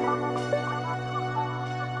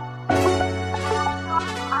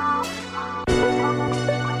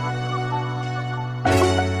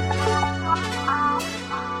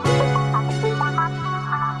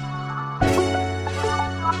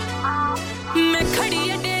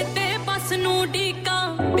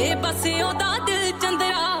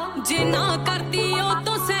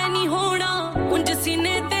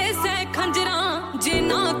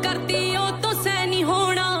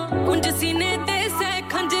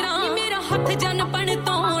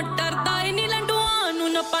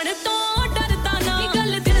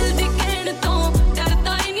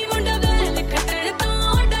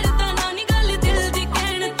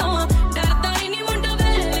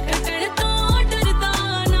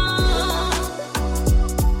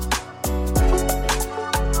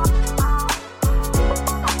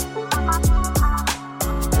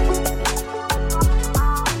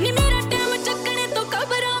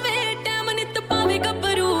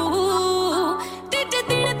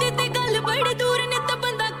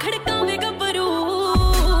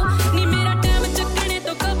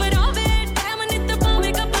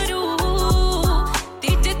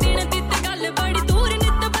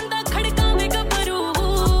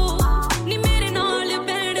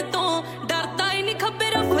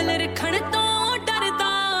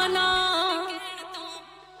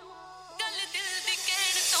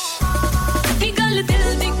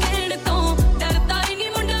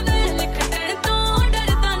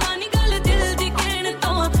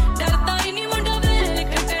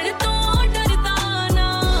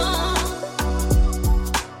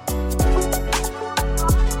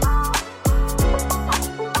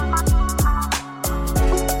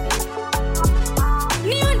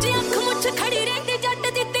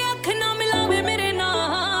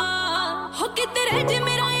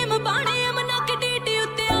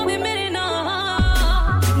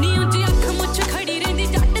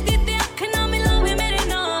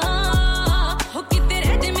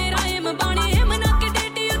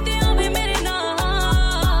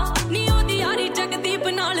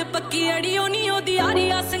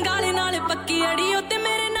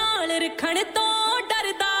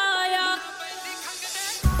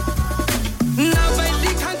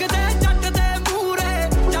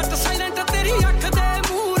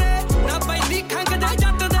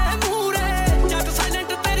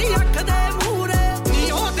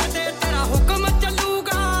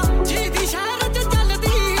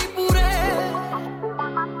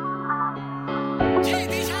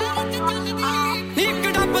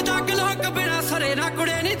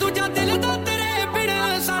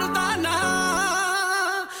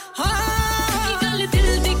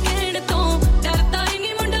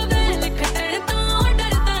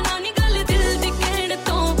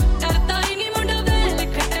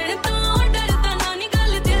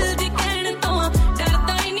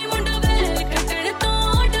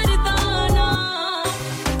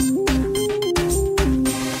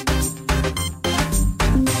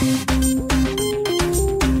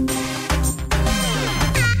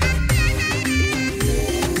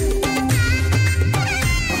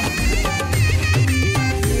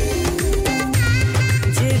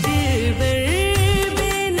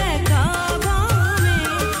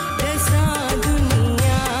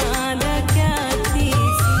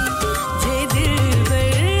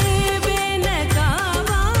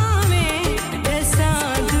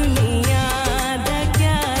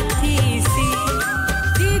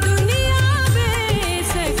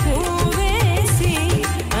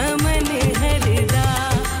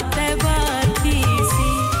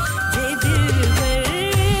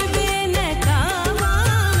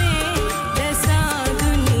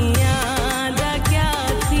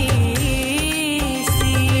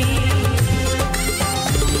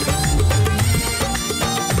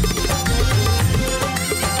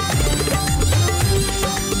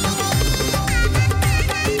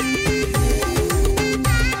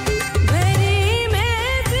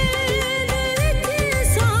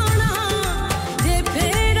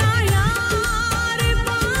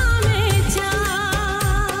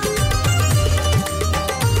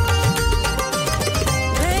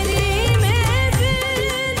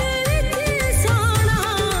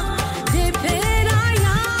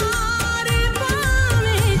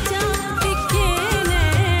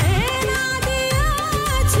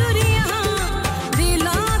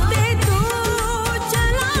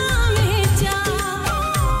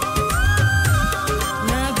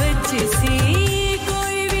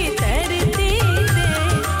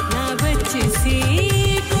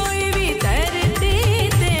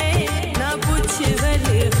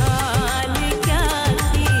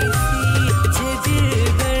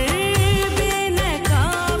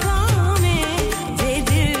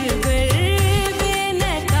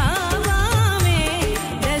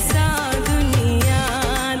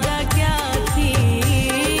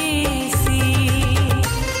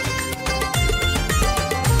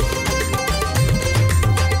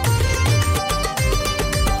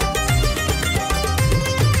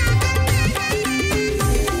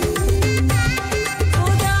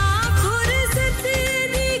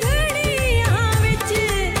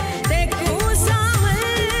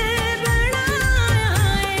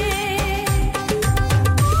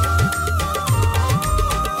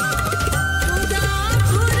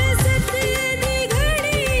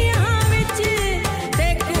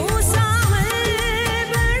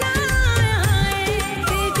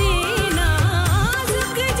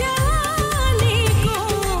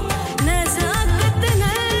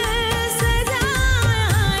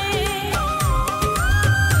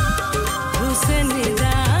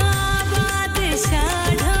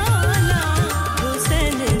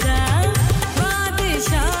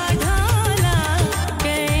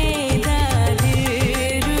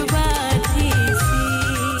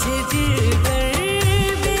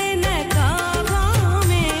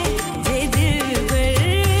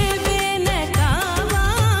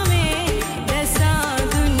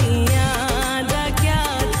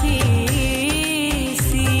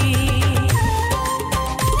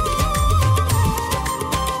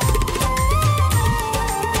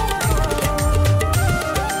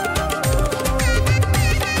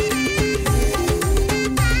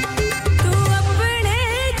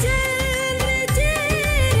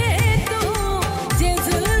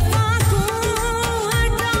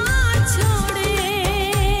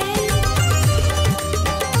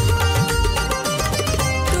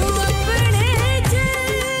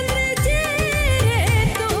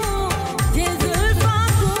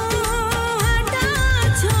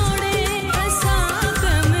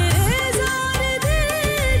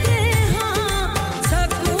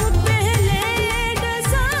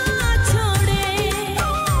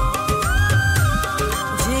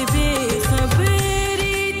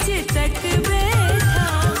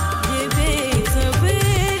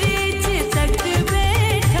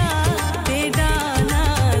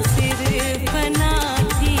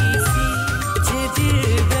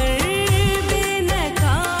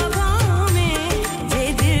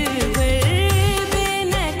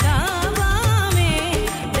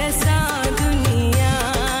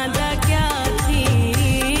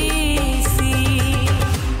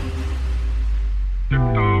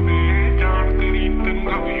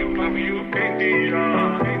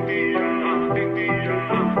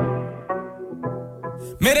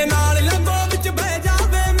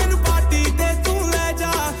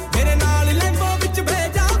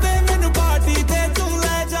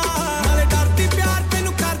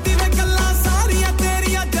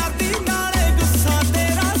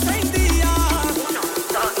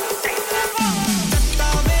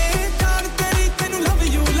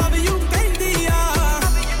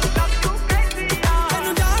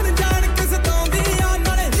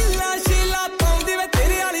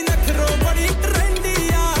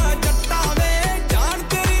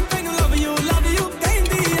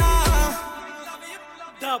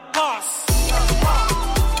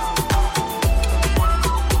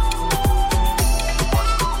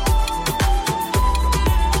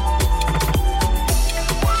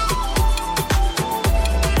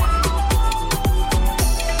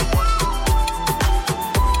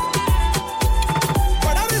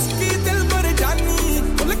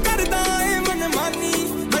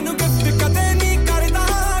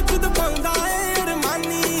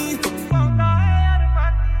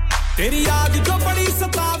 तेरी याद जो बड़ी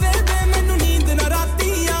सतावे वे मैनू नींद ना राती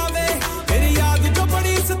आवे तेरी याद जो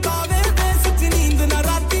बड़ी सतावे वे सच नींद ना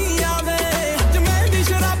राती आवे आज मैं भी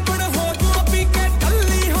शराबड़ हो जू पी के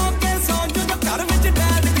टल्ली हो के सौ जू घर विच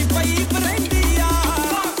डैड की पई रहंदी आ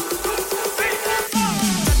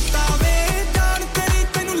सतावे जान तेरी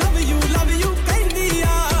तैनू लव यू कहंदी आ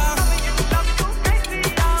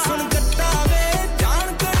सुन जट्टावे जान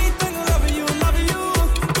तेरी तैनू लव यू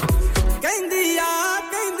कहंदी आ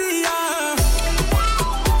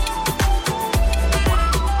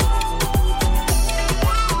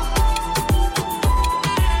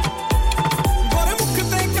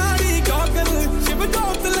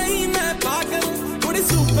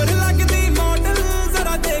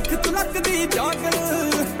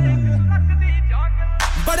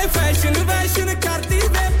बड़े फैशन करती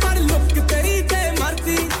वे पर लुक तेरी ते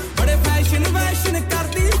मरती बड़े फैशन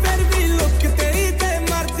करती फिर भी लुक तेरी ते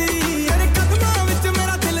मरती तेरे कदमां विच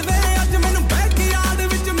मेरा दिल वे अज मैनू बैठ के याद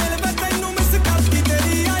विच मिलवे तैनू मिस करती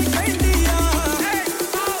तेरी आई कहंदी आ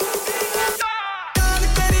जान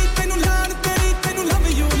तेरी तैनू लान तेरी तैनू लव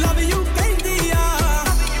यू कहंदी आ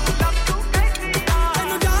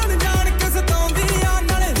तैनू जान जान के सताउंदी आ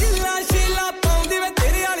नाले हिला शीला पाउंदी वे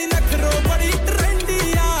तेरी वाली नखरो बड़ी ट्रेंडी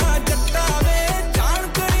आ जट्टा वे जान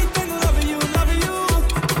तेरी तैनू लव यू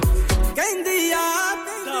कहंदी आ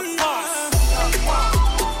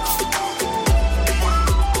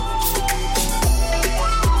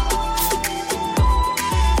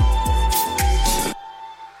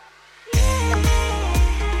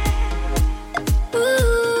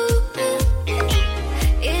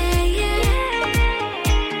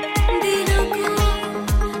दिलों को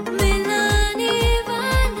मिलाने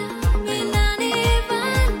वाला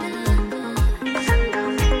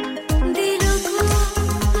दिलों को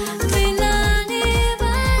मिलाने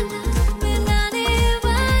वाला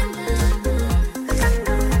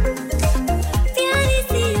प्यारी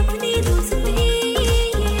सी अपनी दोस्ती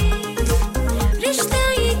रिश्ता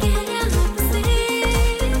ये गहरा हमसे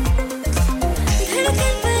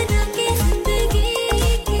धड़कन बना के जिंदगी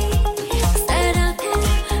की सारा फिर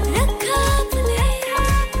रखा अपने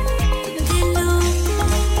दिलों को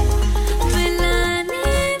मिलाने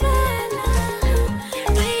वाला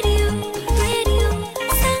रेडियो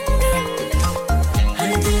संगम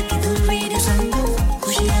हर दिल की धुन रेडियो संगम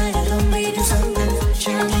खुशियाँ गम रेडियो संगम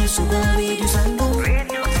शाम सुबह रेडियो संगम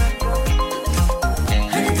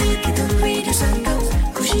हर दिल की धुन रेडियो संगम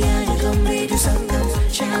खुशियाँ गम रेडियो संगम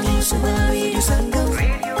शाम सुबह रेडियो संगम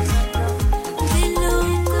दिलों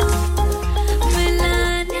को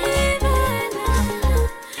मिलाने वाला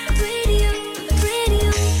रेडियो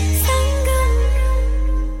संगम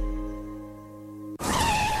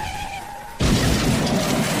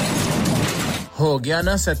हो गया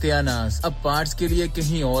ना सत्यानाश अब पार्ट्स के लिए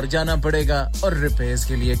कहीं और जाना पड़ेगा और रिपेयर्स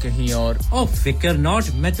के लिए कहीं और ओ फिकर नॉट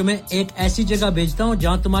मैं तुम्हें एक ऐसी जगह भेजता हूं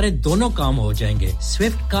जहां तुम्हारे दोनों काम हो जाएंगे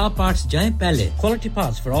स्विफ्ट कार पार्ट्स जाएं पहले quality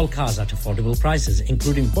parts for all cars at affordable prices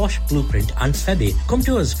including Bosch Blueprint and Febby come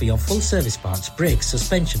to us for your full service parts brakes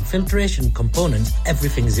suspension filtration components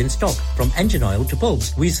everything is in stock from engine oil to bulbs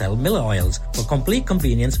we sell Miller oils for complete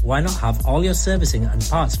convenience why not have all your servicing and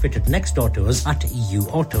parts fitted next door to us at EU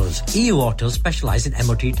Autos EU Autos specialize in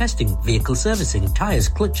MOT testing, vehicle servicing, tyres,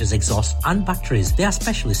 clutches, exhaust and batteries. They are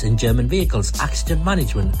specialists in German vehicles, accident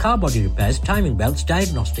management, car body repairs, timing belts,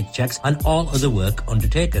 diagnostic checks and all other work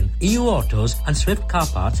undertaken. EU Autos and Swift Car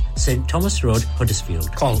Parts, St Thomas Road,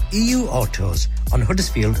 Huddersfield. Call EU Autos on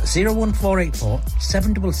Huddersfield 01484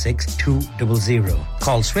 766 200.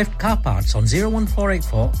 Call Swift Car Parts on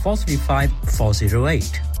 01484 435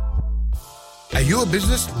 408. Are you a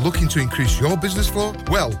business looking to increase your business flow?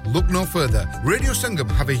 Well, look no further. Radio Sangam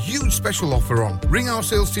have a huge special offer on. Ring our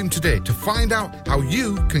sales team today to find out how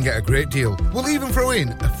you can get a great deal. We'll even throw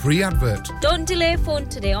in a free advert. Don't delay, phone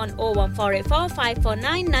today on 01484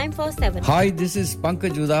 549 947. Hi, this is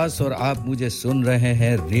Pankaj Udas और आप मुझे सुन रहे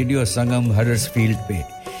हैं radio संगम Huddersfield पे.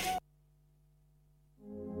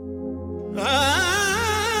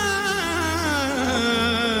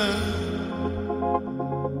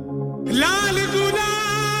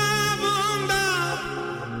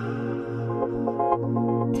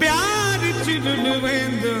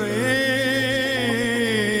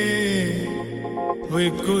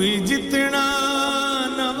 कोई जितना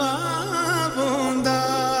नवाब होंदा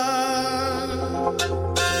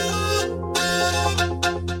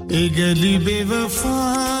ए गली बेवफा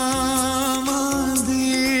मांदी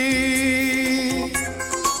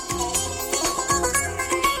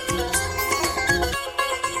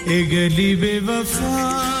ए गली बेवफा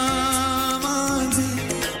मांदी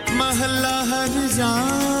महल्ला हर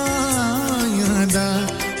जायदा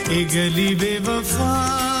ए गली बेवफा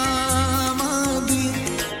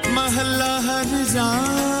प्यार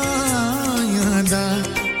जायदा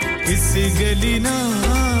इस गली ना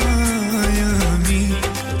आयामी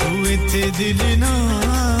तू इत्थे दिल ना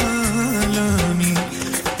लामी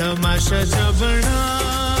तमाशा जबना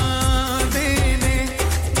देने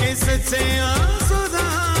के सच्चे आंसू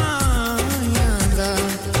दायदा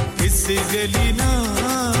इस गली ना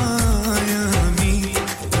आयामी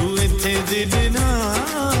तू इत्थे दिल ना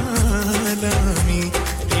लामी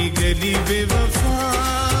ये गली बेवफा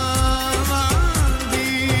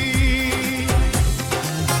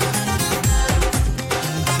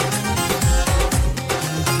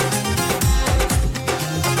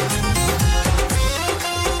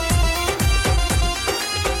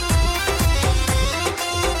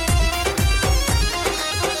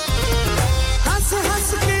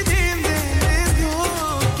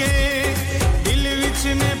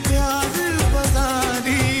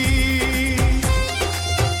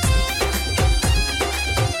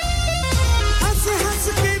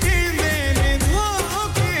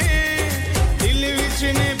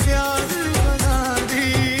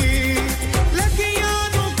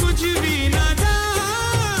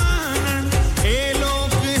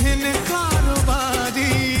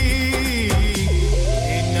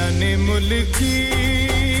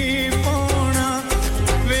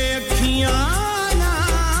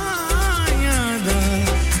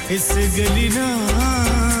इस गली ना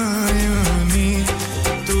आयामी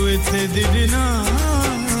तू इत्थे दिल ना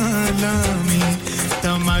लामी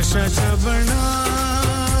तमाशा बना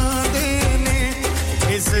देने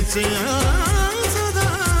इस सच्चियां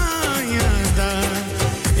सदायदा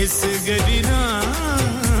इस गली ना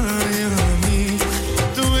आयामी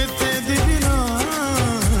तू इत्थे दिल ना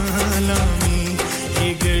लामी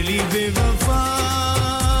ये गली बेवफा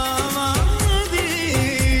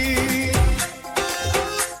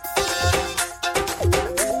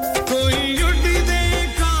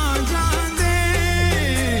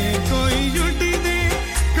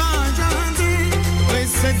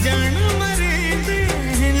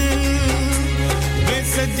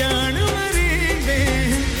सजन मरेंदे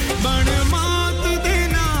बण मात दे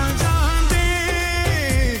ना जांदे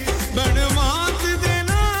बण मात दे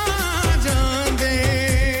ना जांदे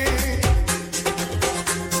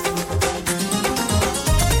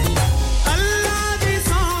अल्लाह दी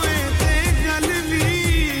सोए ते गल भी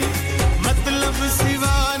मतलब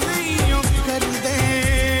सिवा नहीं ओ करदे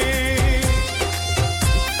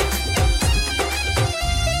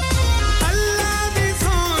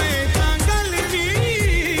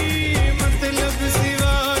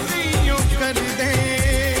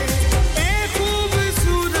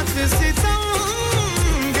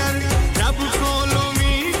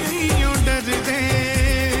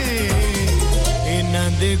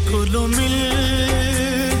कोलो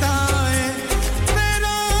मिलदा है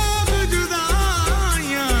मेरा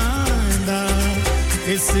जुदाइयां दा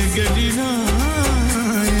इस गली ना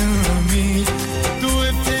आयामी तू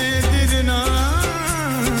इत्थे दिल ना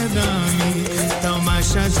लामी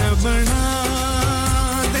तमाशा बना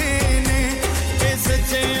देने इस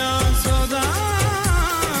सच्चे आंसू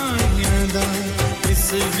दायदा इस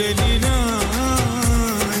गली ना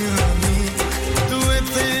आयामी तू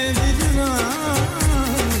इत्थे दिल ना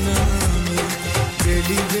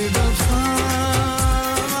गली बेवफा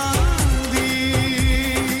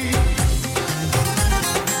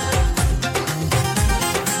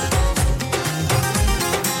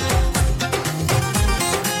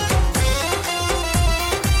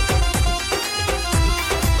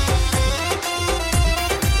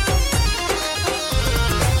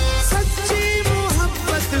सच्ची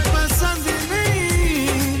मोहब्बत पसंद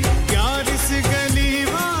नहीं प्यार इस गली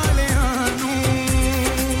वाले आनू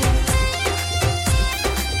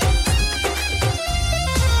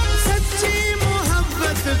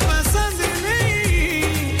पसंद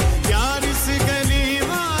नहीं यार इस गली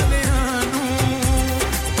वाले आनू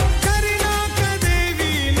करना कदे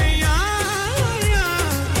भी नहीं आया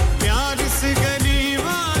प्यार इस गली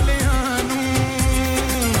वाले आनू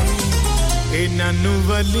इन्हां नू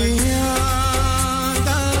वलियां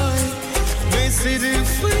दा वे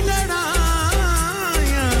सिर्फ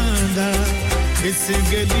लड़ाइयां दा इस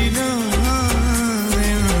गली ना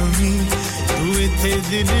आयामी तू इत्थे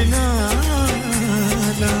दिल ना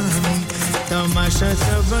लामी तमाशा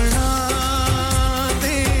बना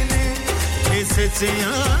देने इस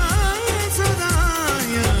सच्चियां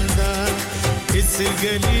सदायदा इस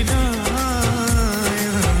गली ना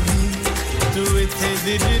आयामी तू इत्थे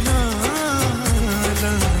दिल ना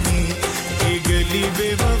लामी ये गली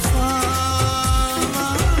बेवफा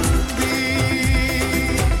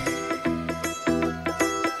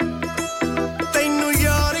तैनू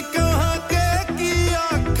यार कहां के की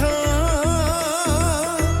आखां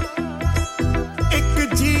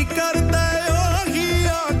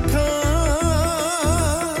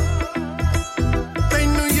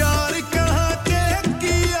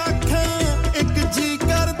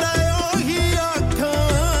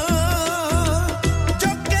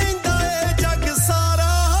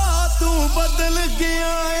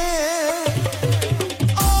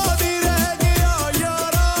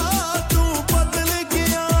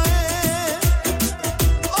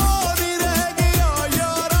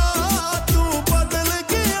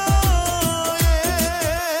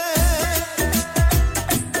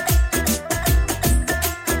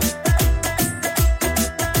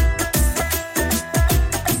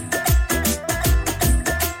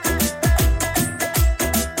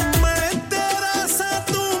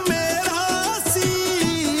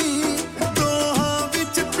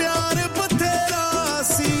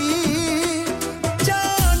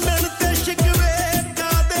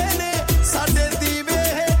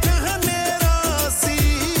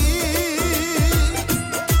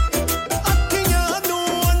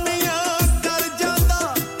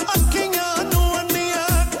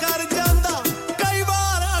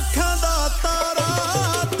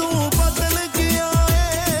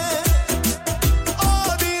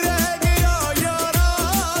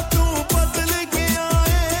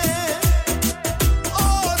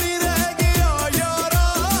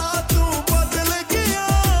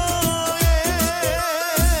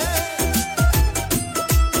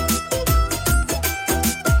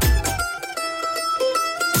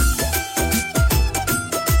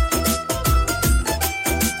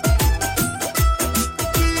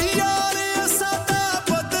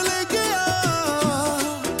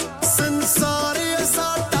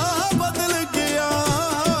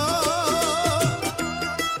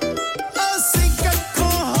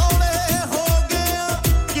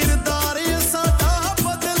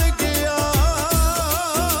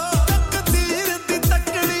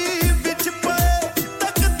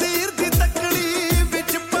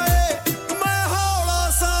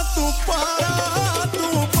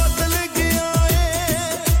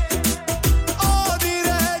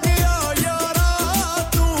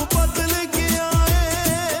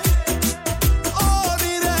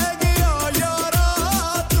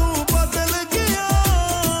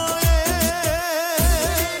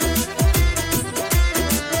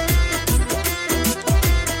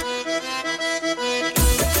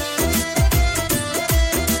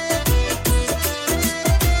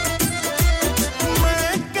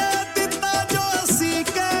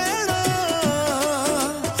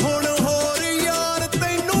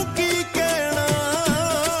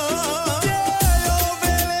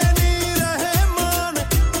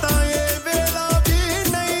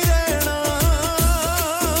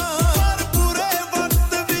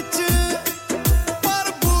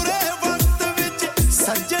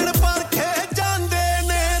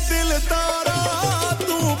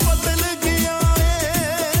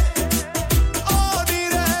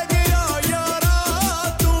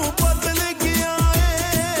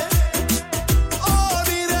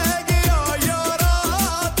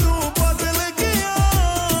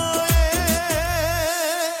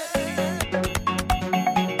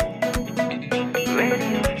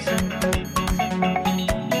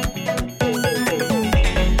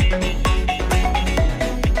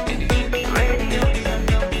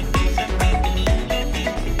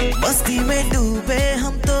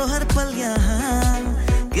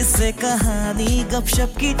से कहानी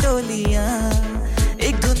गपशप की टोलियां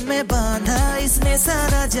एक धुन में बांधा इसने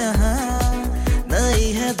सारा जहां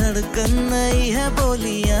नई है धड़कन नई है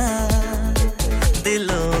बोलियां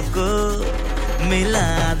दिलों को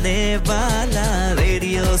मिलाने वाला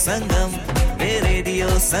रेडियो संगम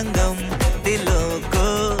दिलों को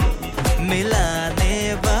मिलाने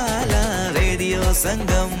वाला रेडियो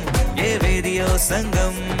संगम ये रेडियो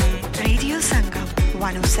संगम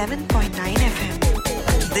 107.9 FM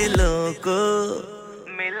दिलों को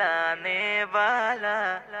मिलाने वाला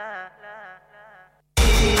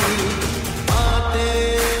आते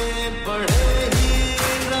बड़े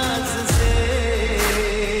ही राज से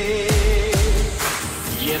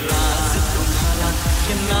ये राज तुम्हारा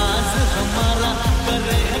ये नाज हमारा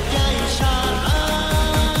करे क्या इशारा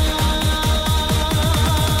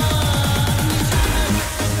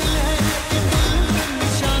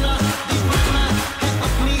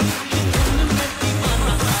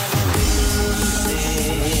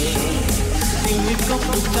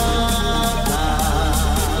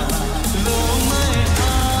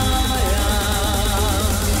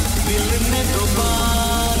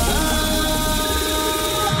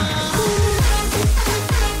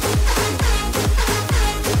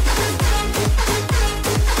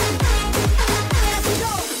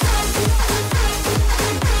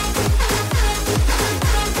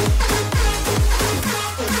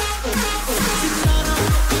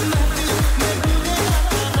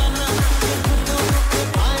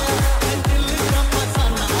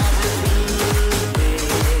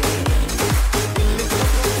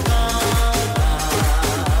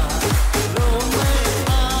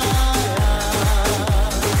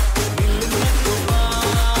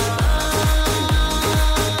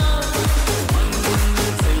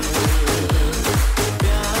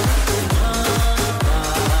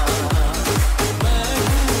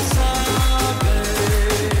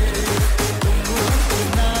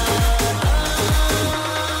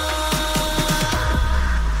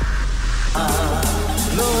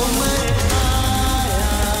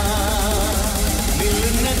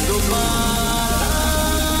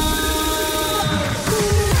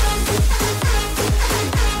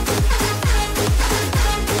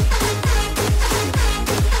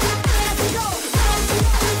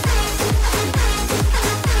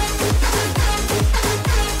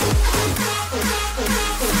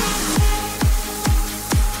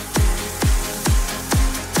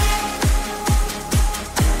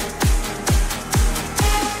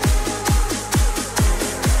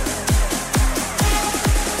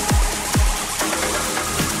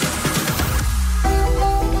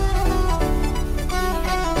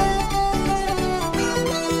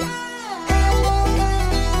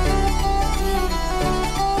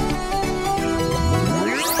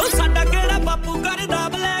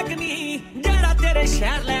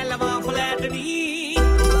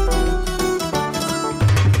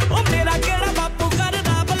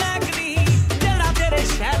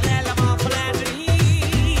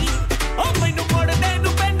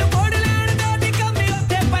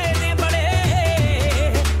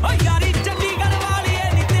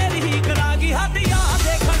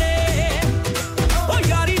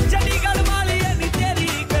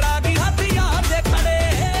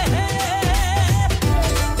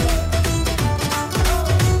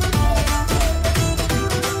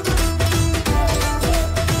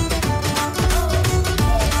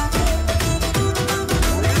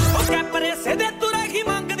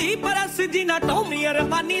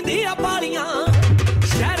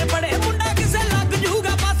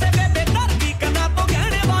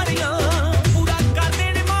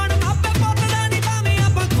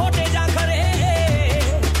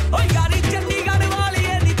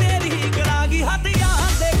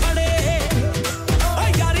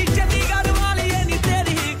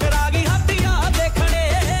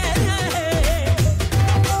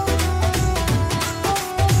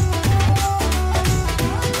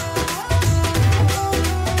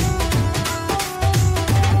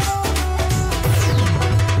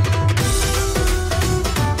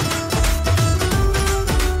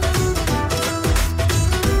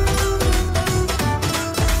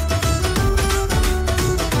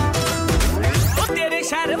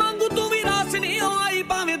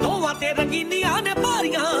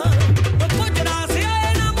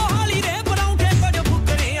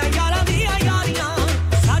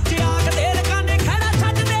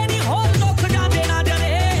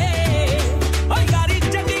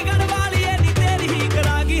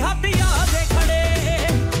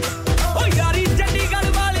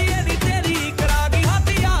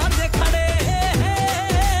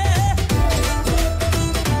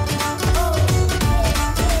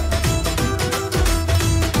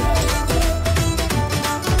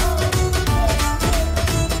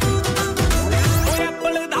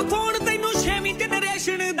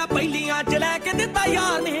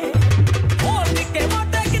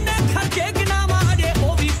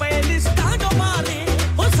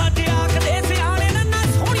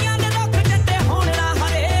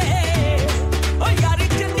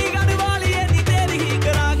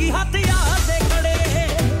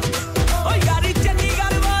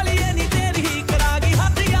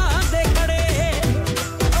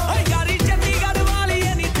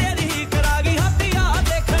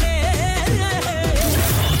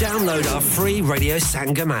Download our free Radio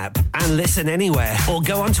Sangam app and listen anywhere or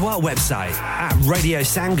go onto our website at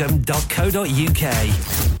radiosangam.co.uk.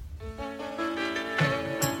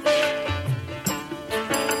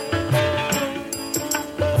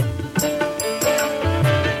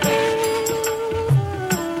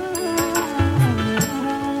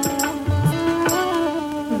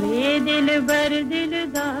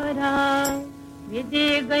 दे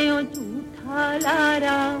गयो झूठा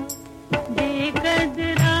लारा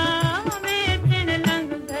बेकदरा में दिन लंघ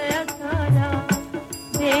गया सारा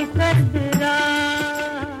बेकदरा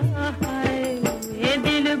हाय ये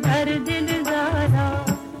दिल भर दिलदारा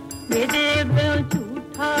दे गयो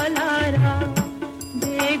झूठा लारा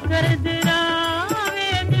बेकदरा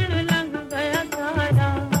में दिन लंघ गया सारा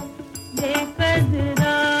बेकदरा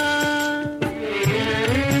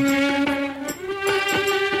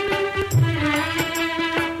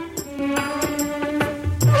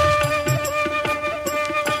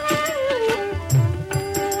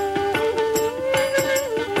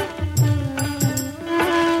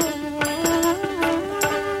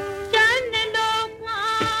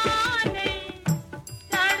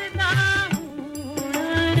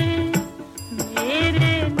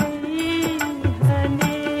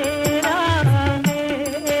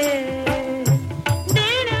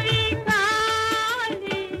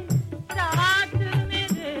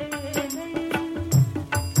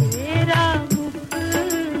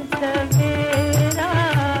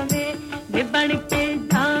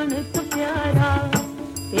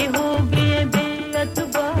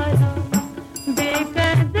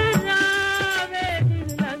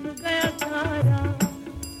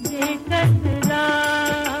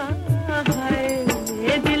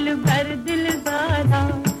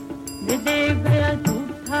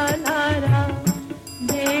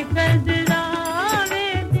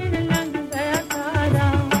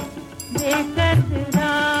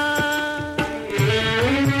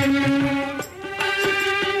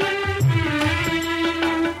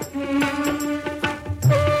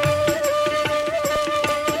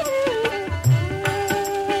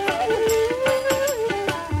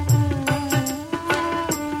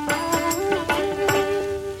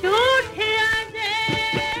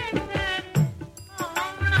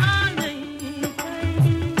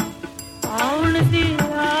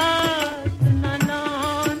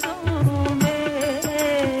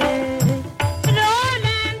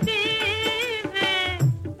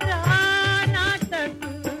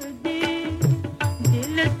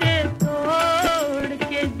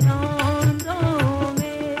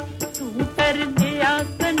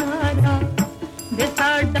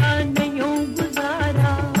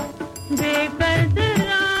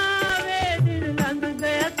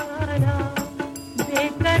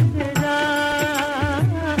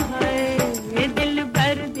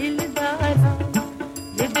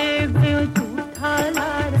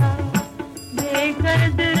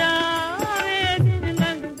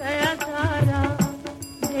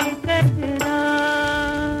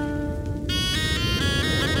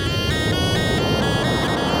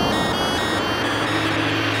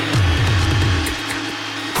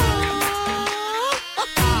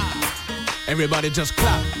Everybody just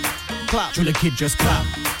clap, clap. Julie Kid just clap,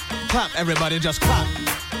 clap. Everybody just clap,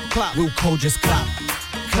 clap. Will Cole just clap,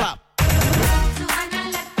 clap.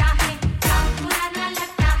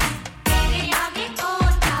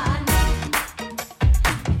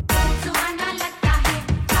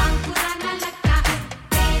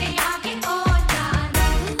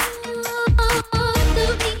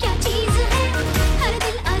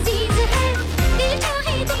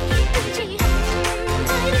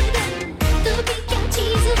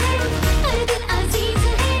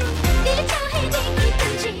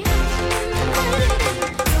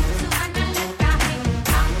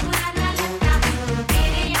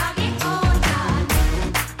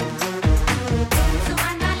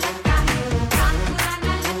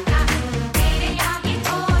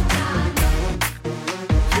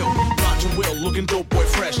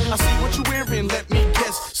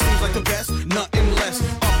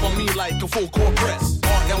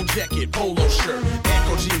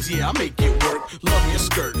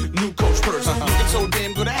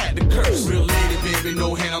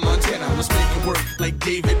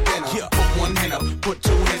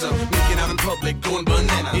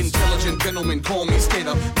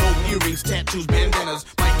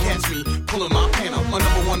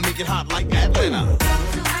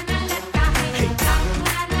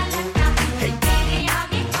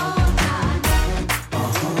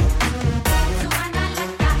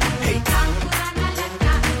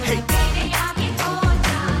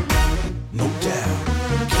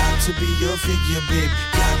 To be your figure, babe.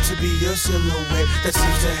 Got to be your silhouette that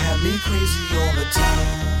seems to have me crazy all the time.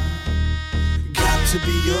 Got to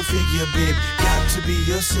be your figure, babe. Got to be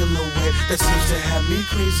your silhouette that seems to have me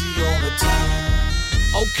crazy all the time.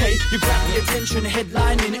 Okay, you grab the attention,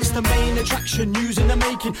 headlining, it's the main attraction, news in the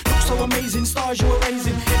making, look so amazing, stars you are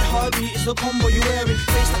raising, hit heartbeat, it's the combo you're wearing,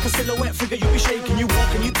 face like a silhouette figure, you be shaking, you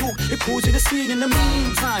walk and you talk, you're causing a scene. In the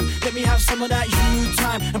meantime, let me have some of that you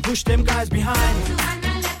time, and push them guys behind.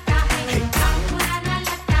 Hey, hey,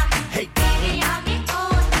 hey, hey,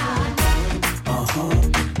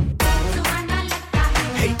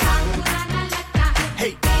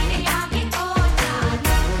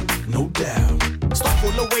 no doubt. Stop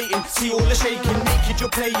all the waiting, see all the shaking, naked you're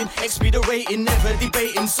playing, expedirating, never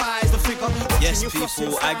debating, size the figure. Yes,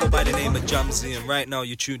 people, I go by the name of Jamzi, and right now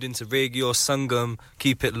you're tuned into Radio Sangam.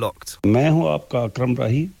 Keep it locked. मैं हूं आपका अकरम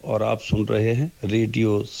राही और आप सुन रहे हैं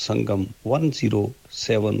radio Sangam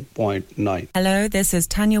 107.9. Hello, this is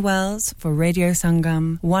Tanya Wells for Radio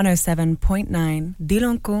Sangam 107.9.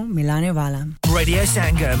 Dilon ko milane wala. Radio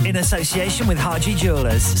Sangam in association with Haji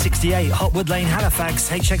Jewellers, 68 Hotwood Lane, Halifax,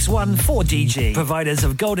 HX1 4DG. Providers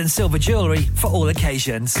of gold and silver jewellery for all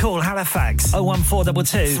occasions. Call Halifax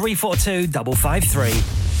 01422 342 553.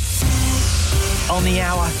 On the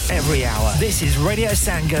hour, every hour. This is Radio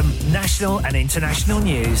Sangam, national and international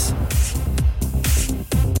news.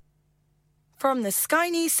 From the Sky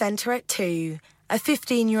News Centre at 2. A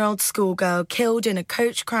 15-year-old schoolgirl killed in a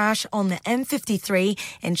coach crash on the M53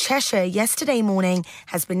 in Cheshire yesterday morning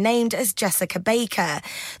has been named as Jessica Baker.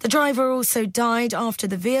 The driver also died after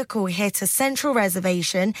the vehicle hit a central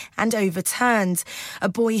reservation and overturned. A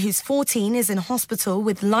boy who's 14 is in hospital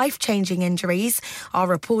with life-changing injuries. Our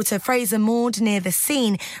reporter Fraser Maud near the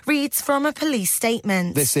scene reads from a police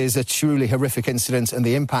statement. This is a truly horrific incident and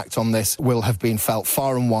the impact on this will have been felt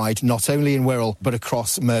far and wide, not only in Wirral but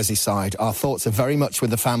across Merseyside. Our thoughts are very much with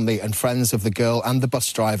the family and friends of the girl and the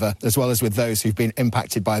bus driver, as well as with those who've been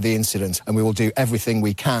impacted by the incident, and we will do everything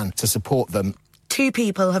we can to support them. 2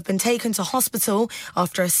 people have been taken to hospital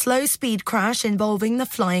after a slow-speed crash involving the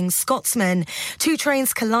Flying Scotsman. 2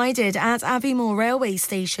 trains collided at Aviemore Railway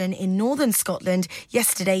Station in northern Scotland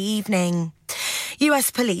yesterday evening.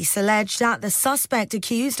 US police allege that the suspect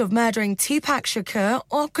accused of murdering Tupac Shakur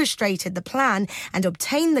orchestrated the plan and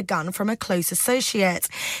obtained the gun from a close associate.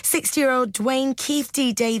 60-year-old Dwayne Keith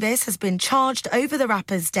D. Davis has been charged over the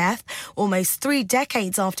rapper's death almost 3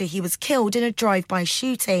 decades after he was killed in a drive-by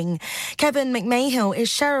shooting. Kevin McMahill is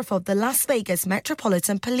sheriff of the Las Vegas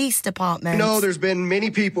Metropolitan Police Department. You know, there's been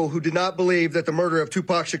many people who did not believe that the murder of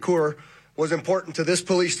Tupac Shakur was important to this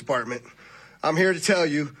police department. I'm here to tell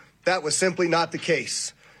you that was simply not the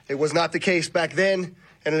case. It was not the case back then,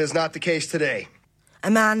 and it is not the case today. A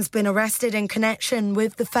man's been arrested in connection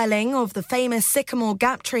with the felling of the famous Sycamore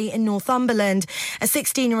Gap tree in Northumberland. A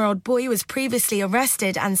 16-year-old boy was previously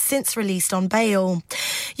arrested and since released on bail.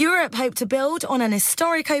 Europe hope to build on an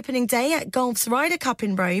historic opening day at golf's Ryder Cup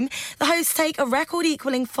in Rome. The hosts take a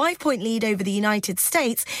record-equalling 5-point lead over the United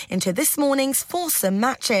States into this morning's foursome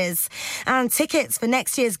matches. And tickets for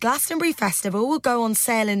next year's Glastonbury Festival will go on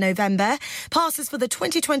sale in November. Passes for the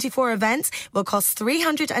 2024 event will cost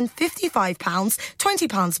 £355,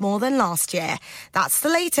 £20 more than last year. That's the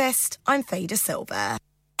latest. I'm Fader Silver.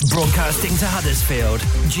 Broadcasting to Huddersfield,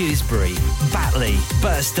 Dewsbury, Batley,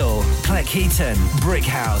 Birstall, Cleckheaton,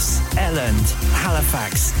 Brickhouse, Elland,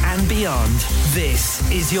 Halifax and beyond. This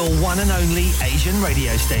is your one and only Asian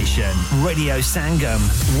radio station. Radio Sangam,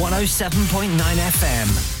 107.9 FM.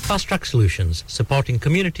 Fast Track Solutions, supporting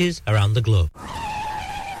communities around the globe.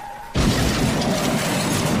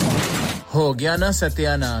 हो गया ना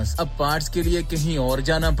सत्यानाश अब parts के लिए कहीं और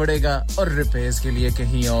जाना पड़ेगा और रिपेयर्स के लिए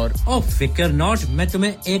कहीं और ओ फिकर नॉट मैं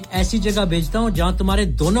तुम्हें एक ऐसी जगह भेजता हूं जहां तुम्हारे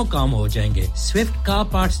दोनों काम हो जाएंगे स्विफ्ट कार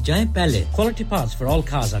पार्ट्स जाएं पहले quality parts for all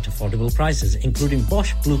cars at affordable prices including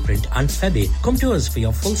Bosch Blueprint and Febby come to us for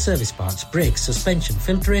your full service parts brakes suspension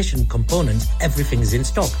filtration components everything is in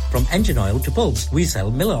stock from engine oil to bulbs we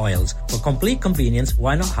sell Miller oils for complete convenience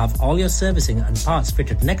why not have all your servicing and parts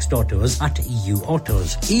fitted next door to us at EU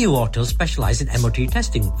Autos Autos specialize in MOT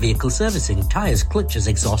testing, vehicle servicing, tyres, clutches,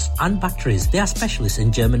 exhausts and batteries. They are specialists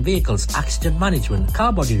in German vehicles, accident management,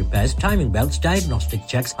 car body repairs, timing belts, diagnostic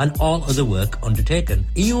checks and all other work undertaken.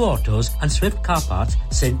 EU Autos and Swift Car Parts,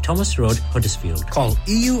 St Thomas Road, Huddersfield. Call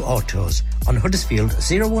EU Autos on Huddersfield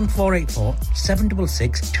 01484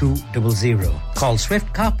 766 200. Call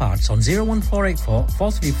Swift Car Parts on 01484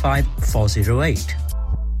 435 408.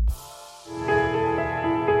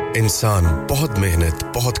 इंसान बहुत मेहनत,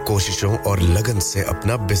 बहुत कोशिशों और लगन से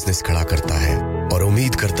अपना business खड़ा करता है और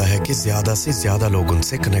उम्मीद करता है कि ज्यादा से ज्यादा लोग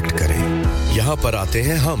उनसे कनेक्ट करें। यहाँ पर आते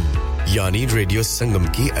हैं हम यानी रेडियो संगम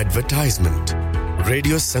की एडवर्टाइजमेंट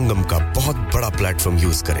रेडियो संगम का बहुत बड़ा प्लेटफॉर्म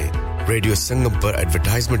यूज करें रेडियो संगम पर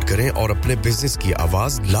एडवर्टाइजमेंट करें और अपने बिजनेस की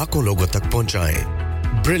आवाज लाखों लोगों तक पहुंचाएं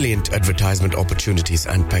Brilliant advertisement opportunities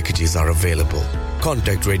and packages are available.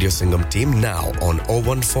 Contact Radio Sangam team now on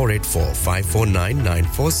 01484 549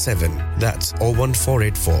 947. That's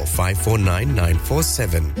 01484 549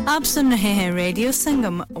 947. आप सुन रहे हैं रेडियो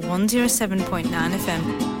संगम 107.9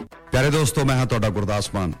 FM. प्यारे दोस्तों मैं हां ਤੁਹਾਡਾ ਗੁਰਦਾਸ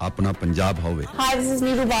ਮਾਨ ਆਪਣਾ ਪੰਜਾਬ ਹੋਵੇ hi this is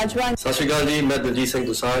Neeru Bajwa ਸਤਿ ਸ਼੍ਰੀ ਅਕਾਲ ਜੀ ਮੈਂ ਦਲਜੀਤ ਸਿੰਘ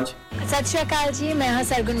ਦੁਸਾਂਝ सत श्री अकाल जी मैं हां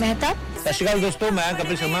सरगुन मेहता सत श्री अकाल दोस्तों मैं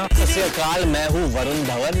कपिल शर्मा सत श्री अकाल मैं हूं वरुण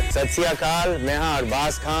धवन सत श्री अकाल मैं हां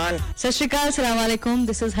अरबाज खान सत श्री अकाल अस्सलाम वालेकुम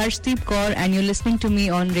this is Harshdeep Kaur and you listening to me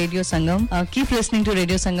on radio Sangam keep listening to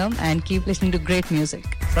radio Sangam and keep listening to great music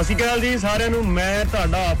ਸਤਿ ਸ਼੍ਰੀ ਅਕਾਲ ਜੀ ਸਾਰਿਆਂ ਨੂੰ ਮੈਂ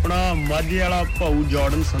ਤੁਹਾਡਾ ਆਪਣਾ ਮਾਝੇ ਵਾਲਾ ਭਾਊ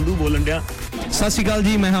ਜਾਰਡਨ ਸੰਧੂ ਬੋਲਣ ਡਿਆ ਸਤਿ ਸ਼੍ਰੀ ਅਕਾਲ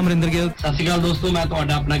ਜੀ ਮੈਂ ਅਮਰਿੰਦਰ ਗਿੱਲ ਸਤਿ ਸ਼੍ਰੀ ਅਕਾਲ ਦੋਸਤੋ ਮੈਂ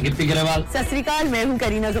ਤੁਹਾਡਾ ਆਪਣਾ ਗਿੱਪੀ ਗਰੇਵਾਲ सत श्री अकाल मैं हूं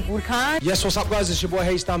Kareena Kapoor Khan Yes what's up guys it's your boy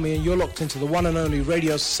Hayes Dami and you're locked into the one and only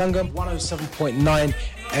Radio Sangam 107.9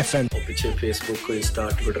 FM पीछे Facebook Insta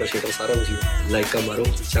Twitter शेयर सारा कुछ लाइक का मारो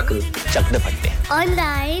चक दे फटते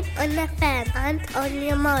online on the FM and on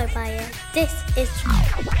your mobile this is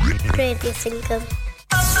Radio Sangam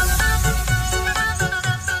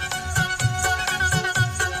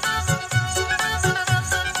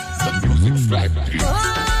Factory.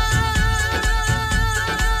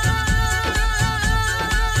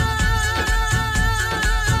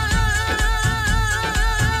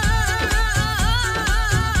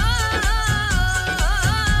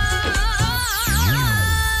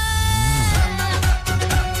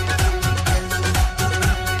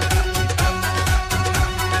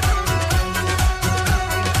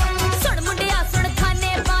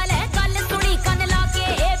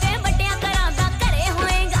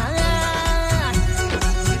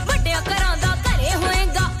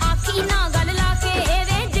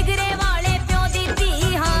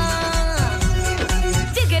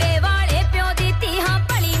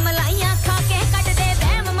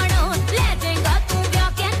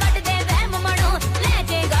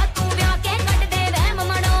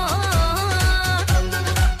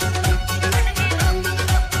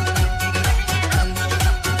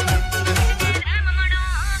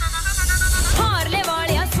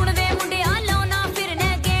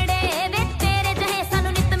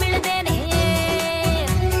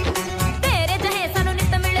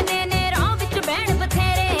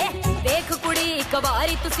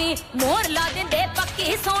 ਮੋਹਰ ਲਾ ਦਿੰਦੇ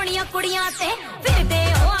ਪੱਕੀ ਸੋਹਣੀਆਂ ਕੁੜੀਆਂ ਤੇ ਫਿਰਦੇ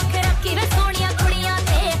ਉਹ ਅੱਖ ਰੱਖੀ ਵੇ ਸੋਹਣੀਆਂ ਕੁੜੀਆਂ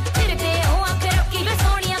ਤੇ ਫਿਰਦੇ ਉਹ ਅੱਖ ਰੱਖੀ ਵੇ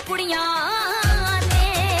ਸੋਹਣੀਆਂ ਕੁੜੀਆਂ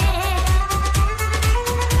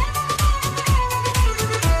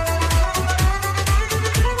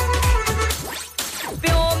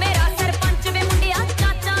ਪਿਓ ਮੇਰਾ ਸਰਪੰਚ ਵੇ ਮੁੰਡਿਆ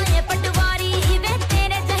ਚਾਚਾ ਇਹ ਪਟਵਾਰੀ ਵੇ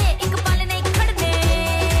ਤੇਰੇ ਜਿਹੇ ਇੱਕ ਪਲ ਨਹੀਂ ਖੜਦੇ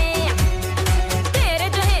ਤੇਰੇ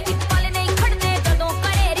ਜਿਹੇ ਇੱਕ ਪਲ ਨਹੀਂ ਖੜਦੇ ਜਦੋਂ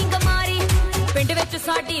ਕਰੇ ਰਿੰਗ ਮਾਰੀ ਪਿੰਡ ਵਿੱਚ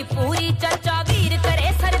ਸਾਡੀ ਪੂਰੀ ਚਰਚਾ ਵੀਰ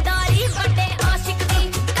ਕਰੇ ਸਰਦਾਰੀ ਵੱਡੇ ਆਸ਼ਿਕ ਦੀ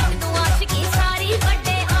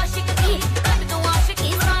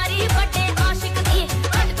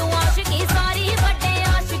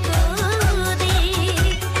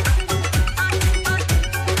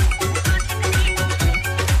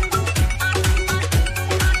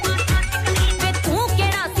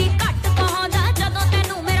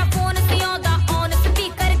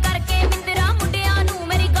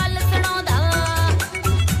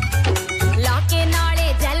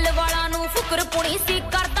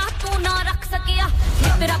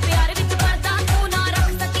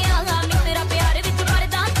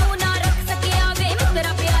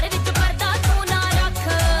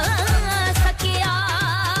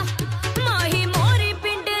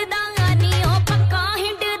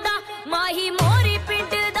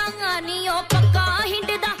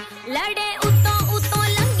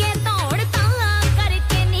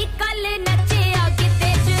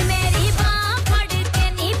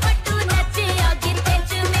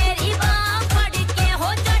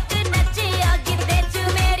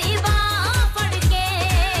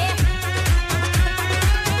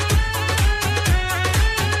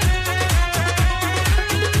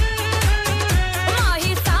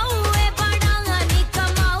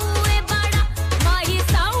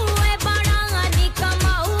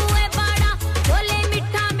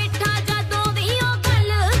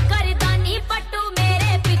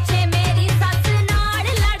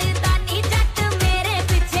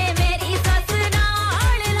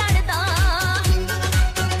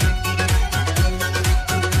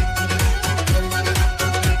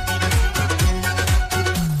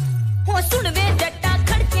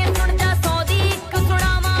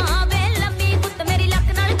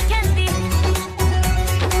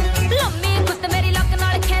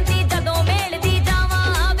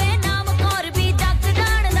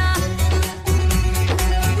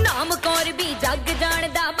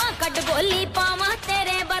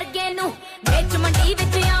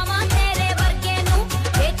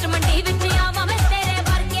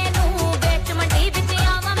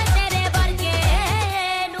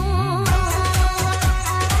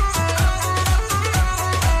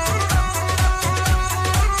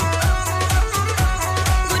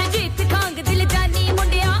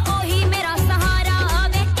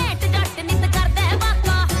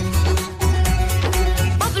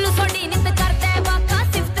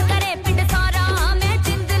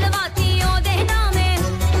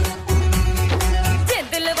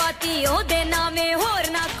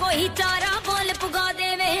कोई चारा बोल पुगा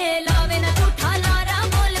देवे लावे ना झूठा लारा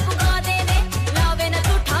बोल पुगा देवे लावे ना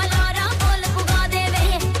झूठा लारा बोल पुगा देवे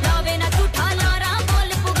लावे ना झूठा लारा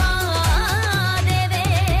बोल पुगा देवे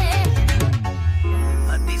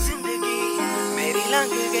आधी जिंदगी मेरी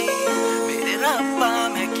लंघ गई मेरे रब्बा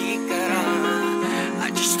मैं की करा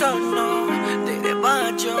I just don't know तेरे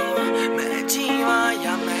बाजों मैं जीवा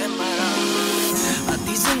या मैं मरा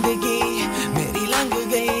आधी जिंदगी मेरी लंघ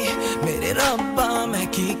गई मेरे रब्बा मैं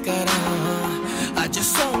की करा I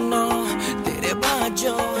just don't know तेरे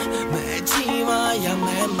बाजों मैं जीवा या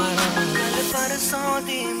मैं मरा कल परसों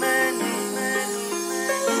दी मैंने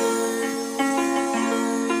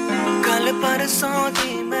कल परसों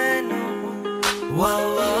दी मैंने वाह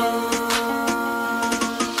वाह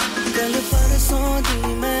कल परसों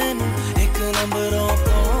दी मैंने एक नंबरों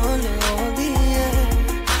कॉल आउंदी है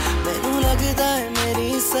मैनू लगदा है मेरी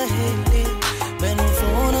सहेली मैनू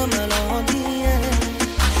फोन मिलाउंदी है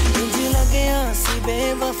इंज लगया सी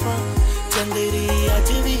बेवफा चंदरी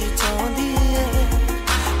अज भी चाहंदी है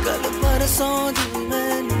कल परसों दी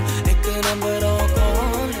मैनू एक नंबरों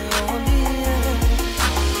कॉल आउंदी है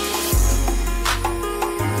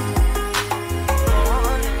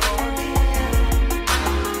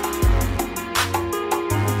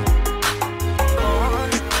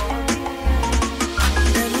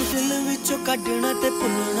ਕੱਢਣਾ ਤੇ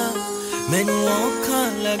ਭੁੱਲਣਾ ਮੈਨੂੰ ਔਖਾ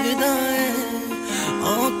ਲੱਗਦਾ ਹੈ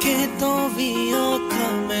ਔਖੇ ਤੋਂ ਵੀ ਔਖਾ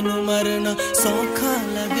ਮੈਨੂੰ ਮਰਨਾ ਸੌਖਾ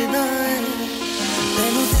ਲੱਗਦਾ ਹੈ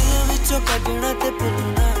ਤੈਨੂੰ ਦਿਲ ਵਿੱਚੋਂ ਕੱਢਣਾ ਤੇ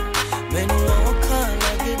ਭੁੱਲਣਾ ਮੈਨੂੰ ਔਖਾ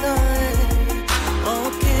ਲੱਗਦਾ ਹੈ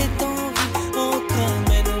ਔਖੇ ਤੋਂ ਵੀ ਔਖਾ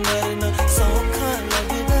ਮੈਨੂੰ ਮਰਨਾ ਸੌਖਾ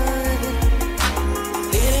ਲੱਗਦਾ ਹੈ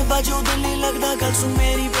ਤੇਰੇ ਬਾਝੋਂ ਦਿਲ ਨਹੀਂ ਲੱਗਦਾ ਗੱਲ ਸੁਣ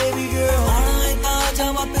ਮੇਰੀ ਬੇਬੀ ਗਰਲ ਆਣਾ ਹੈ ਤਾਂ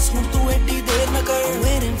ਜਾ ਵਾਪਸ ਹੁਣ ਤੂੰ ਐਡੀ ਦੇਰ ਨਾ ਕਰ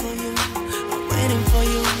waiting for you waiting for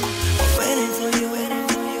you waiting for you waiting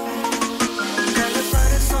for you कल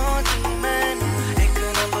परसों दी मैनू एक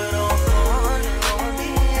नंबरों कॉल आउंदी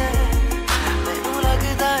है मैनू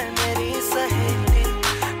लगदा है मेरी सहेली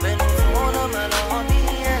मैनू फोन मिलाउंदी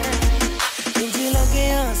है इंज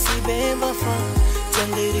लगया सी बेवफा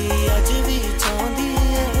चंदरी अज भी चाहंदी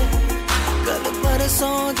है कल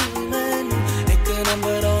परसों दी मैनू एक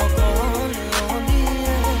नंबरों कॉल आउंदी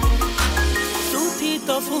है तू थी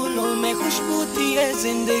तो फूलों में खुशबू थी ये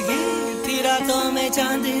जिंदगी थी रातों में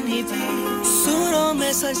चांदनी थी सुरों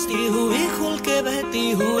में सजती हुई खुल के बहती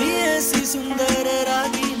हुई ऐसी सुंदर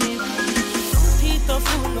रागिनी तू थी तो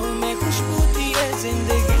फूलों में खुशबू थी ये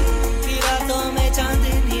जिंदगी थी रातों में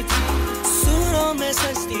चांदनी थी सुरों में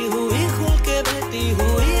सजती हुई खुल के बहती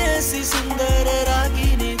हुई ऐसी सुंदर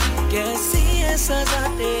रागिनी कैसी है सजा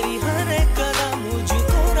तेरी हर एक कदम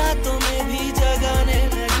मुझको रातों में भी जगाने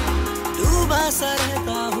लगी डूबा सा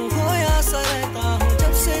रहता हूँ खोया सा रहता हूँ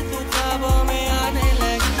जब से तू ख्वाबों में आने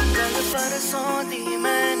लगी कल परसों दी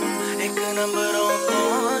मैनू एक नंबरों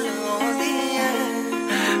कॉल आउंदी है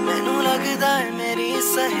मैनू लगदा है मेरी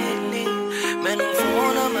सहेली मैनू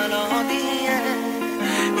फोन मिलाउंदी है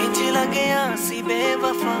इंज लगया सी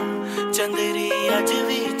बेवफा चंदरी अज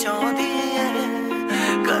भी चाहंदी है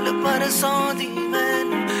कल परसों दी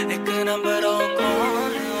मैनू एक नंबरों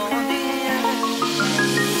कॉल आउंदी है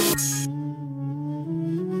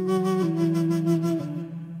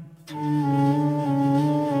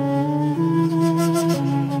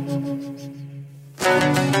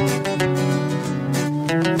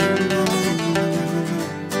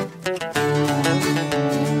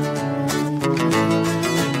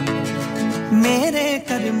मेरे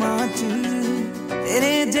करमां च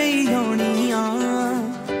तेरे जई होनियां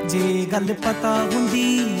जे गल पता हुंदी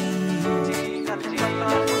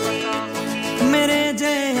मेरे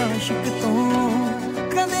जे आशिक तो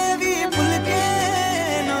कदे भी भुल के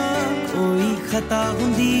ना कोई खता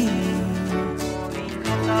हुंदी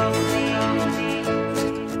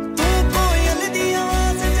तू कोयल दी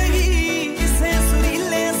आवाज़ जही किसे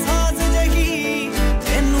सुरीले साज जही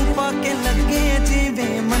तेनू पाके लगे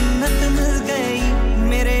जिवें मन्नत मिल गई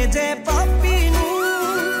मेरे जे पापी नू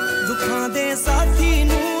दुखां दे साथी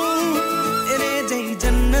नू तेरे जई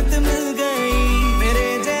जन्नत मिल गई मेरे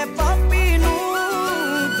जे पापी नू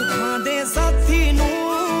दुखां दे साथी नू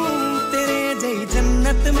तेरे जई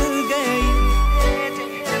जन्नत मिल गई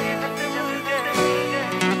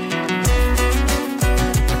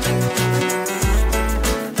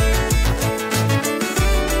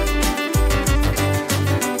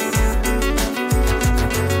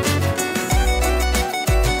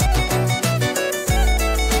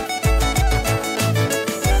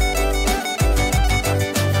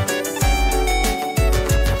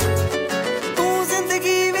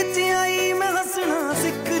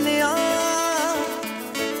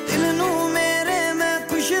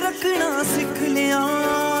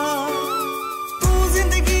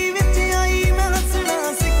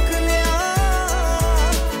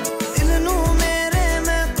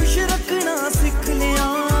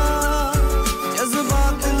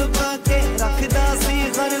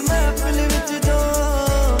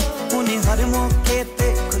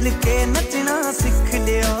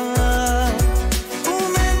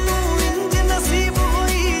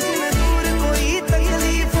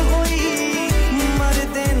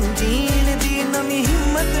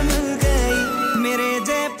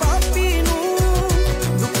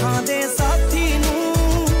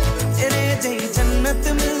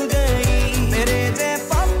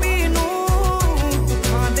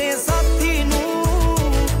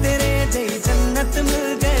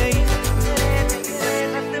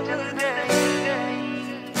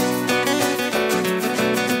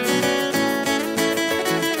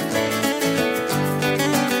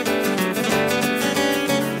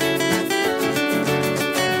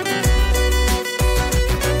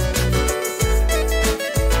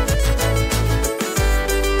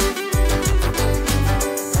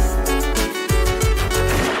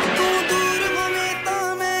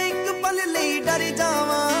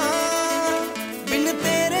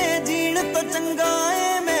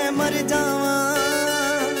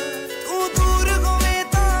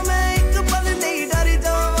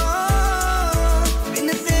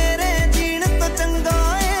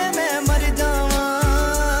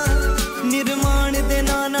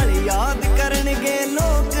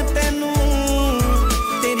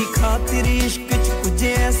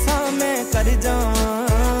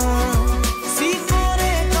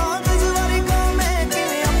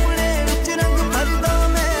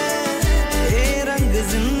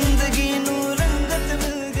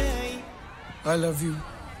I love you.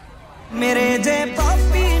 ਮੇਰੇ ਜੇ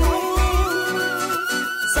ਪਾਪੀ ਨੂੰ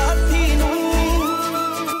ਸਾਥੀ ਨੂੰ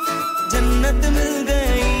ਜੰਨਤ ਮਿਲ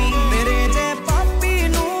ਗਈ ਮੇਰੇ ਜੇ ਪਾਪੀ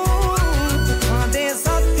ਨੂੰ ਦੁੱਖਾਂ ਦੇ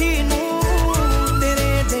ਸਾਥੀ ਨੂੰ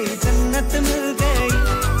ਤੇਰੇ ਜੇ ਜੰਨਤ ਮਿਲ ਗਈ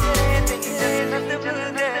ਤੇਰੇ ਜੇ ਜੰਨਤ ਮਿਲ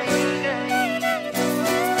ਗਈ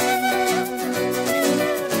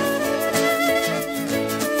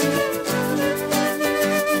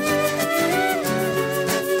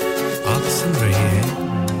आप सुन रहे हैं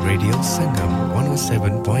रेडियो संगम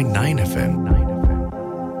 107.9 FM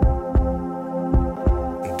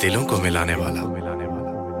दिलों को मिलाने वाला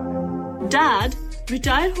डैड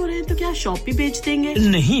रिटायर हो रहे हैं तो क्या शॉप भी बेच देंगे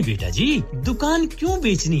नहीं बेटा जी दुकान क्यों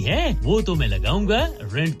बेचनी है वो तो मैं लगाऊंगा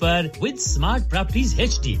रेंट पर with smart properties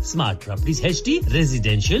HD smart properties HD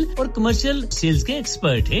residential और कमर्शियल सेल्स के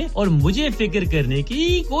एक्सपर्ट हैं और मुझे फिक्र करने की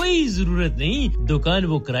कोई जरूरत नहीं दुकान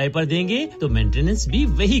वो किराए पर देंगे तो मेंटेनेंस भी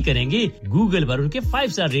वही करेंगे गूगल पर उनके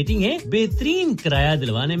 5 स्टार रेटिंग है बेहतरीन किराया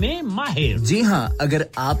दिलवाने में माहिर जी हां अगर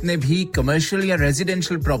आपने भी कमर्शियल या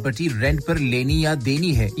रेजिडेंशियल प्रॉपर्टी रेंट पर लेनी या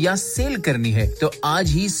देनी है या सेल करनी है तो आज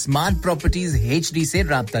ही स्मार्ट प्रॉपर्टीज एचडी से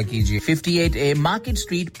राब्ता कीजिए 58A market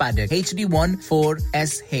street paddock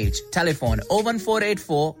HD14SH telephone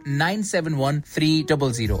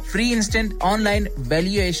 01484971300 free instant online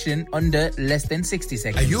valuation under less than 60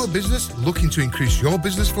 seconds Are you a business looking to increase your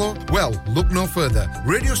business flow? Well, look no further.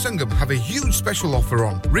 Radio Sangam have a huge special offer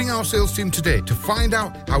on. Ring our sales team today to find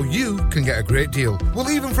out how you can get a great deal.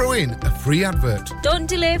 We'll even throw in a free advert. Don't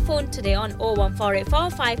delay phone today on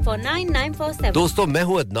 01484549947 दोस्तों मैं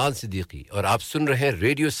हूं अदनान सिद्दीकी और आप सुन रहे हैं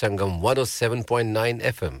radio Sangam 107.9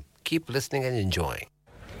 FM Keep listening and enjoying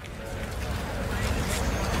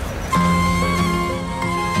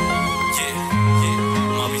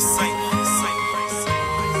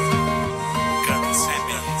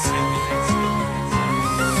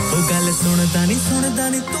ਸੁਣਦਾ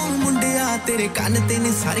ਨਹੀਂ ਤੂੰ ਮੁੰਡਿਆ ਤੇਰੇ ਕੰਨ ਤੇ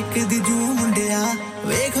ਨੇ ਸਰਕ ਦੀ ਜੂ ਮੁੰਡਿਆ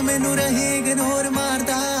ਵੇਖ ਮੈਨੂੰ ਰਹੇ ਇਗਨੋਰ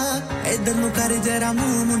ਮਾਰਦਾ ਇਧਰ ਨੂੰ ਕਰ ਜਰਾ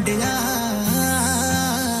ਮੂੰਹ ਮੁੰਡਿਆ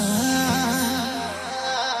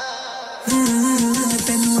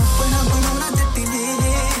ਤੈਨੂੰ ਆਪਣਾ ਬਣਾਉਣਾ ਜੱਟੀ ਨੇ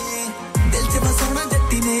ਦਿਲ 'ਚ ਵਸਾਉਣਾ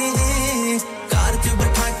ਜੱਟੀ ਨੇ ਕਾਰ 'ਚ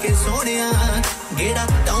ਬਿਠਾ ਕੇ ਸੋਹਣਿਆ ਗੇੜਾ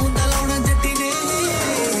ਟਾਉਂ ਦਾ ਲਾਉਣਾ ਜੱਟੀ ਨੇ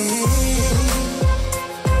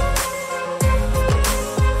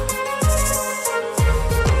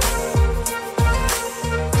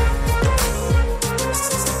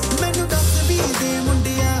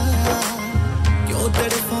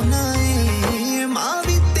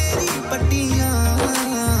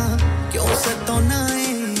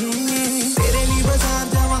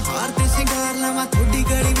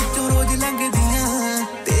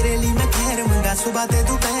ਸੁਬਾ ਤੇ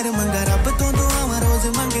ਦੁਪਹਿਰ ਮੰਗਾ ਰੱਬ ਤੋਂ ਦੁਆਵਾਂ ਰੋਜ਼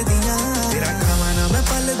ਮੰਗਦੀਆਂ ਤੇਰਾ ਖਾਵਾਂ ਨਾ ਮੈਂ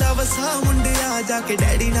ਪਲਦਾ ਵਸਾ ਮੁੰਡਿਆ ਜਾ ਕੇ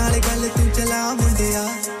ਡੈਡੀ ਨਾਲ ਗੱਲ ਤੂੰ ਚਲਾ ਮੁੰਡਿਆ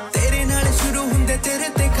ਤੇਰੇ ਨਾਲ ਸ਼ੁਰੂ ਹੁੰਦੇ ਤੇਰੇ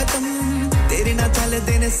ਤੇ ਖਤਮ ਤੇਰੇ ਨਾਲ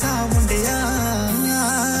ਚੱਲਦੇ ਨੇ ਸਾਹ ਮੁੰਡਿਆ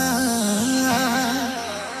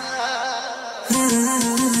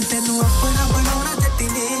ਤੈਨੂੰ ਆਪਣਾ ਬਣਾਉਣਾ ਜੱਟੀ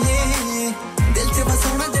ਨੇ ਦਿਲ 'ਚ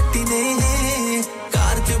ਵਸਾਉਣਾ ਜੱਟੀ ਨੇ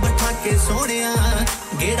ਕਾਰ 'ਚ ਬਿਠਾ ਕੇ ਸੋਹਣਿਆ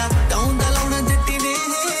ਗੇੜਾ ਟਾਉਂ ਦਾ ਲਾਉਣਾ ਜੱਟੀ ਨੇ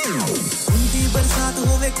ਬਰਸਾਤ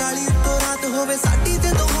ਹੋਵੇ ਕਾਲੀ ਉੱਤੋਂ ਰਾਤ ਹੋਵੇ ਸਾਡੀ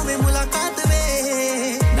ਜਦੋਂ ਹੋਵੇ ਮੁਲਾਕਾਤ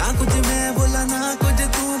ਵੇ ਨਾ ਕੁਝ ਮੈਂ ਬੋਲਾਂ ਨਾ ਕੁਝ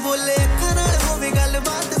ਤੂੰ ਬੋਲੇ ਅੱਖਾਂ ਨਾਲ ਹੋਵੇ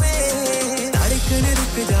ਗੱਲਬਾਤ ਵੇ ਧੜਕਣ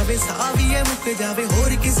ਰੁਕ ਜਾਵੇ ਸਾਹ ਵੀ ਇਹ ਮੁੱਕ ਜਾਵੇ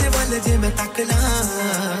ਹੋਰ ਕਿਸੇ ਵੱਲ ਜੇ ਮੈਂ ਤੱਕ ਲਾਂ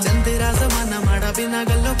ਚੰਦਰਾ ਜ਼ਮਾਨਾ ਮਾੜਾ ਬਿਨਾ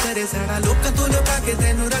ਗੱਲੋਂ ਕਰੇ ਸਾੜਾ ਲੋਕਾਂ ਤੋਂ ਲੁਕਾ ਕੇ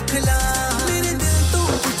ਤੈਨੂੰ ਰੱਖ ਲਾਂ ਮੇਰੇ ਦਿਲ ਤੋਂ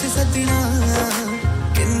ਪੁੱਛ ਸੱਜਣਾ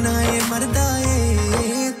ਕਿੰਨਾ ਇਹ ਮਰਦਾ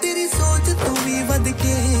ਏ ਤੇਰੀ ਸੋਚ ਤੂੰ ਵੀ ਵੱਧ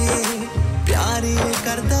ਕੇ ਪਿਆਰ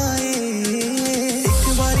ਕਰਦਾ ਏ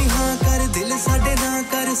ਸਾਡੇ ਨਾ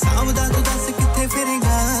ਕਰ ਸਾਹਮਣਾ ਤੂੰ ਦੱਸ ਕਿੱਥੇ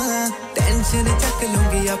ਫਿਰੇਗਾ ਟੈਨਸ਼ਨ ਚੱਕ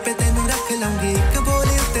ਲੂੰਗੀ ਆਪੇ ਤੈਨੂੰ ਰੱਖ ਲਾਂਗੀ ਇੱਕ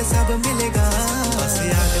ਬੋਲੇ ਉੱਤੇ ਸਭ ਮਿਲੇਗਾ ਬਸ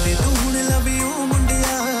ਆਖਦੇ ਤੂੰ ਹੁਣ ਲਵ ਯੂ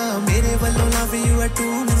ਮੁੰਡਿਆ ਮੇਰੇ ਵੱਲੋਂ ਲਵ ਯੂ ਆ ਟੂ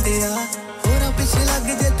ਮੁੰਡਿਆ ਹੋਰਾਂ ਪਿੱਛੇ ਲੱਗ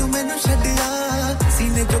ਜੇ ਤੂੰ ਮੈਨੂੰ ਛੱਡਿਆ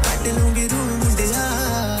ਸੀਨੇ ਚੋਂ ਕੱਢ ਲੂੰਗੀ ਰੂਹ ਮੁੰਡਿਆ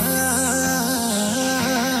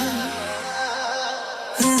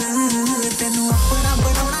ਤੈਨੂੰ ਆਪਣਾ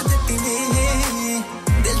ਬਣਾਉਣਾ ਜੱਟੀ ਨੇ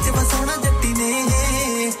ਦਿਲ 'ਚ ਵਸਾਉਣਾ ਜੱਟੀ ਨੇ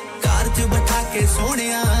ਬਿਠਾ ਕੇ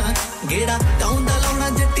ਸੋਹਣਿਆ ਗੇੜਾ ਟਾਉਂ ਦਾ ਲਾਉਣਾ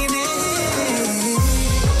ਜੱਟੀ ਨੇ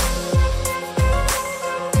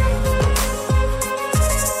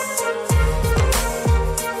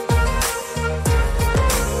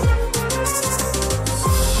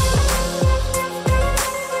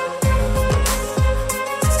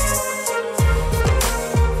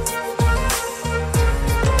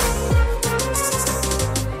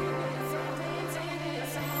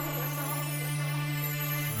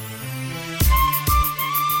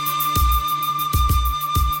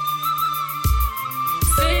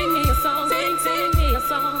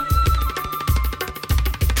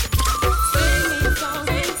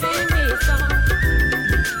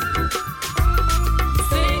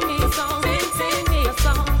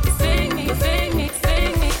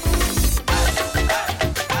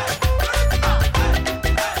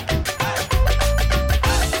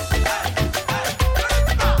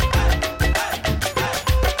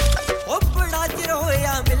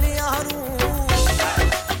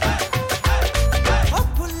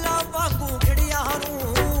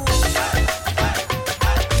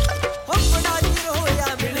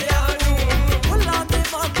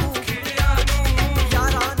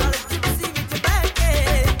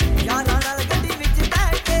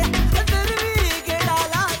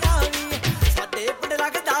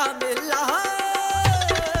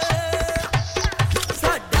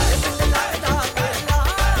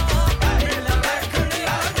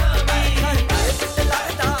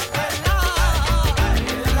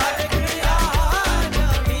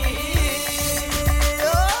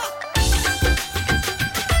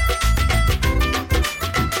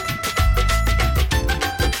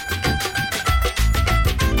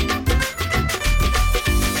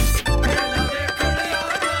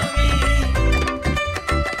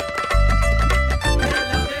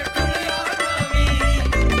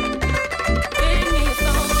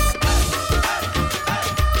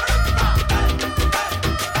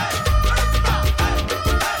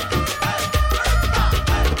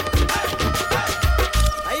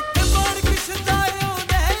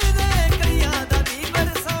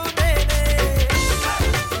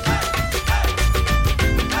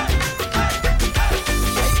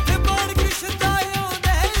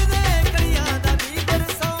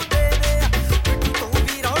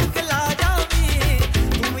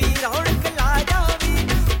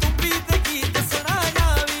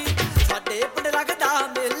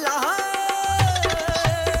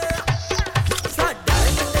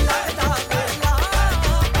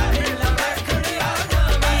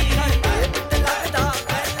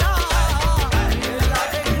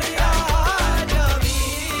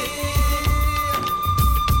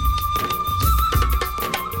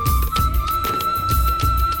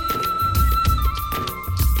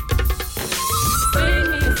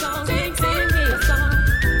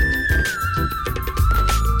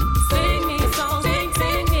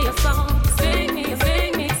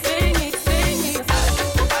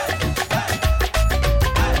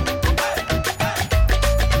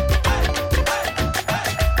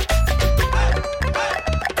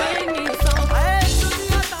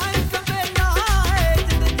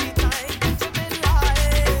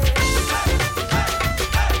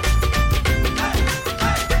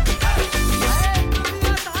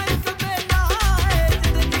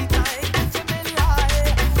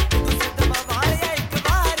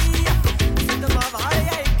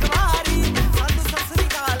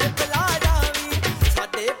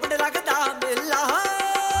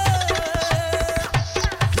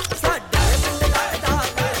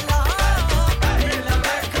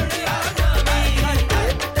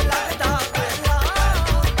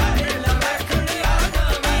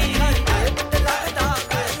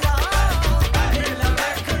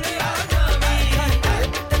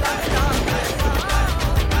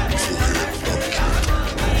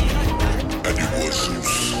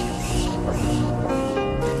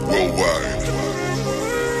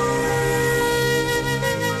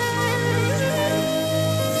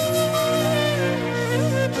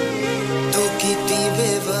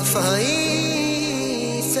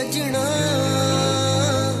बेवफाई सजना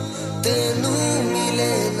तेनू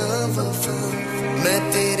मिले ना वफा मैं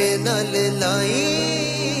तेरे नाल लाई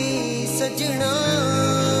सजना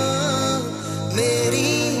मेरी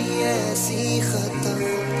ऐसी खता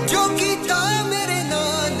जो कीता मेरे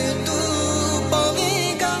नाल तू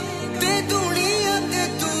पावेगा ते दुनिया ते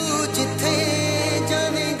तू जिथे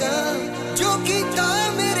जावेगा जो कीता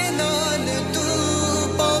मेरे नाल तू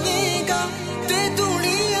पावेगा ते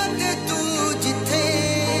दुनिया ते तू जिथे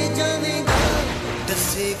जावेगा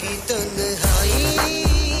दसेगी तन्हाई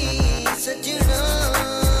सजना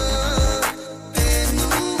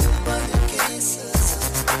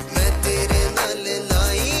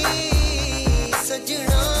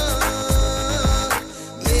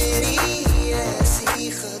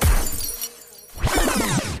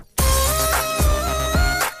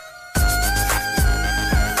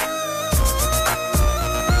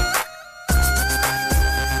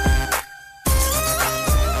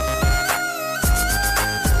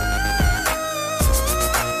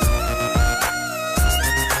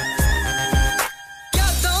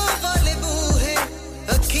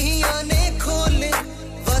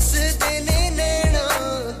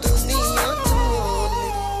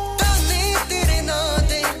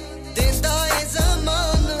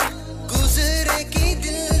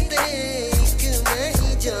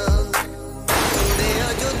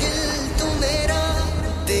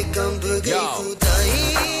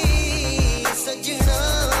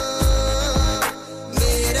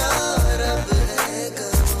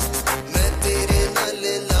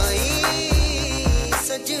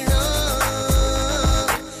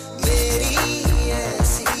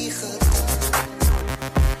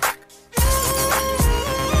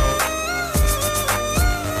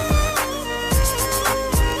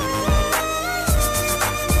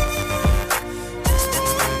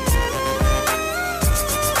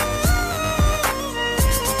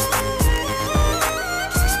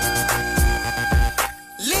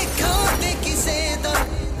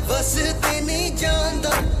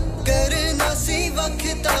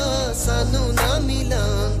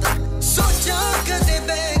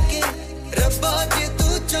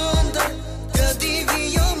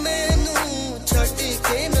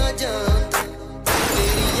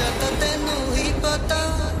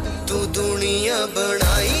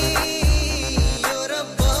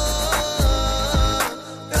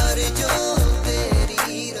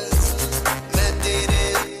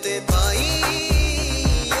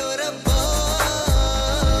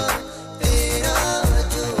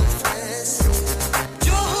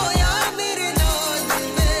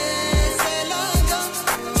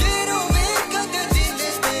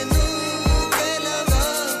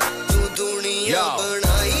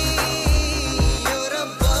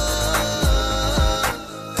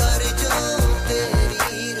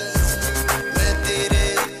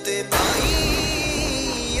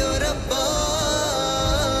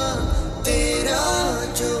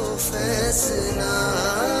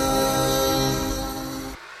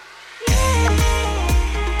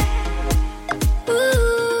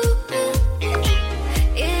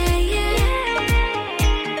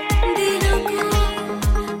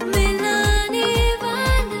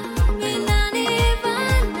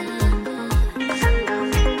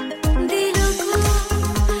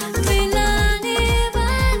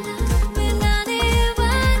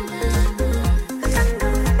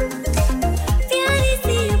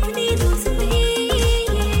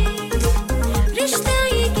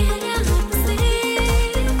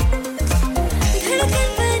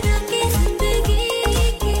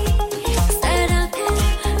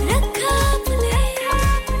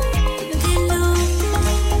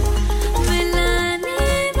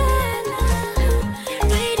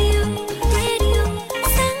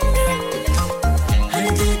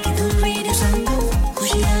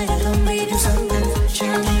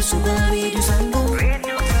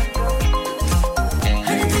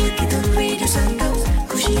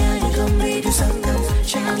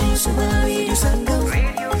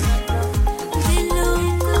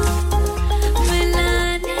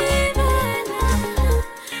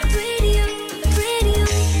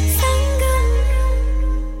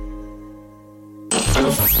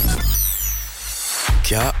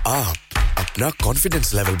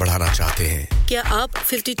कॉन्फिडेंस लेवल बढ़ाना चाहते हैं क्या आप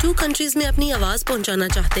 52 कंट्रीज में अपनी आवाज पहुंचाना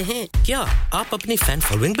चाहते हैं क्या आप अपनी फैन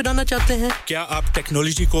फॉलोइंग बनाना चाहते हैं क्या आप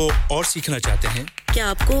टेक्नोलॉजी को और सीखना चाहते हैं क्या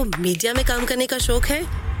आपको मीडिया में काम करने का शौक है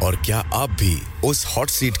और क्या आप भी उस हॉट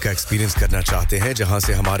सीट का एक्सपीरियंस करना चाहते हैं जहां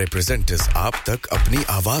से हमारे प्रेजेंटर्स आप तक अपनी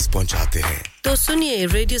आवाज पहुंचाते हैं? तो सुनिए,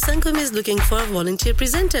 Radio Sangam is looking for volunteer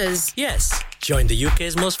presenters. Yes, join the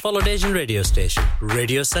UK's most followed Asian radio station,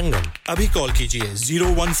 Radio Sangam. Abhi call kijiye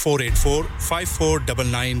 01484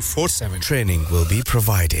 549947. Training will be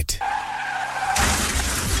provided.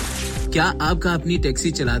 क्या आपका अपनी टैक्सी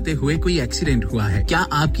चलाते हुए कोई एक्सीडेंट हुआ है? क्या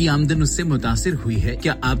आपकी आमदन उससे मुतासिर हुई है?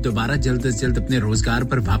 क्या आप दोबारा जल्द से जल्द अपने रोजगार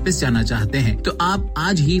पर वापस जाना चाहते हैं? तो आप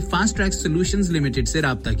आज ही फास्ट ट्रैक सॉल्यूशंस लिमिटेड से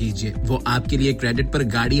राब्ता कीजिए। वो आपके लिए क्रेडिट पर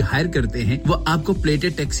गाड़ी हायर करते हैं। वो आपको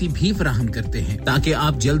प्लेटेड टैक्सी भी फराहम करते हैं ताकि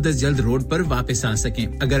आप जल्द से जल्द रोड पर वापस आ सकें।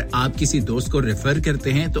 अगर आप किसी दोस्त को रेफर करते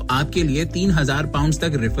हैं तो आपके लिए 3000 पाउंड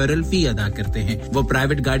तक रेफरल फी अदा करते हैं। वो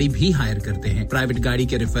प्राइवेट गाड़ी भी हायर करते हैं। प्राइवेट गाड़ी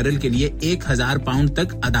के रेफरल के लिए 1000 पाउंड तक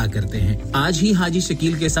अदा करते हैं। आज ही हाजी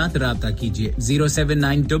शकील के साथ राब्ता कीजिए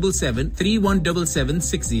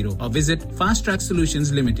 07977317760 और visit fast track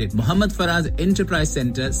solutions limited, Mohammad Faraz enterprise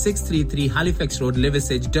centre, 633 Halifax road,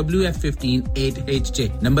 Liversedge, WF15 8HJ।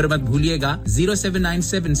 Number मत भूलिएगा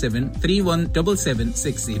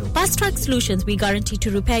 07977317760। Fast Track Solutions, we guarantee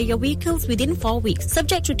to repair your vehicles within 4 weeks,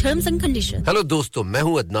 subject to terms and conditions. Hello दोस्तों, मैं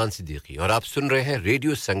हूं अदनान सिद्दीकी और आप सुन रहे हैं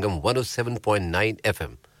रेडियो संगम 107.9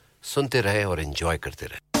 FM। सुनते रहें और एंजॉय करते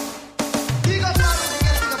रहें।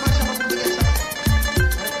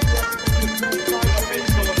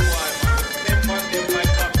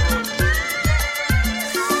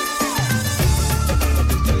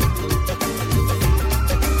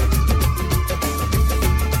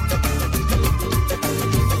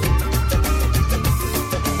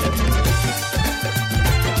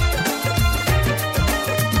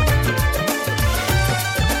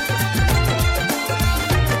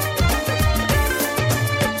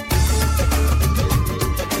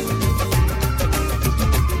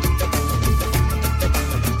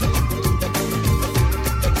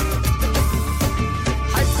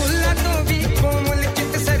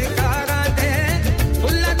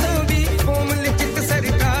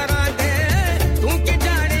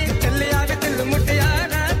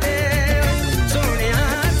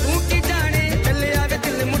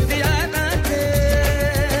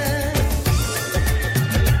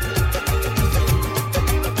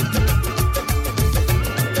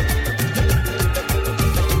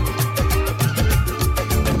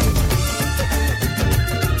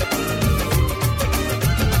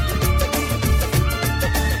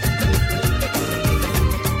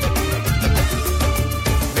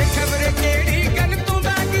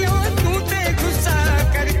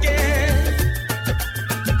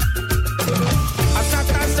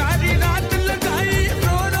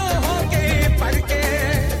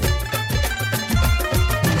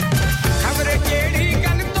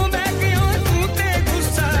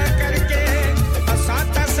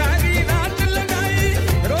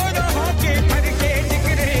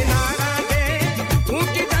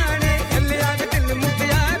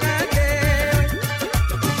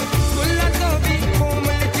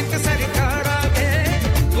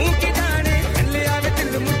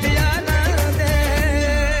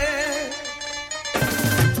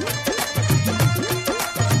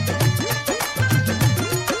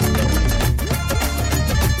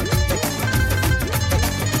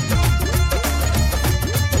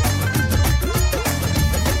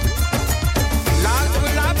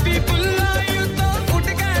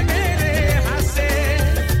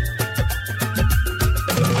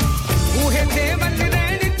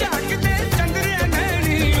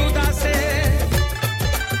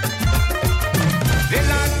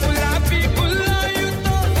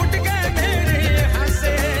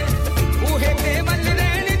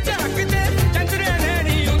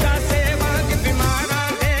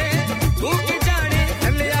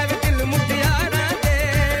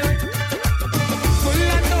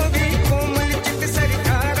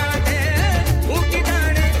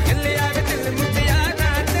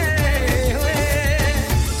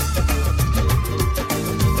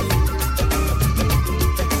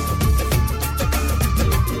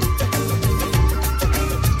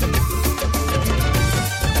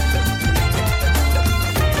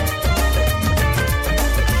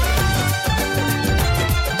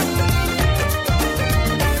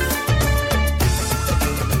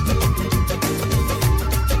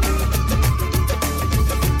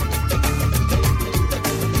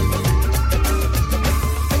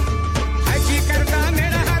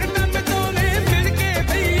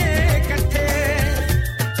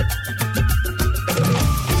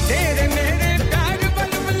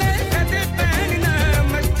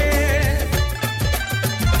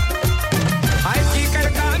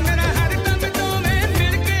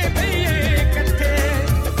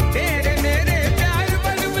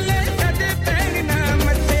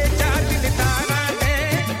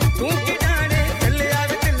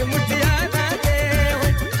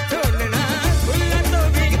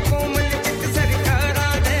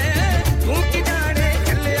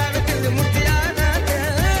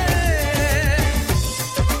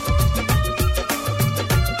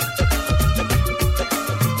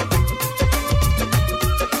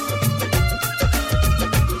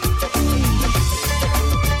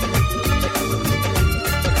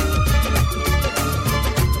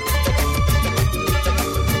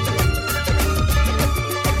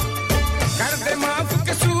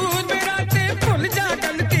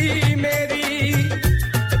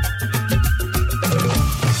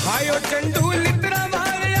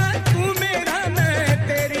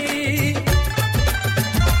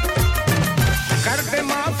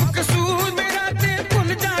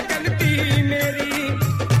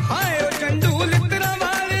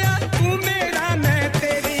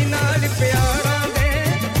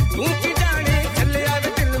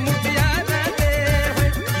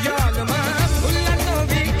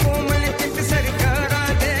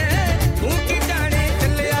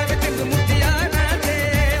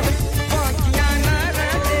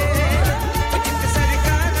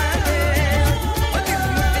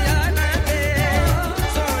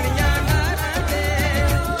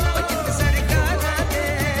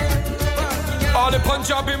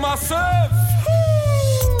 massive.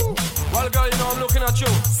 Well, girl, you know I'm looking at you.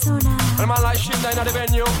 And a man like Shinda in the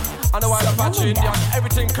venue. And the wild Apache India.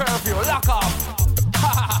 Everything curfew. Lock off.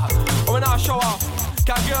 But when I show off.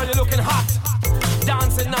 Cause girl, you're looking hot.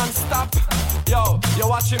 Dancing non-stop. Yo, you're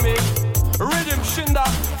watching me. Rhythm Shinda.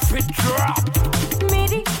 Fit drop.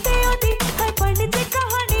 मेरी तेरी है पढ़ने की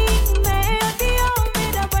कहानी मैं दिया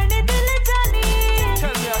मेरा बने दिल जानी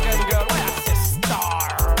Tell me again girl where's the star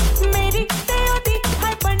मेरी तेरी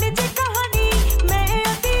है पढ़ने की कहानी मैं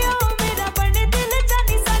दिया मेरा बने दिल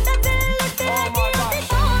जानी साडा दिल लुटे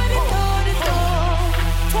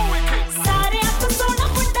सारे आप सोना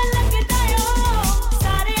मुंडा लगदा यो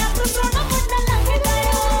सारे आप सोना मुंडा लगदा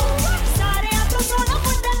यो सारे आप सोना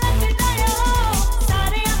मुंडा लगदा यो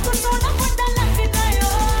सारे आप सोना मुंडा लगदा यो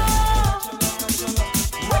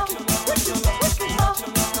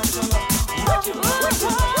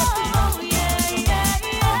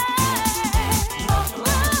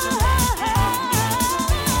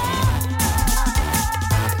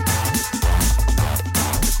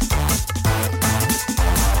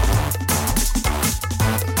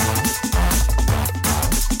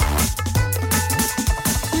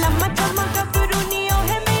लम्मा चम्मा कबरूनियो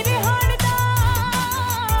है मेरे हाड़ दा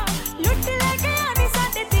लुट ले गया नी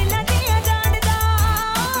साडे दिलां दियां जानदा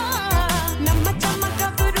लम्मा चम्मा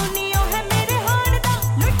कबरूनियो है मेरे हाड़ दा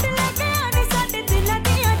लुट ले गया नी साडे दिलां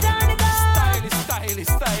दियां जानदा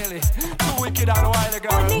Stylish Too wicked on a while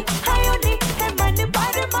ago ओनी है मन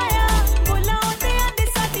पर माया बुलाओ ते आंदे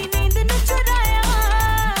साडी नींद नु चुराया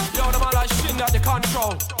Yo, the man like Shinda at the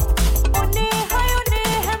control ओने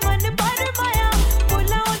है मन पर माया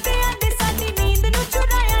बुलाओ ते आंदे साडी नींद नु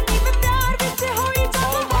चुराया नी मैं प्यार विच होई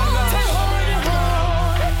जावा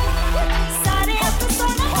सारे आप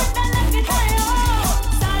सोना मुंडा लगदा यो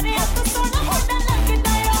सारे आप सोना मुंडा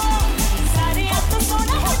लगदा यो सारे आप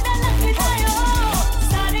सोना मुंडा लगदा यो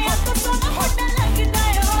सारे आप सोना मुंडा लगदा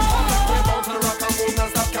यो Bounce and rock and move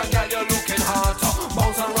non-stop Can get you looking hot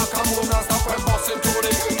Bounce and rock and move non-stop We're busting to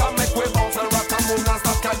the Can make we bounce and rock and move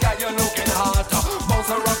non-stop Can get you looking hot Bounce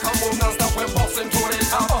and rock and move non-stop We're busting to the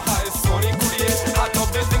top Oh, hi, Sonny Goodie I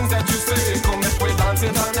love the things that you say Come make we dance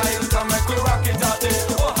it all night Can make we rock it all day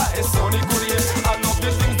Oh, hi, Sonny Goodie I love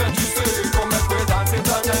the things that you say Come make we dance it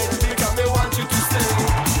all night You got me want you to stay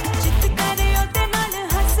चित करे ओते नाल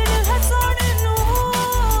हसन हसोड़ नू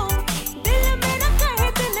दिल मेरा कहे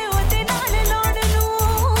दिल ओते नाल लोड़ नू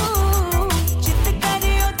चित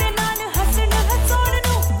करे ओते नाल हसन हसोड़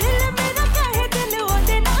नू दिल मेरा कहे दिल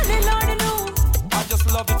ओते नाल लोड़ नू I just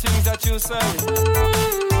love the things that you say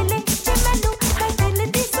मिले जे मैनू है दिल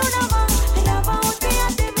दी सुनावा रावा ओते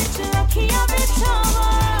आदे विच अखियां विछावा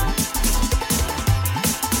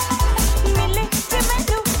मिले जे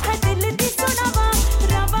मैनू है दिल दी सुनावा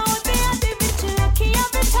रावा ओते आदे विच अखियां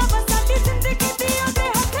विछावा साडी जिंदगी दी ओते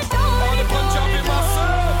हथ डोरी Punjabi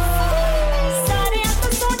massive सारे आप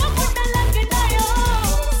सोना मुंडा लगदा यो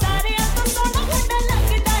सारे आप सोना मुंडा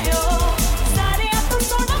लगदा यो सारे आप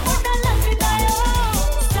सोना मुंडा लगदा यो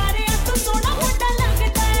सारे आप सोना मुंडा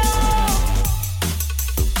लगदा यो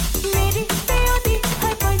मेरी ते ओदी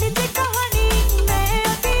है बड़ी दी कहानी मैं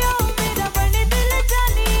ओदियो मेरा बने दिल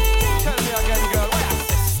जानी Tell me again girl where's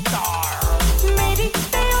the star मेरी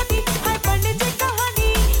ते ओदी है बड़ी दी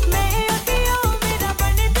कहानी मैं ओदियो मेरा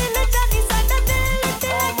बने दिल जानी साडा दिल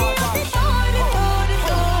लुटे गया दी तोड़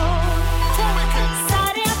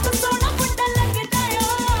सारे आप सोना मुंडा लगदा यो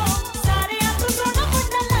सारे आप सोना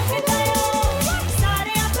मुंडा लगदा यो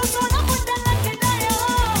सारे आप सोना मुंडा लगदा यो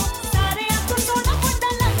सारे आप सोना मुंडा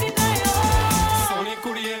लगदा यो Sonny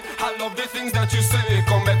Goodie, I love the things that you say.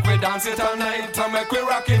 Come make we dance it all night, and make we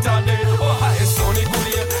rock it all day. Oh hi, Sonny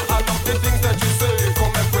Goodie, I love the things that you say.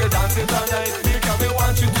 Come make we dance it all night, because we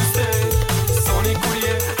want you to stay. Sonny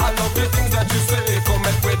Goodie, I love the things that you say. Come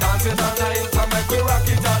make we dance it all night, and make we rock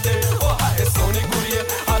it all day. Oh hi, Sonny Goodie,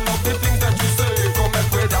 I love the things that you say. Come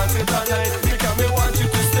make we dance it all night, because we want you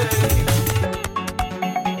to stay.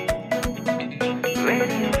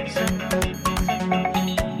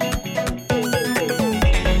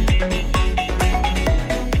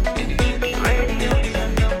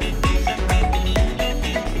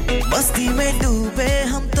 मस्ती में डूबे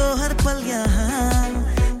हम तो हर पल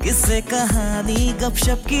यहाँ किस्से कहानी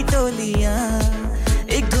गपशप की टोलियाँ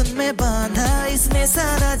एक धुन में बांधा इसने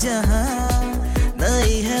सारा जहां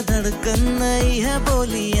नई है धड़कन नई है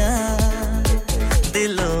बोलियां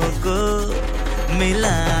दिलों को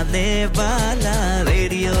मिलाने वाला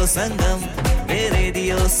रेडियो संगम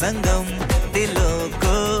दिलों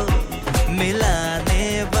को मिलाने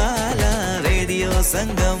वाला रेडियो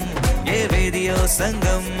संगम ये रेडियो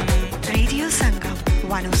संगम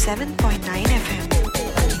 107.9 FM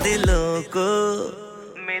दिलों को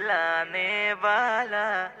मिला जगाने वाला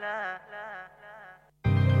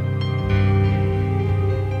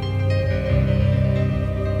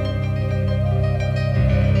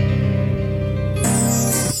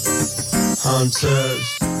Hunters,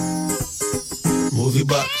 movie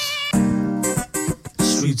box,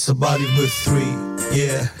 streets are bodied with 3,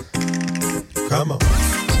 yeah, come on.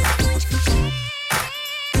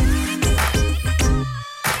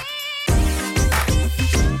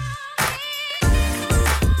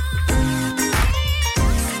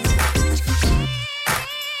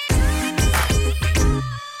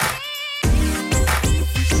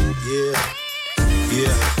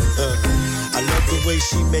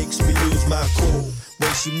 She makes me lose my cool.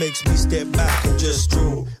 Way she makes me step back and just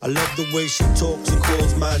drool. I love the way she talks and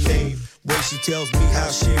calls my name. Way she tells me how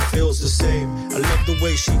she feels the same. I love the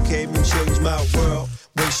way she came and changed my world.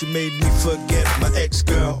 Way she made me forget my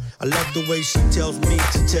ex-girl. I love the way she tells me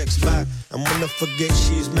to text back. And when I forget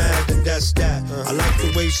she's mad and that's that. I like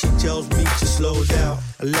the way she tells me to slow down.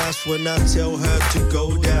 And last when I tell her to go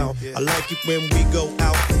down. I like it when we go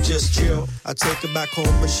out and just chill. I take her back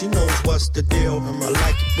home and she knows what's the deal. I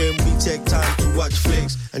like it when we take time to watch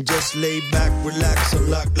flicks. And just lay back, relax and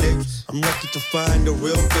lock lips. I'm lucky to find a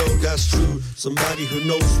real girl that's true. Somebody who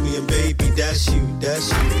knows me and baby that's you,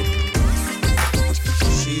 that's you.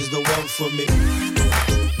 She's the one for me.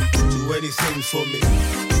 Do anything for me.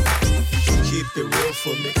 Keep it real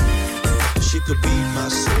for me. She could be my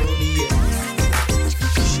soulmate.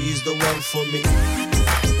 She's the one for me.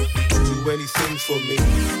 Do anything for me.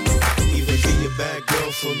 Even be a bad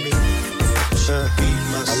girl for me. She could be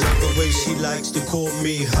my soulmate. I love the way she likes to call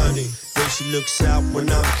me honey. Way she looks out when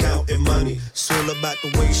I'm counting money. It's all about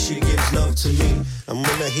the way she gives love to me. And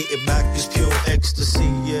when I hit it back, it's pure ecstasy,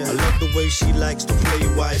 yeah. I love the way she likes to play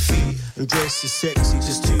wifey. And dress is sexy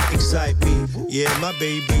just to excite me. Yeah, my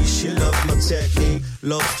baby, she loves my technique.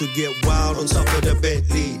 Loves to get wild on top of the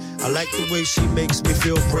Bentley. I like the way she makes me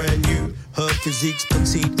feel brand new. Her physique's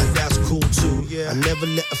petite and that's cool too, yeah. I never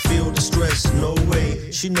let her feel the stress, no way.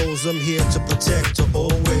 She knows I'm here to protect her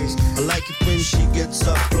always. I like it when she gets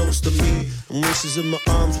up close to me. And when she's in my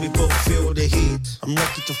arms, we both feel the heat. I'm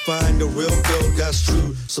lucky to find a real girl that's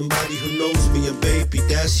true. Somebody who knows me and baby,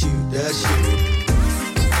 that's you, that's you.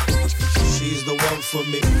 She's the one for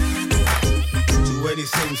me. Do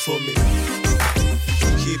anything for me.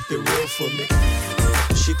 Keep it real for me.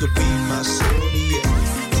 She could be my soulmate.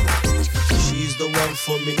 She's the one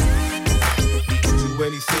for me. Do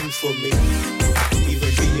anything for me.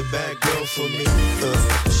 Even be a bad girl for me.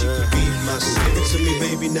 She could be my soulmate. To me,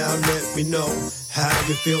 baby, now let me know how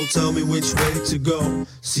you feel. Tell me which way to go.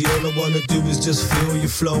 See, all I wanna do is just feel your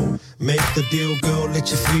flow. Make the deal, girl, let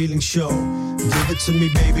your feelings show. Give it to me,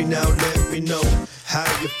 baby, now let me know how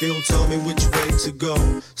you feel. Tell me which way to go.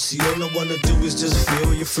 See, all I wanna do is just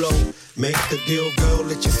feel your flow. Make the deal, girl,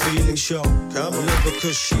 let your feelings show. Come on,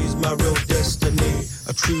 because she's my real destiny.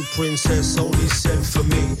 A true princess only sent for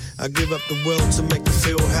me. I give up the world to make her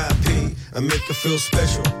feel happy. I make her feel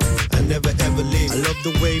special. I never ever leave. I love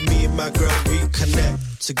the way me and my girl we connect.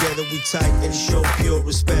 Together we tight and show pure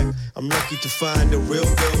respect. I'm lucky to find a real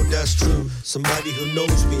girl that's true. Somebody who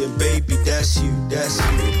knows me and baby, that's you, that's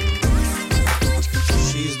you.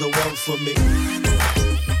 She's the one for me.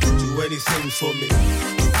 Do anything for me.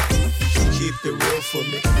 Keep it real for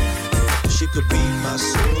me. She could be my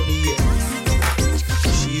soulmate.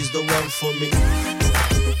 She's the one for me.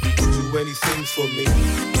 Do anything for me.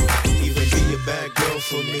 Even be a bad girl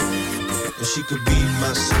for me. And she could be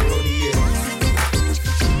my soulmate.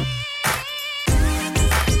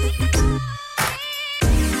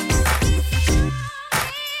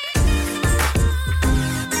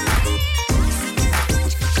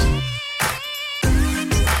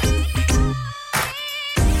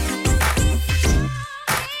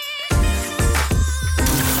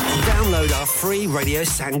 Free Radio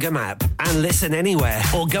Sangam app and listen anywhere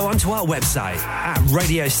or go onto our website at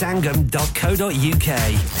radiosangam.co.uk.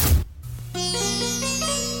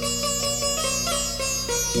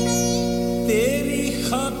 तेरी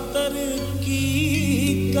खातर की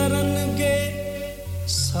करनगे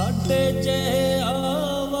साडे जे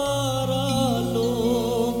आवारा लोग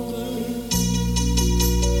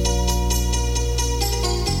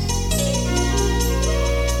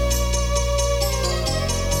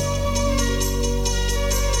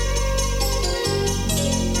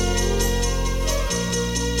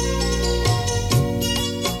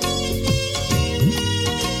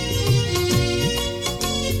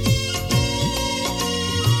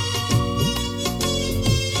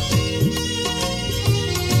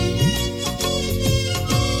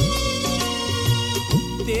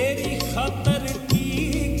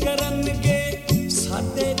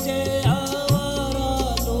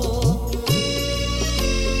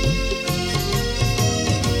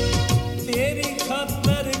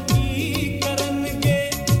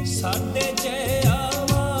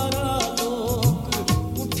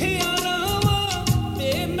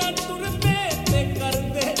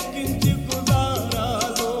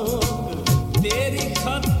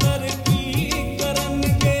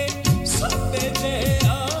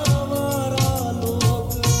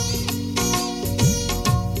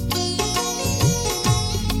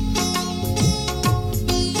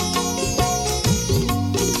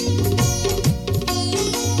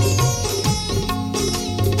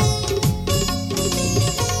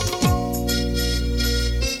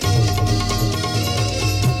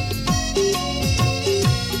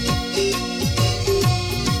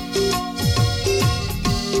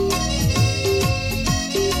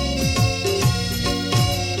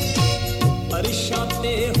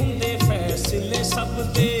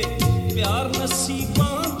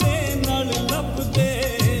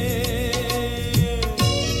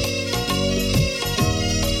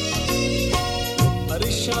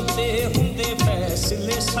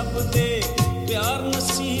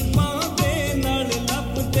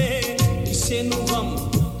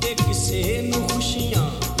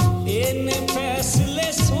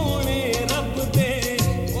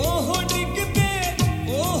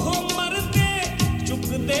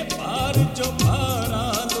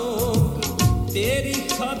ਤੇਰੀ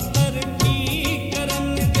ਖਾਤਰ ਕੀ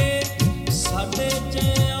ਕਰਨਗੇ ਸਾਡੇ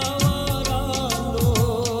ਜਿਆਵਾਰਾ ਲੋਕ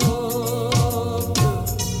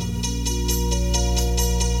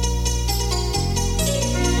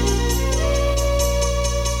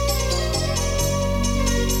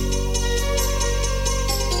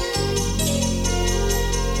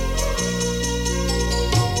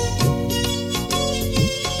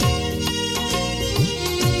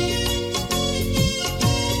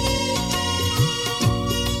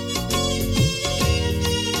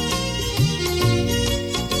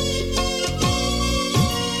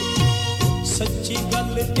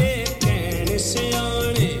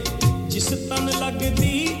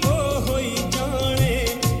ਲੱਗਦੀ ਉਹ ਹੋਈ ਜਾਣੇ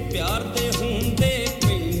ਪਿਆਰ ਦੇ ਹੁੰਦੇ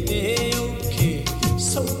ਪੈਂਦੇ ਔਖੇ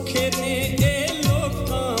ਸੌਖੇ ਨੇ ਇਹ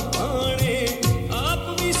ਲੋਕਾਂ ਬਾਣੇ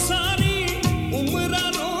ਆਪ ਵੀ ਸਾਰੀ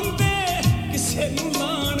ਉਮਰਾਂ ਰੋਂਦੇ ਕਿਸੇ ਨੂੰ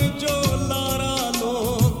ਲਾਣ ਜੋ ਲਾਰਾ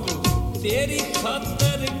ਲੋਕ ਤੇਰੀ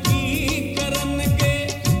ਖਾਤਰ ਕੀ ਕਰਨਗੇ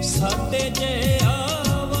ਸਾਡੇ ਜਿਹਾ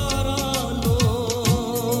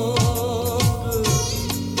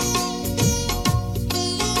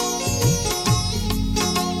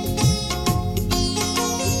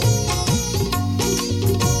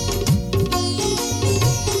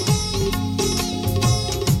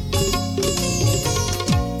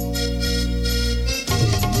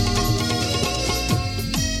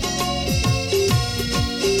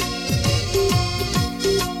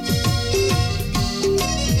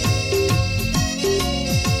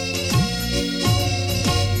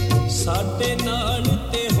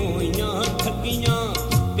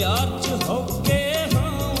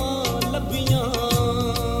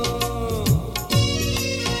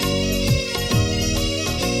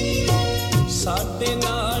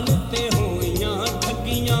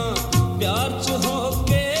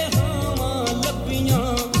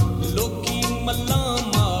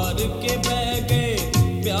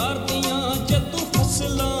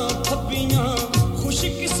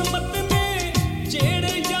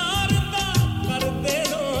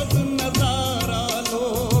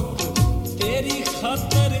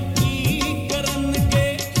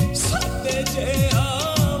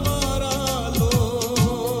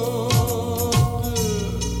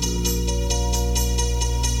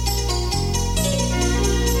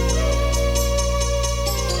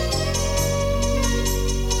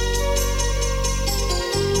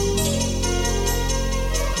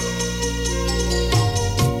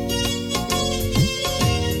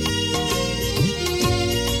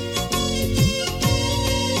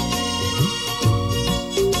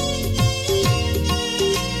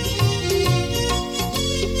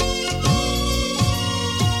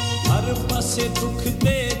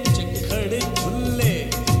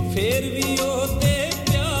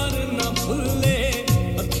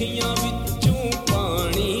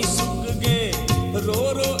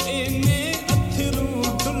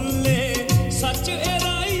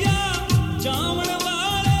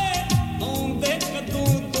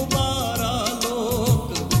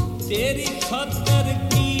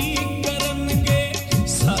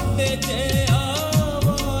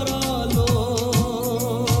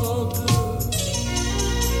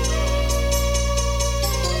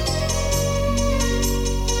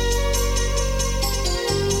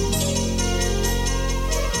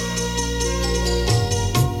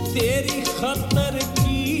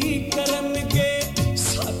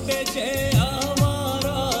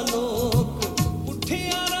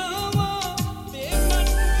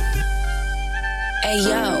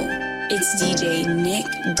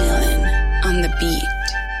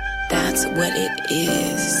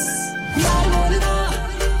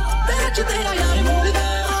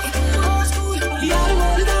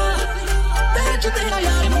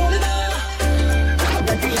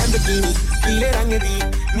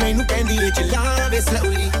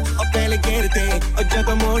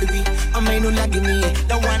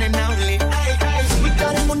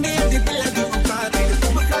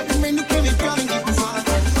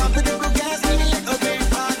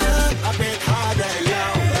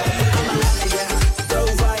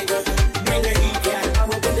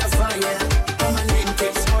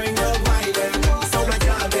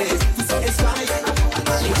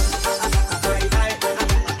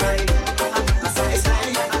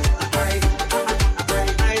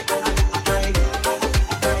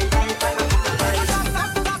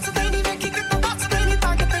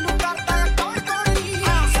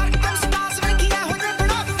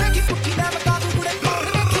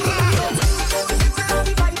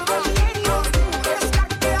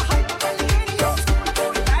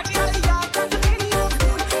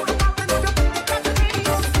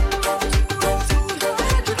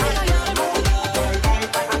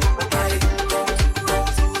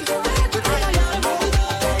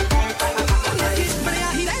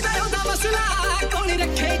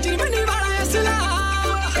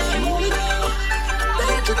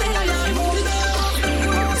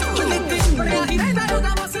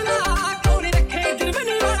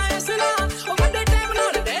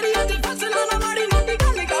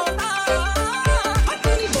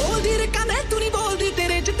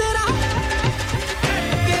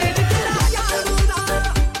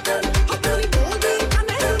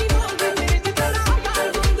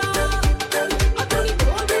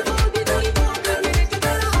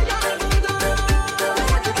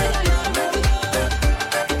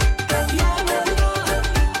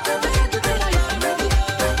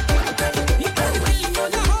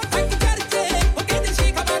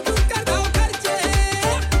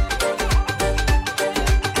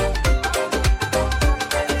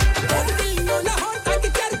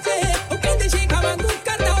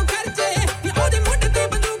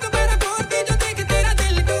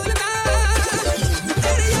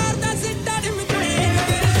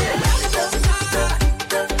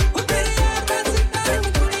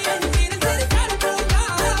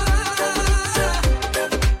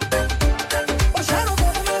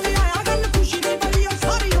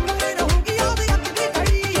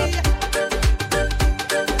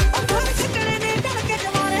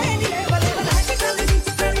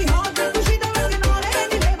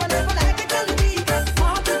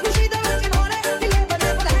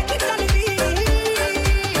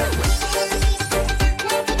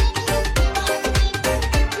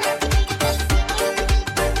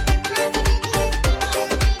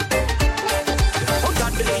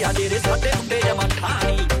ਤੇਰੇ ਸਾਡੇ ਮੁੰਡੇ ਜਮਾ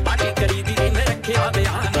ਠਾਣੀ ਪਾਰਟੀ ਕਰੀ ਦੀ ਨੇ ਰੱਖਿਆ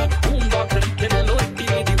ਬਿਆਨੀ ਤੂੰ ਬਾਕਰ ਲਿਖੇ ਲੋ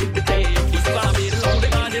ਟੀਵੀ ਦੀ ਉੱਤੇ ਤੇ ਇਸ ਵਾਲਾ ਮੇਰੇ ਲੋਂਦੇ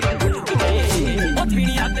ਗਾਜ ਰੰਗੂ ਤੇ ਉਹ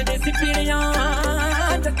ਪੀੜੀਆਂ ਤੇ ਦੇਸੀ ਪੀੜੀਆਂ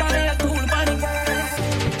ਜੱਟਾਂ ਦੇ ਅਸੂਲ ਬਣ ਗਏ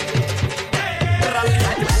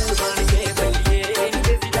ਰਲੀਆਂ ਚ ਫੂਲ ਬਣ ਕੇ ਬੱਲੀਏ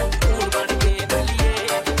ਦੇਸੀ ਜੱਟੂਲ ਬਣ ਕੇ ਬੱਲੀਏ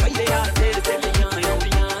ਭਈਏ ਯਾਰ ਤੇਰੇ ਚੱਲੀਆਂ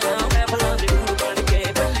ਆਉਂਦੀਆਂ ਮੈਂ ਫਲਾਂ ਦੇ ਫੂਲ ਬਣ ਕੇ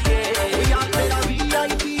ਬੱਲੀਏ ਯਾਰ ਤੇਰਾ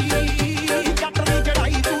VIP ਜੱਟ ਦੀ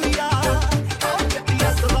ਚੜਾਈ ਦੂਰੀਆ ਉਹ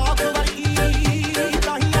ਜੱਟੀਆਂ ਸਲਾਖ ਵਰਗੀ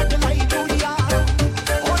ਤਾਹੀਆਂ ਜਲਾਈ ਦੂਰੀਆ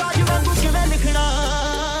ਉਹ ਰਾਜ ਵਾਂਗੂ ਕਿਵੇਂ ਲਿਖਣਾ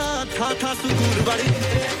ਥਾਂ ਥਾਂ ਸੁਕੂਰ ਬਣ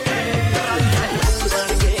ਕੇ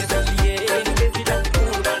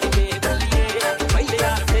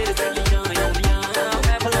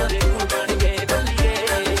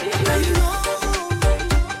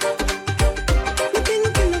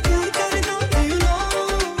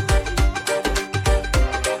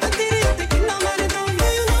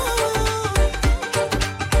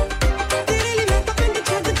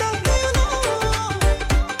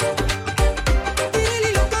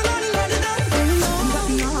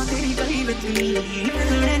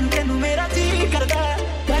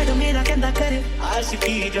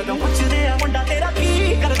ਆਸ਼ਕੀ ਜਦੋਂ ਪੁੱਛਦੇ ਆ ਮੁੰਡਾ ਤੇਰਾ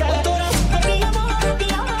ਕੀ ਕਰਦਾ ਤੋਰਾ ਕੰਨੀਆਂ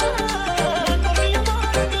ਮਾਰਦੀਆਂ ਕੰਨੀਆਂ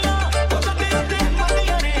ਮਾਰਦੀਆਂ ਉਹ ਜੱਟੇ ਉੱਤੇ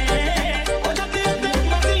ਮਰਦੀਆਂ ਨੇ ਉਹ ਜੱਟੇ ਉੱਤੇ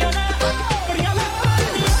ਮਰਦੀਆਂ ਨੇ ਕੁੜੀਆਂ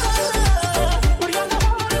ਮਾਰਦੀਆਂ ਕੁੜੀਆਂ ਮਾਰਦੀਆਂ ਕੁੜੀਆਂ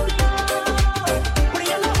ਮਾਰਦੀਆਂ ਕੁੜੀਆਂ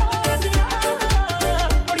ਮਾਰਦੀਆਂ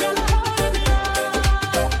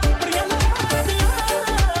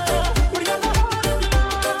ਕੁੜੀਆਂ ਮਾਰਦੀਆਂ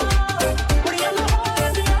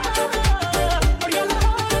ਕੁੜੀਆਂ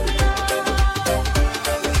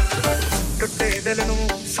ਦਿਲ ਨੂੰ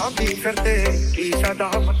ਸਾਂਭੀ ਫਿਰਦੇ ਕੀ ਸਾਡਾ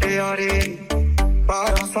ਮਟਿਆਰੇ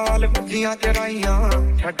 12 ਸਾਲ ਮੁੱਠੀਆਂ ਚਰਾਈਆਂ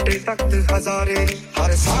ਛੱਡੇ ਤਖਤ ਹਜ਼ਾਰੇ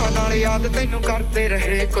ਹਰ ਸਾਲ ਨਾਲ ਯਾਦ ਤੈਨੂੰ ਕਰਦੇ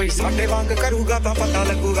ਰਹੇ ਕੋਈ ਸਾਡੇ ਵਾਂਗ ਕਰੂਗਾ ਤਾਂ ਪਤਾ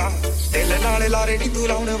ਲੱਗੂਗਾ ਦਿਲ ਨਾਲ ਲਾਰੇ ਨੀ ਤੂੰ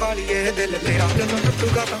ਲਾਉਣ ਵਾਲੀ ਏ ਦਿਲ ਤੇਰਾ ਜਦੋਂ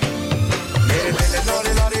ਟੁੱਟੂਗਾ ਤਾਂ ਮੇਰੇ ਦਿਲ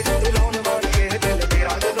ਨਾਲ ਲਾਰੇ ਨੀ ਤੂੰ ਲਾਉਣ ਵਾਲੀ ਏ ਦਿਲ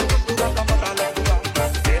ਤੇਰਾ ਜਦੋਂ ਟੁੱਟੂਗਾ ਤਾਂ ਪਤਾ ਲੱਗੂਗਾ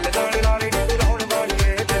ਦਿਲ ਨਾਲ ਲਾਰੇ ਨੀ ਤੂੰ ਲਾਉਣ ਵਾਲੀ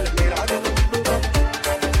ਏ ਦਿਲ ਤੇਰਾ ਜਦੋਂ ਟੁੱਟੂਗਾ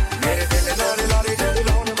ਮੇਰੇ ਦਿਲ ਨਾਲ ਲਾਰੇ ਨੀ ਤੂੰ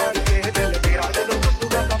ਲਾਉਣ ਵਾਲੀ ਏ ਦਿਲ ਤੇਰਾ ਜਦੋਂ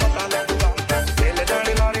ਟੁੱਟੂਗਾ ਤਾਂ ਪਤਾ ਲੱਗੂਗਾ ਦਿਲ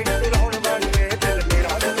ਨਾਲ ਲਾਰੇ ਨੀ ਤੂੰ ਲਾਉਣ ਵਾਲੀ ਏ ਦਿਲ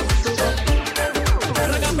ਮੇਰਾ ਜਦੋਂ ਟੁੱਟੂਗਾ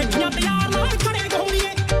ਰਗਾ ਬੈਠੀਆਂ ਤੇ ਯਾਰ ਨਾਲ ਖੜੇ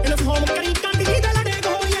ਗੋਲੀਏ ਇਹਨੂੰ ਫੋਨ ਕਰੀ ਕੰਡੀ ਦੇ ਲੜੇ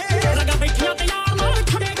ਗੋਲੀਏ ਰਗਾ ਬੈਠੀਆਂ ਤੇ ਯਾਰ ਨਾਲ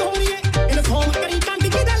ਖੜੇ ਗੋਲੀਏ ਇਹਨੂੰ ਫੋਨ ਕਰੀ ਕੰਡੀ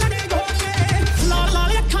ਦੇ ਲੜੇ ਗੋਲੀਏ ਲਾਲ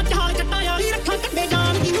ਲਾਲ ਅੱਖਾਂ ਚ ਹਾਲ ਜੱਟਾਂ ਯਾਰੀ ਰੱਖਾਂ ਕੱਢੇ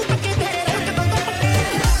ਜਾਣ ਦੀ ਨੂੰ ਪੱਕੇ ਫੇਰ ਕਦੋਂ ਤੋਂ ਪੱਕੇ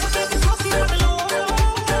ਖਾਸੀ ਬਦਲੋ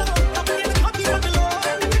ਕੱਪੜੇ ਦੇ ਖਾਦੀ ਬਦਲੋ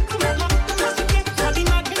ਸਾਡੀ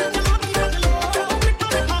ਨਾਗੀ ਚਲਾਕੀ ਬਦਲੋ ਮਿੱਠਾ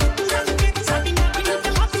ਮਿੱਠਾ ਤੂੰ ਦੱਸ ਕੇ ਸਾਡੀ ਨਾਗੀ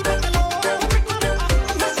ਚਲਾਕੀ ਬਦਲੋ ਮਿੱਠਾ ਮਿੱਠਾ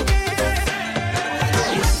ਦੱਸ ਕੇ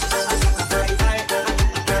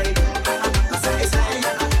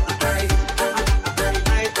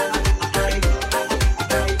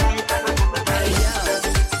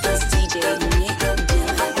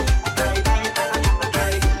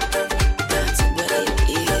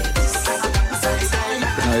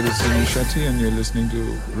Hi, this is Nishati and you're listening to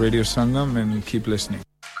Radio Sangam and keep listening.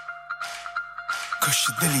 Kush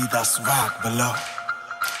dili da swag below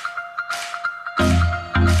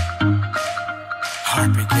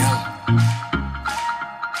Heartbeat yo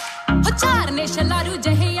ਹੋ ਚਾਰ ਨੇ ਸ਼ਲਾਰੂ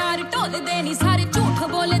ਜਹੇ ਯਾਰ ਢੋਲਦੇ ਨਹੀਂ ਸਾਰੇ ਝੂਠ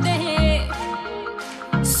ਬੋਲਦੇ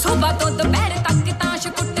ਸਵੇਰ ਤੋਂ ਦੁਪਹਿਰ ਤੱਕ ਤਾਸ਼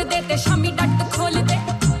ਕੁੱਟਦੇ ਤੇ ਸ਼ਾਮੀ ਡੱਟ ਖੋਲਦੇ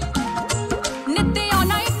ਨਿੱਤੇ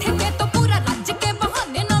ਆਉਣਾ ਇੱਥੇ ਤੇ ਤੋਂ ਪੂਰਾ ਰੱਜ ਕੇ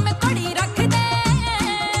ਬਹਾਨੇ ਨਾ ਮੈਂ ਘੜੀ ਰੱਖਦੇ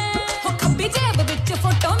ਹੋ ਖੱਬੀ ਜੇਬ ਵਿੱਚ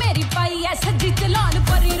ਫੋਟੋ ਮੇਰੀ ਪਾਈ ਐ ਸੱਜੀ ਚ ਲਾਲ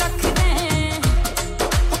ਪਰੀ ਰੱਖਦੇ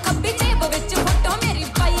ਹੋ ਖੱਬੀ ਜੇਬ ਵਿੱਚ ਫੋਟੋ ਮੇਰੀ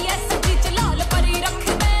ਪਾਈ ਐ ਸੱਜੀ ਚ ਲਾਲ ਪਰੀ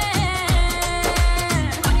ਰੱਖਦੇ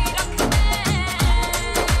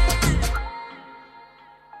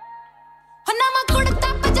ਨਵਾਂ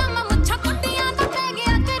ਕੁੜਤਾ ਪਜਾਮਾ ਮੁੱਛਾਂ ਕੁੱਟੀਆਂ ਤਾਂ ਪੈ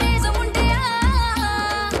ਗਿਆ ਕਰੇਜ਼ ਮੁੰਡਿਆਂ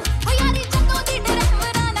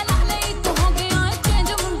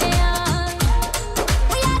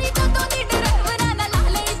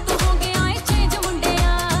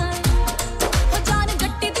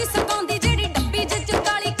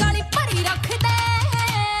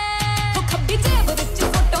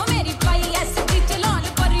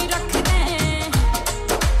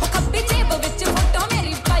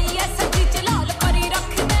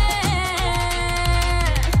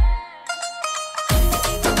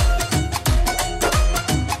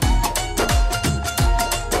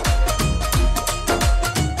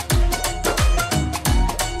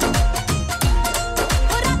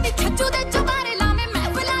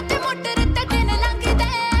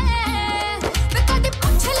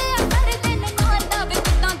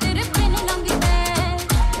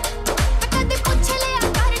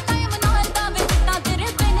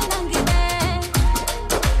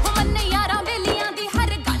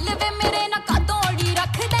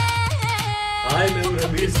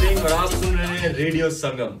रणवीर सिंह और आप सुन रहे हैं रेडियो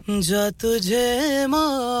संगम जा तुझे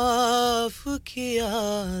माफ किया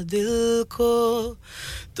दिल को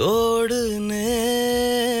तोड़ने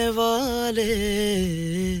वाले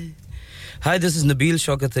Hi, this is Nabil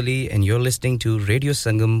Shaukat Ali and you're listening to Radio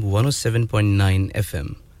Sangam 107.9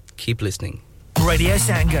 FM. Keep listening. Radio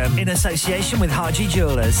Sangam in association with Haji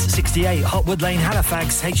Jewellers, 68 Hotwood Lane,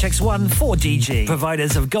 Halifax, HX1 4DG.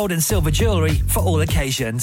 Providers of gold and silver jewellery for all occasions.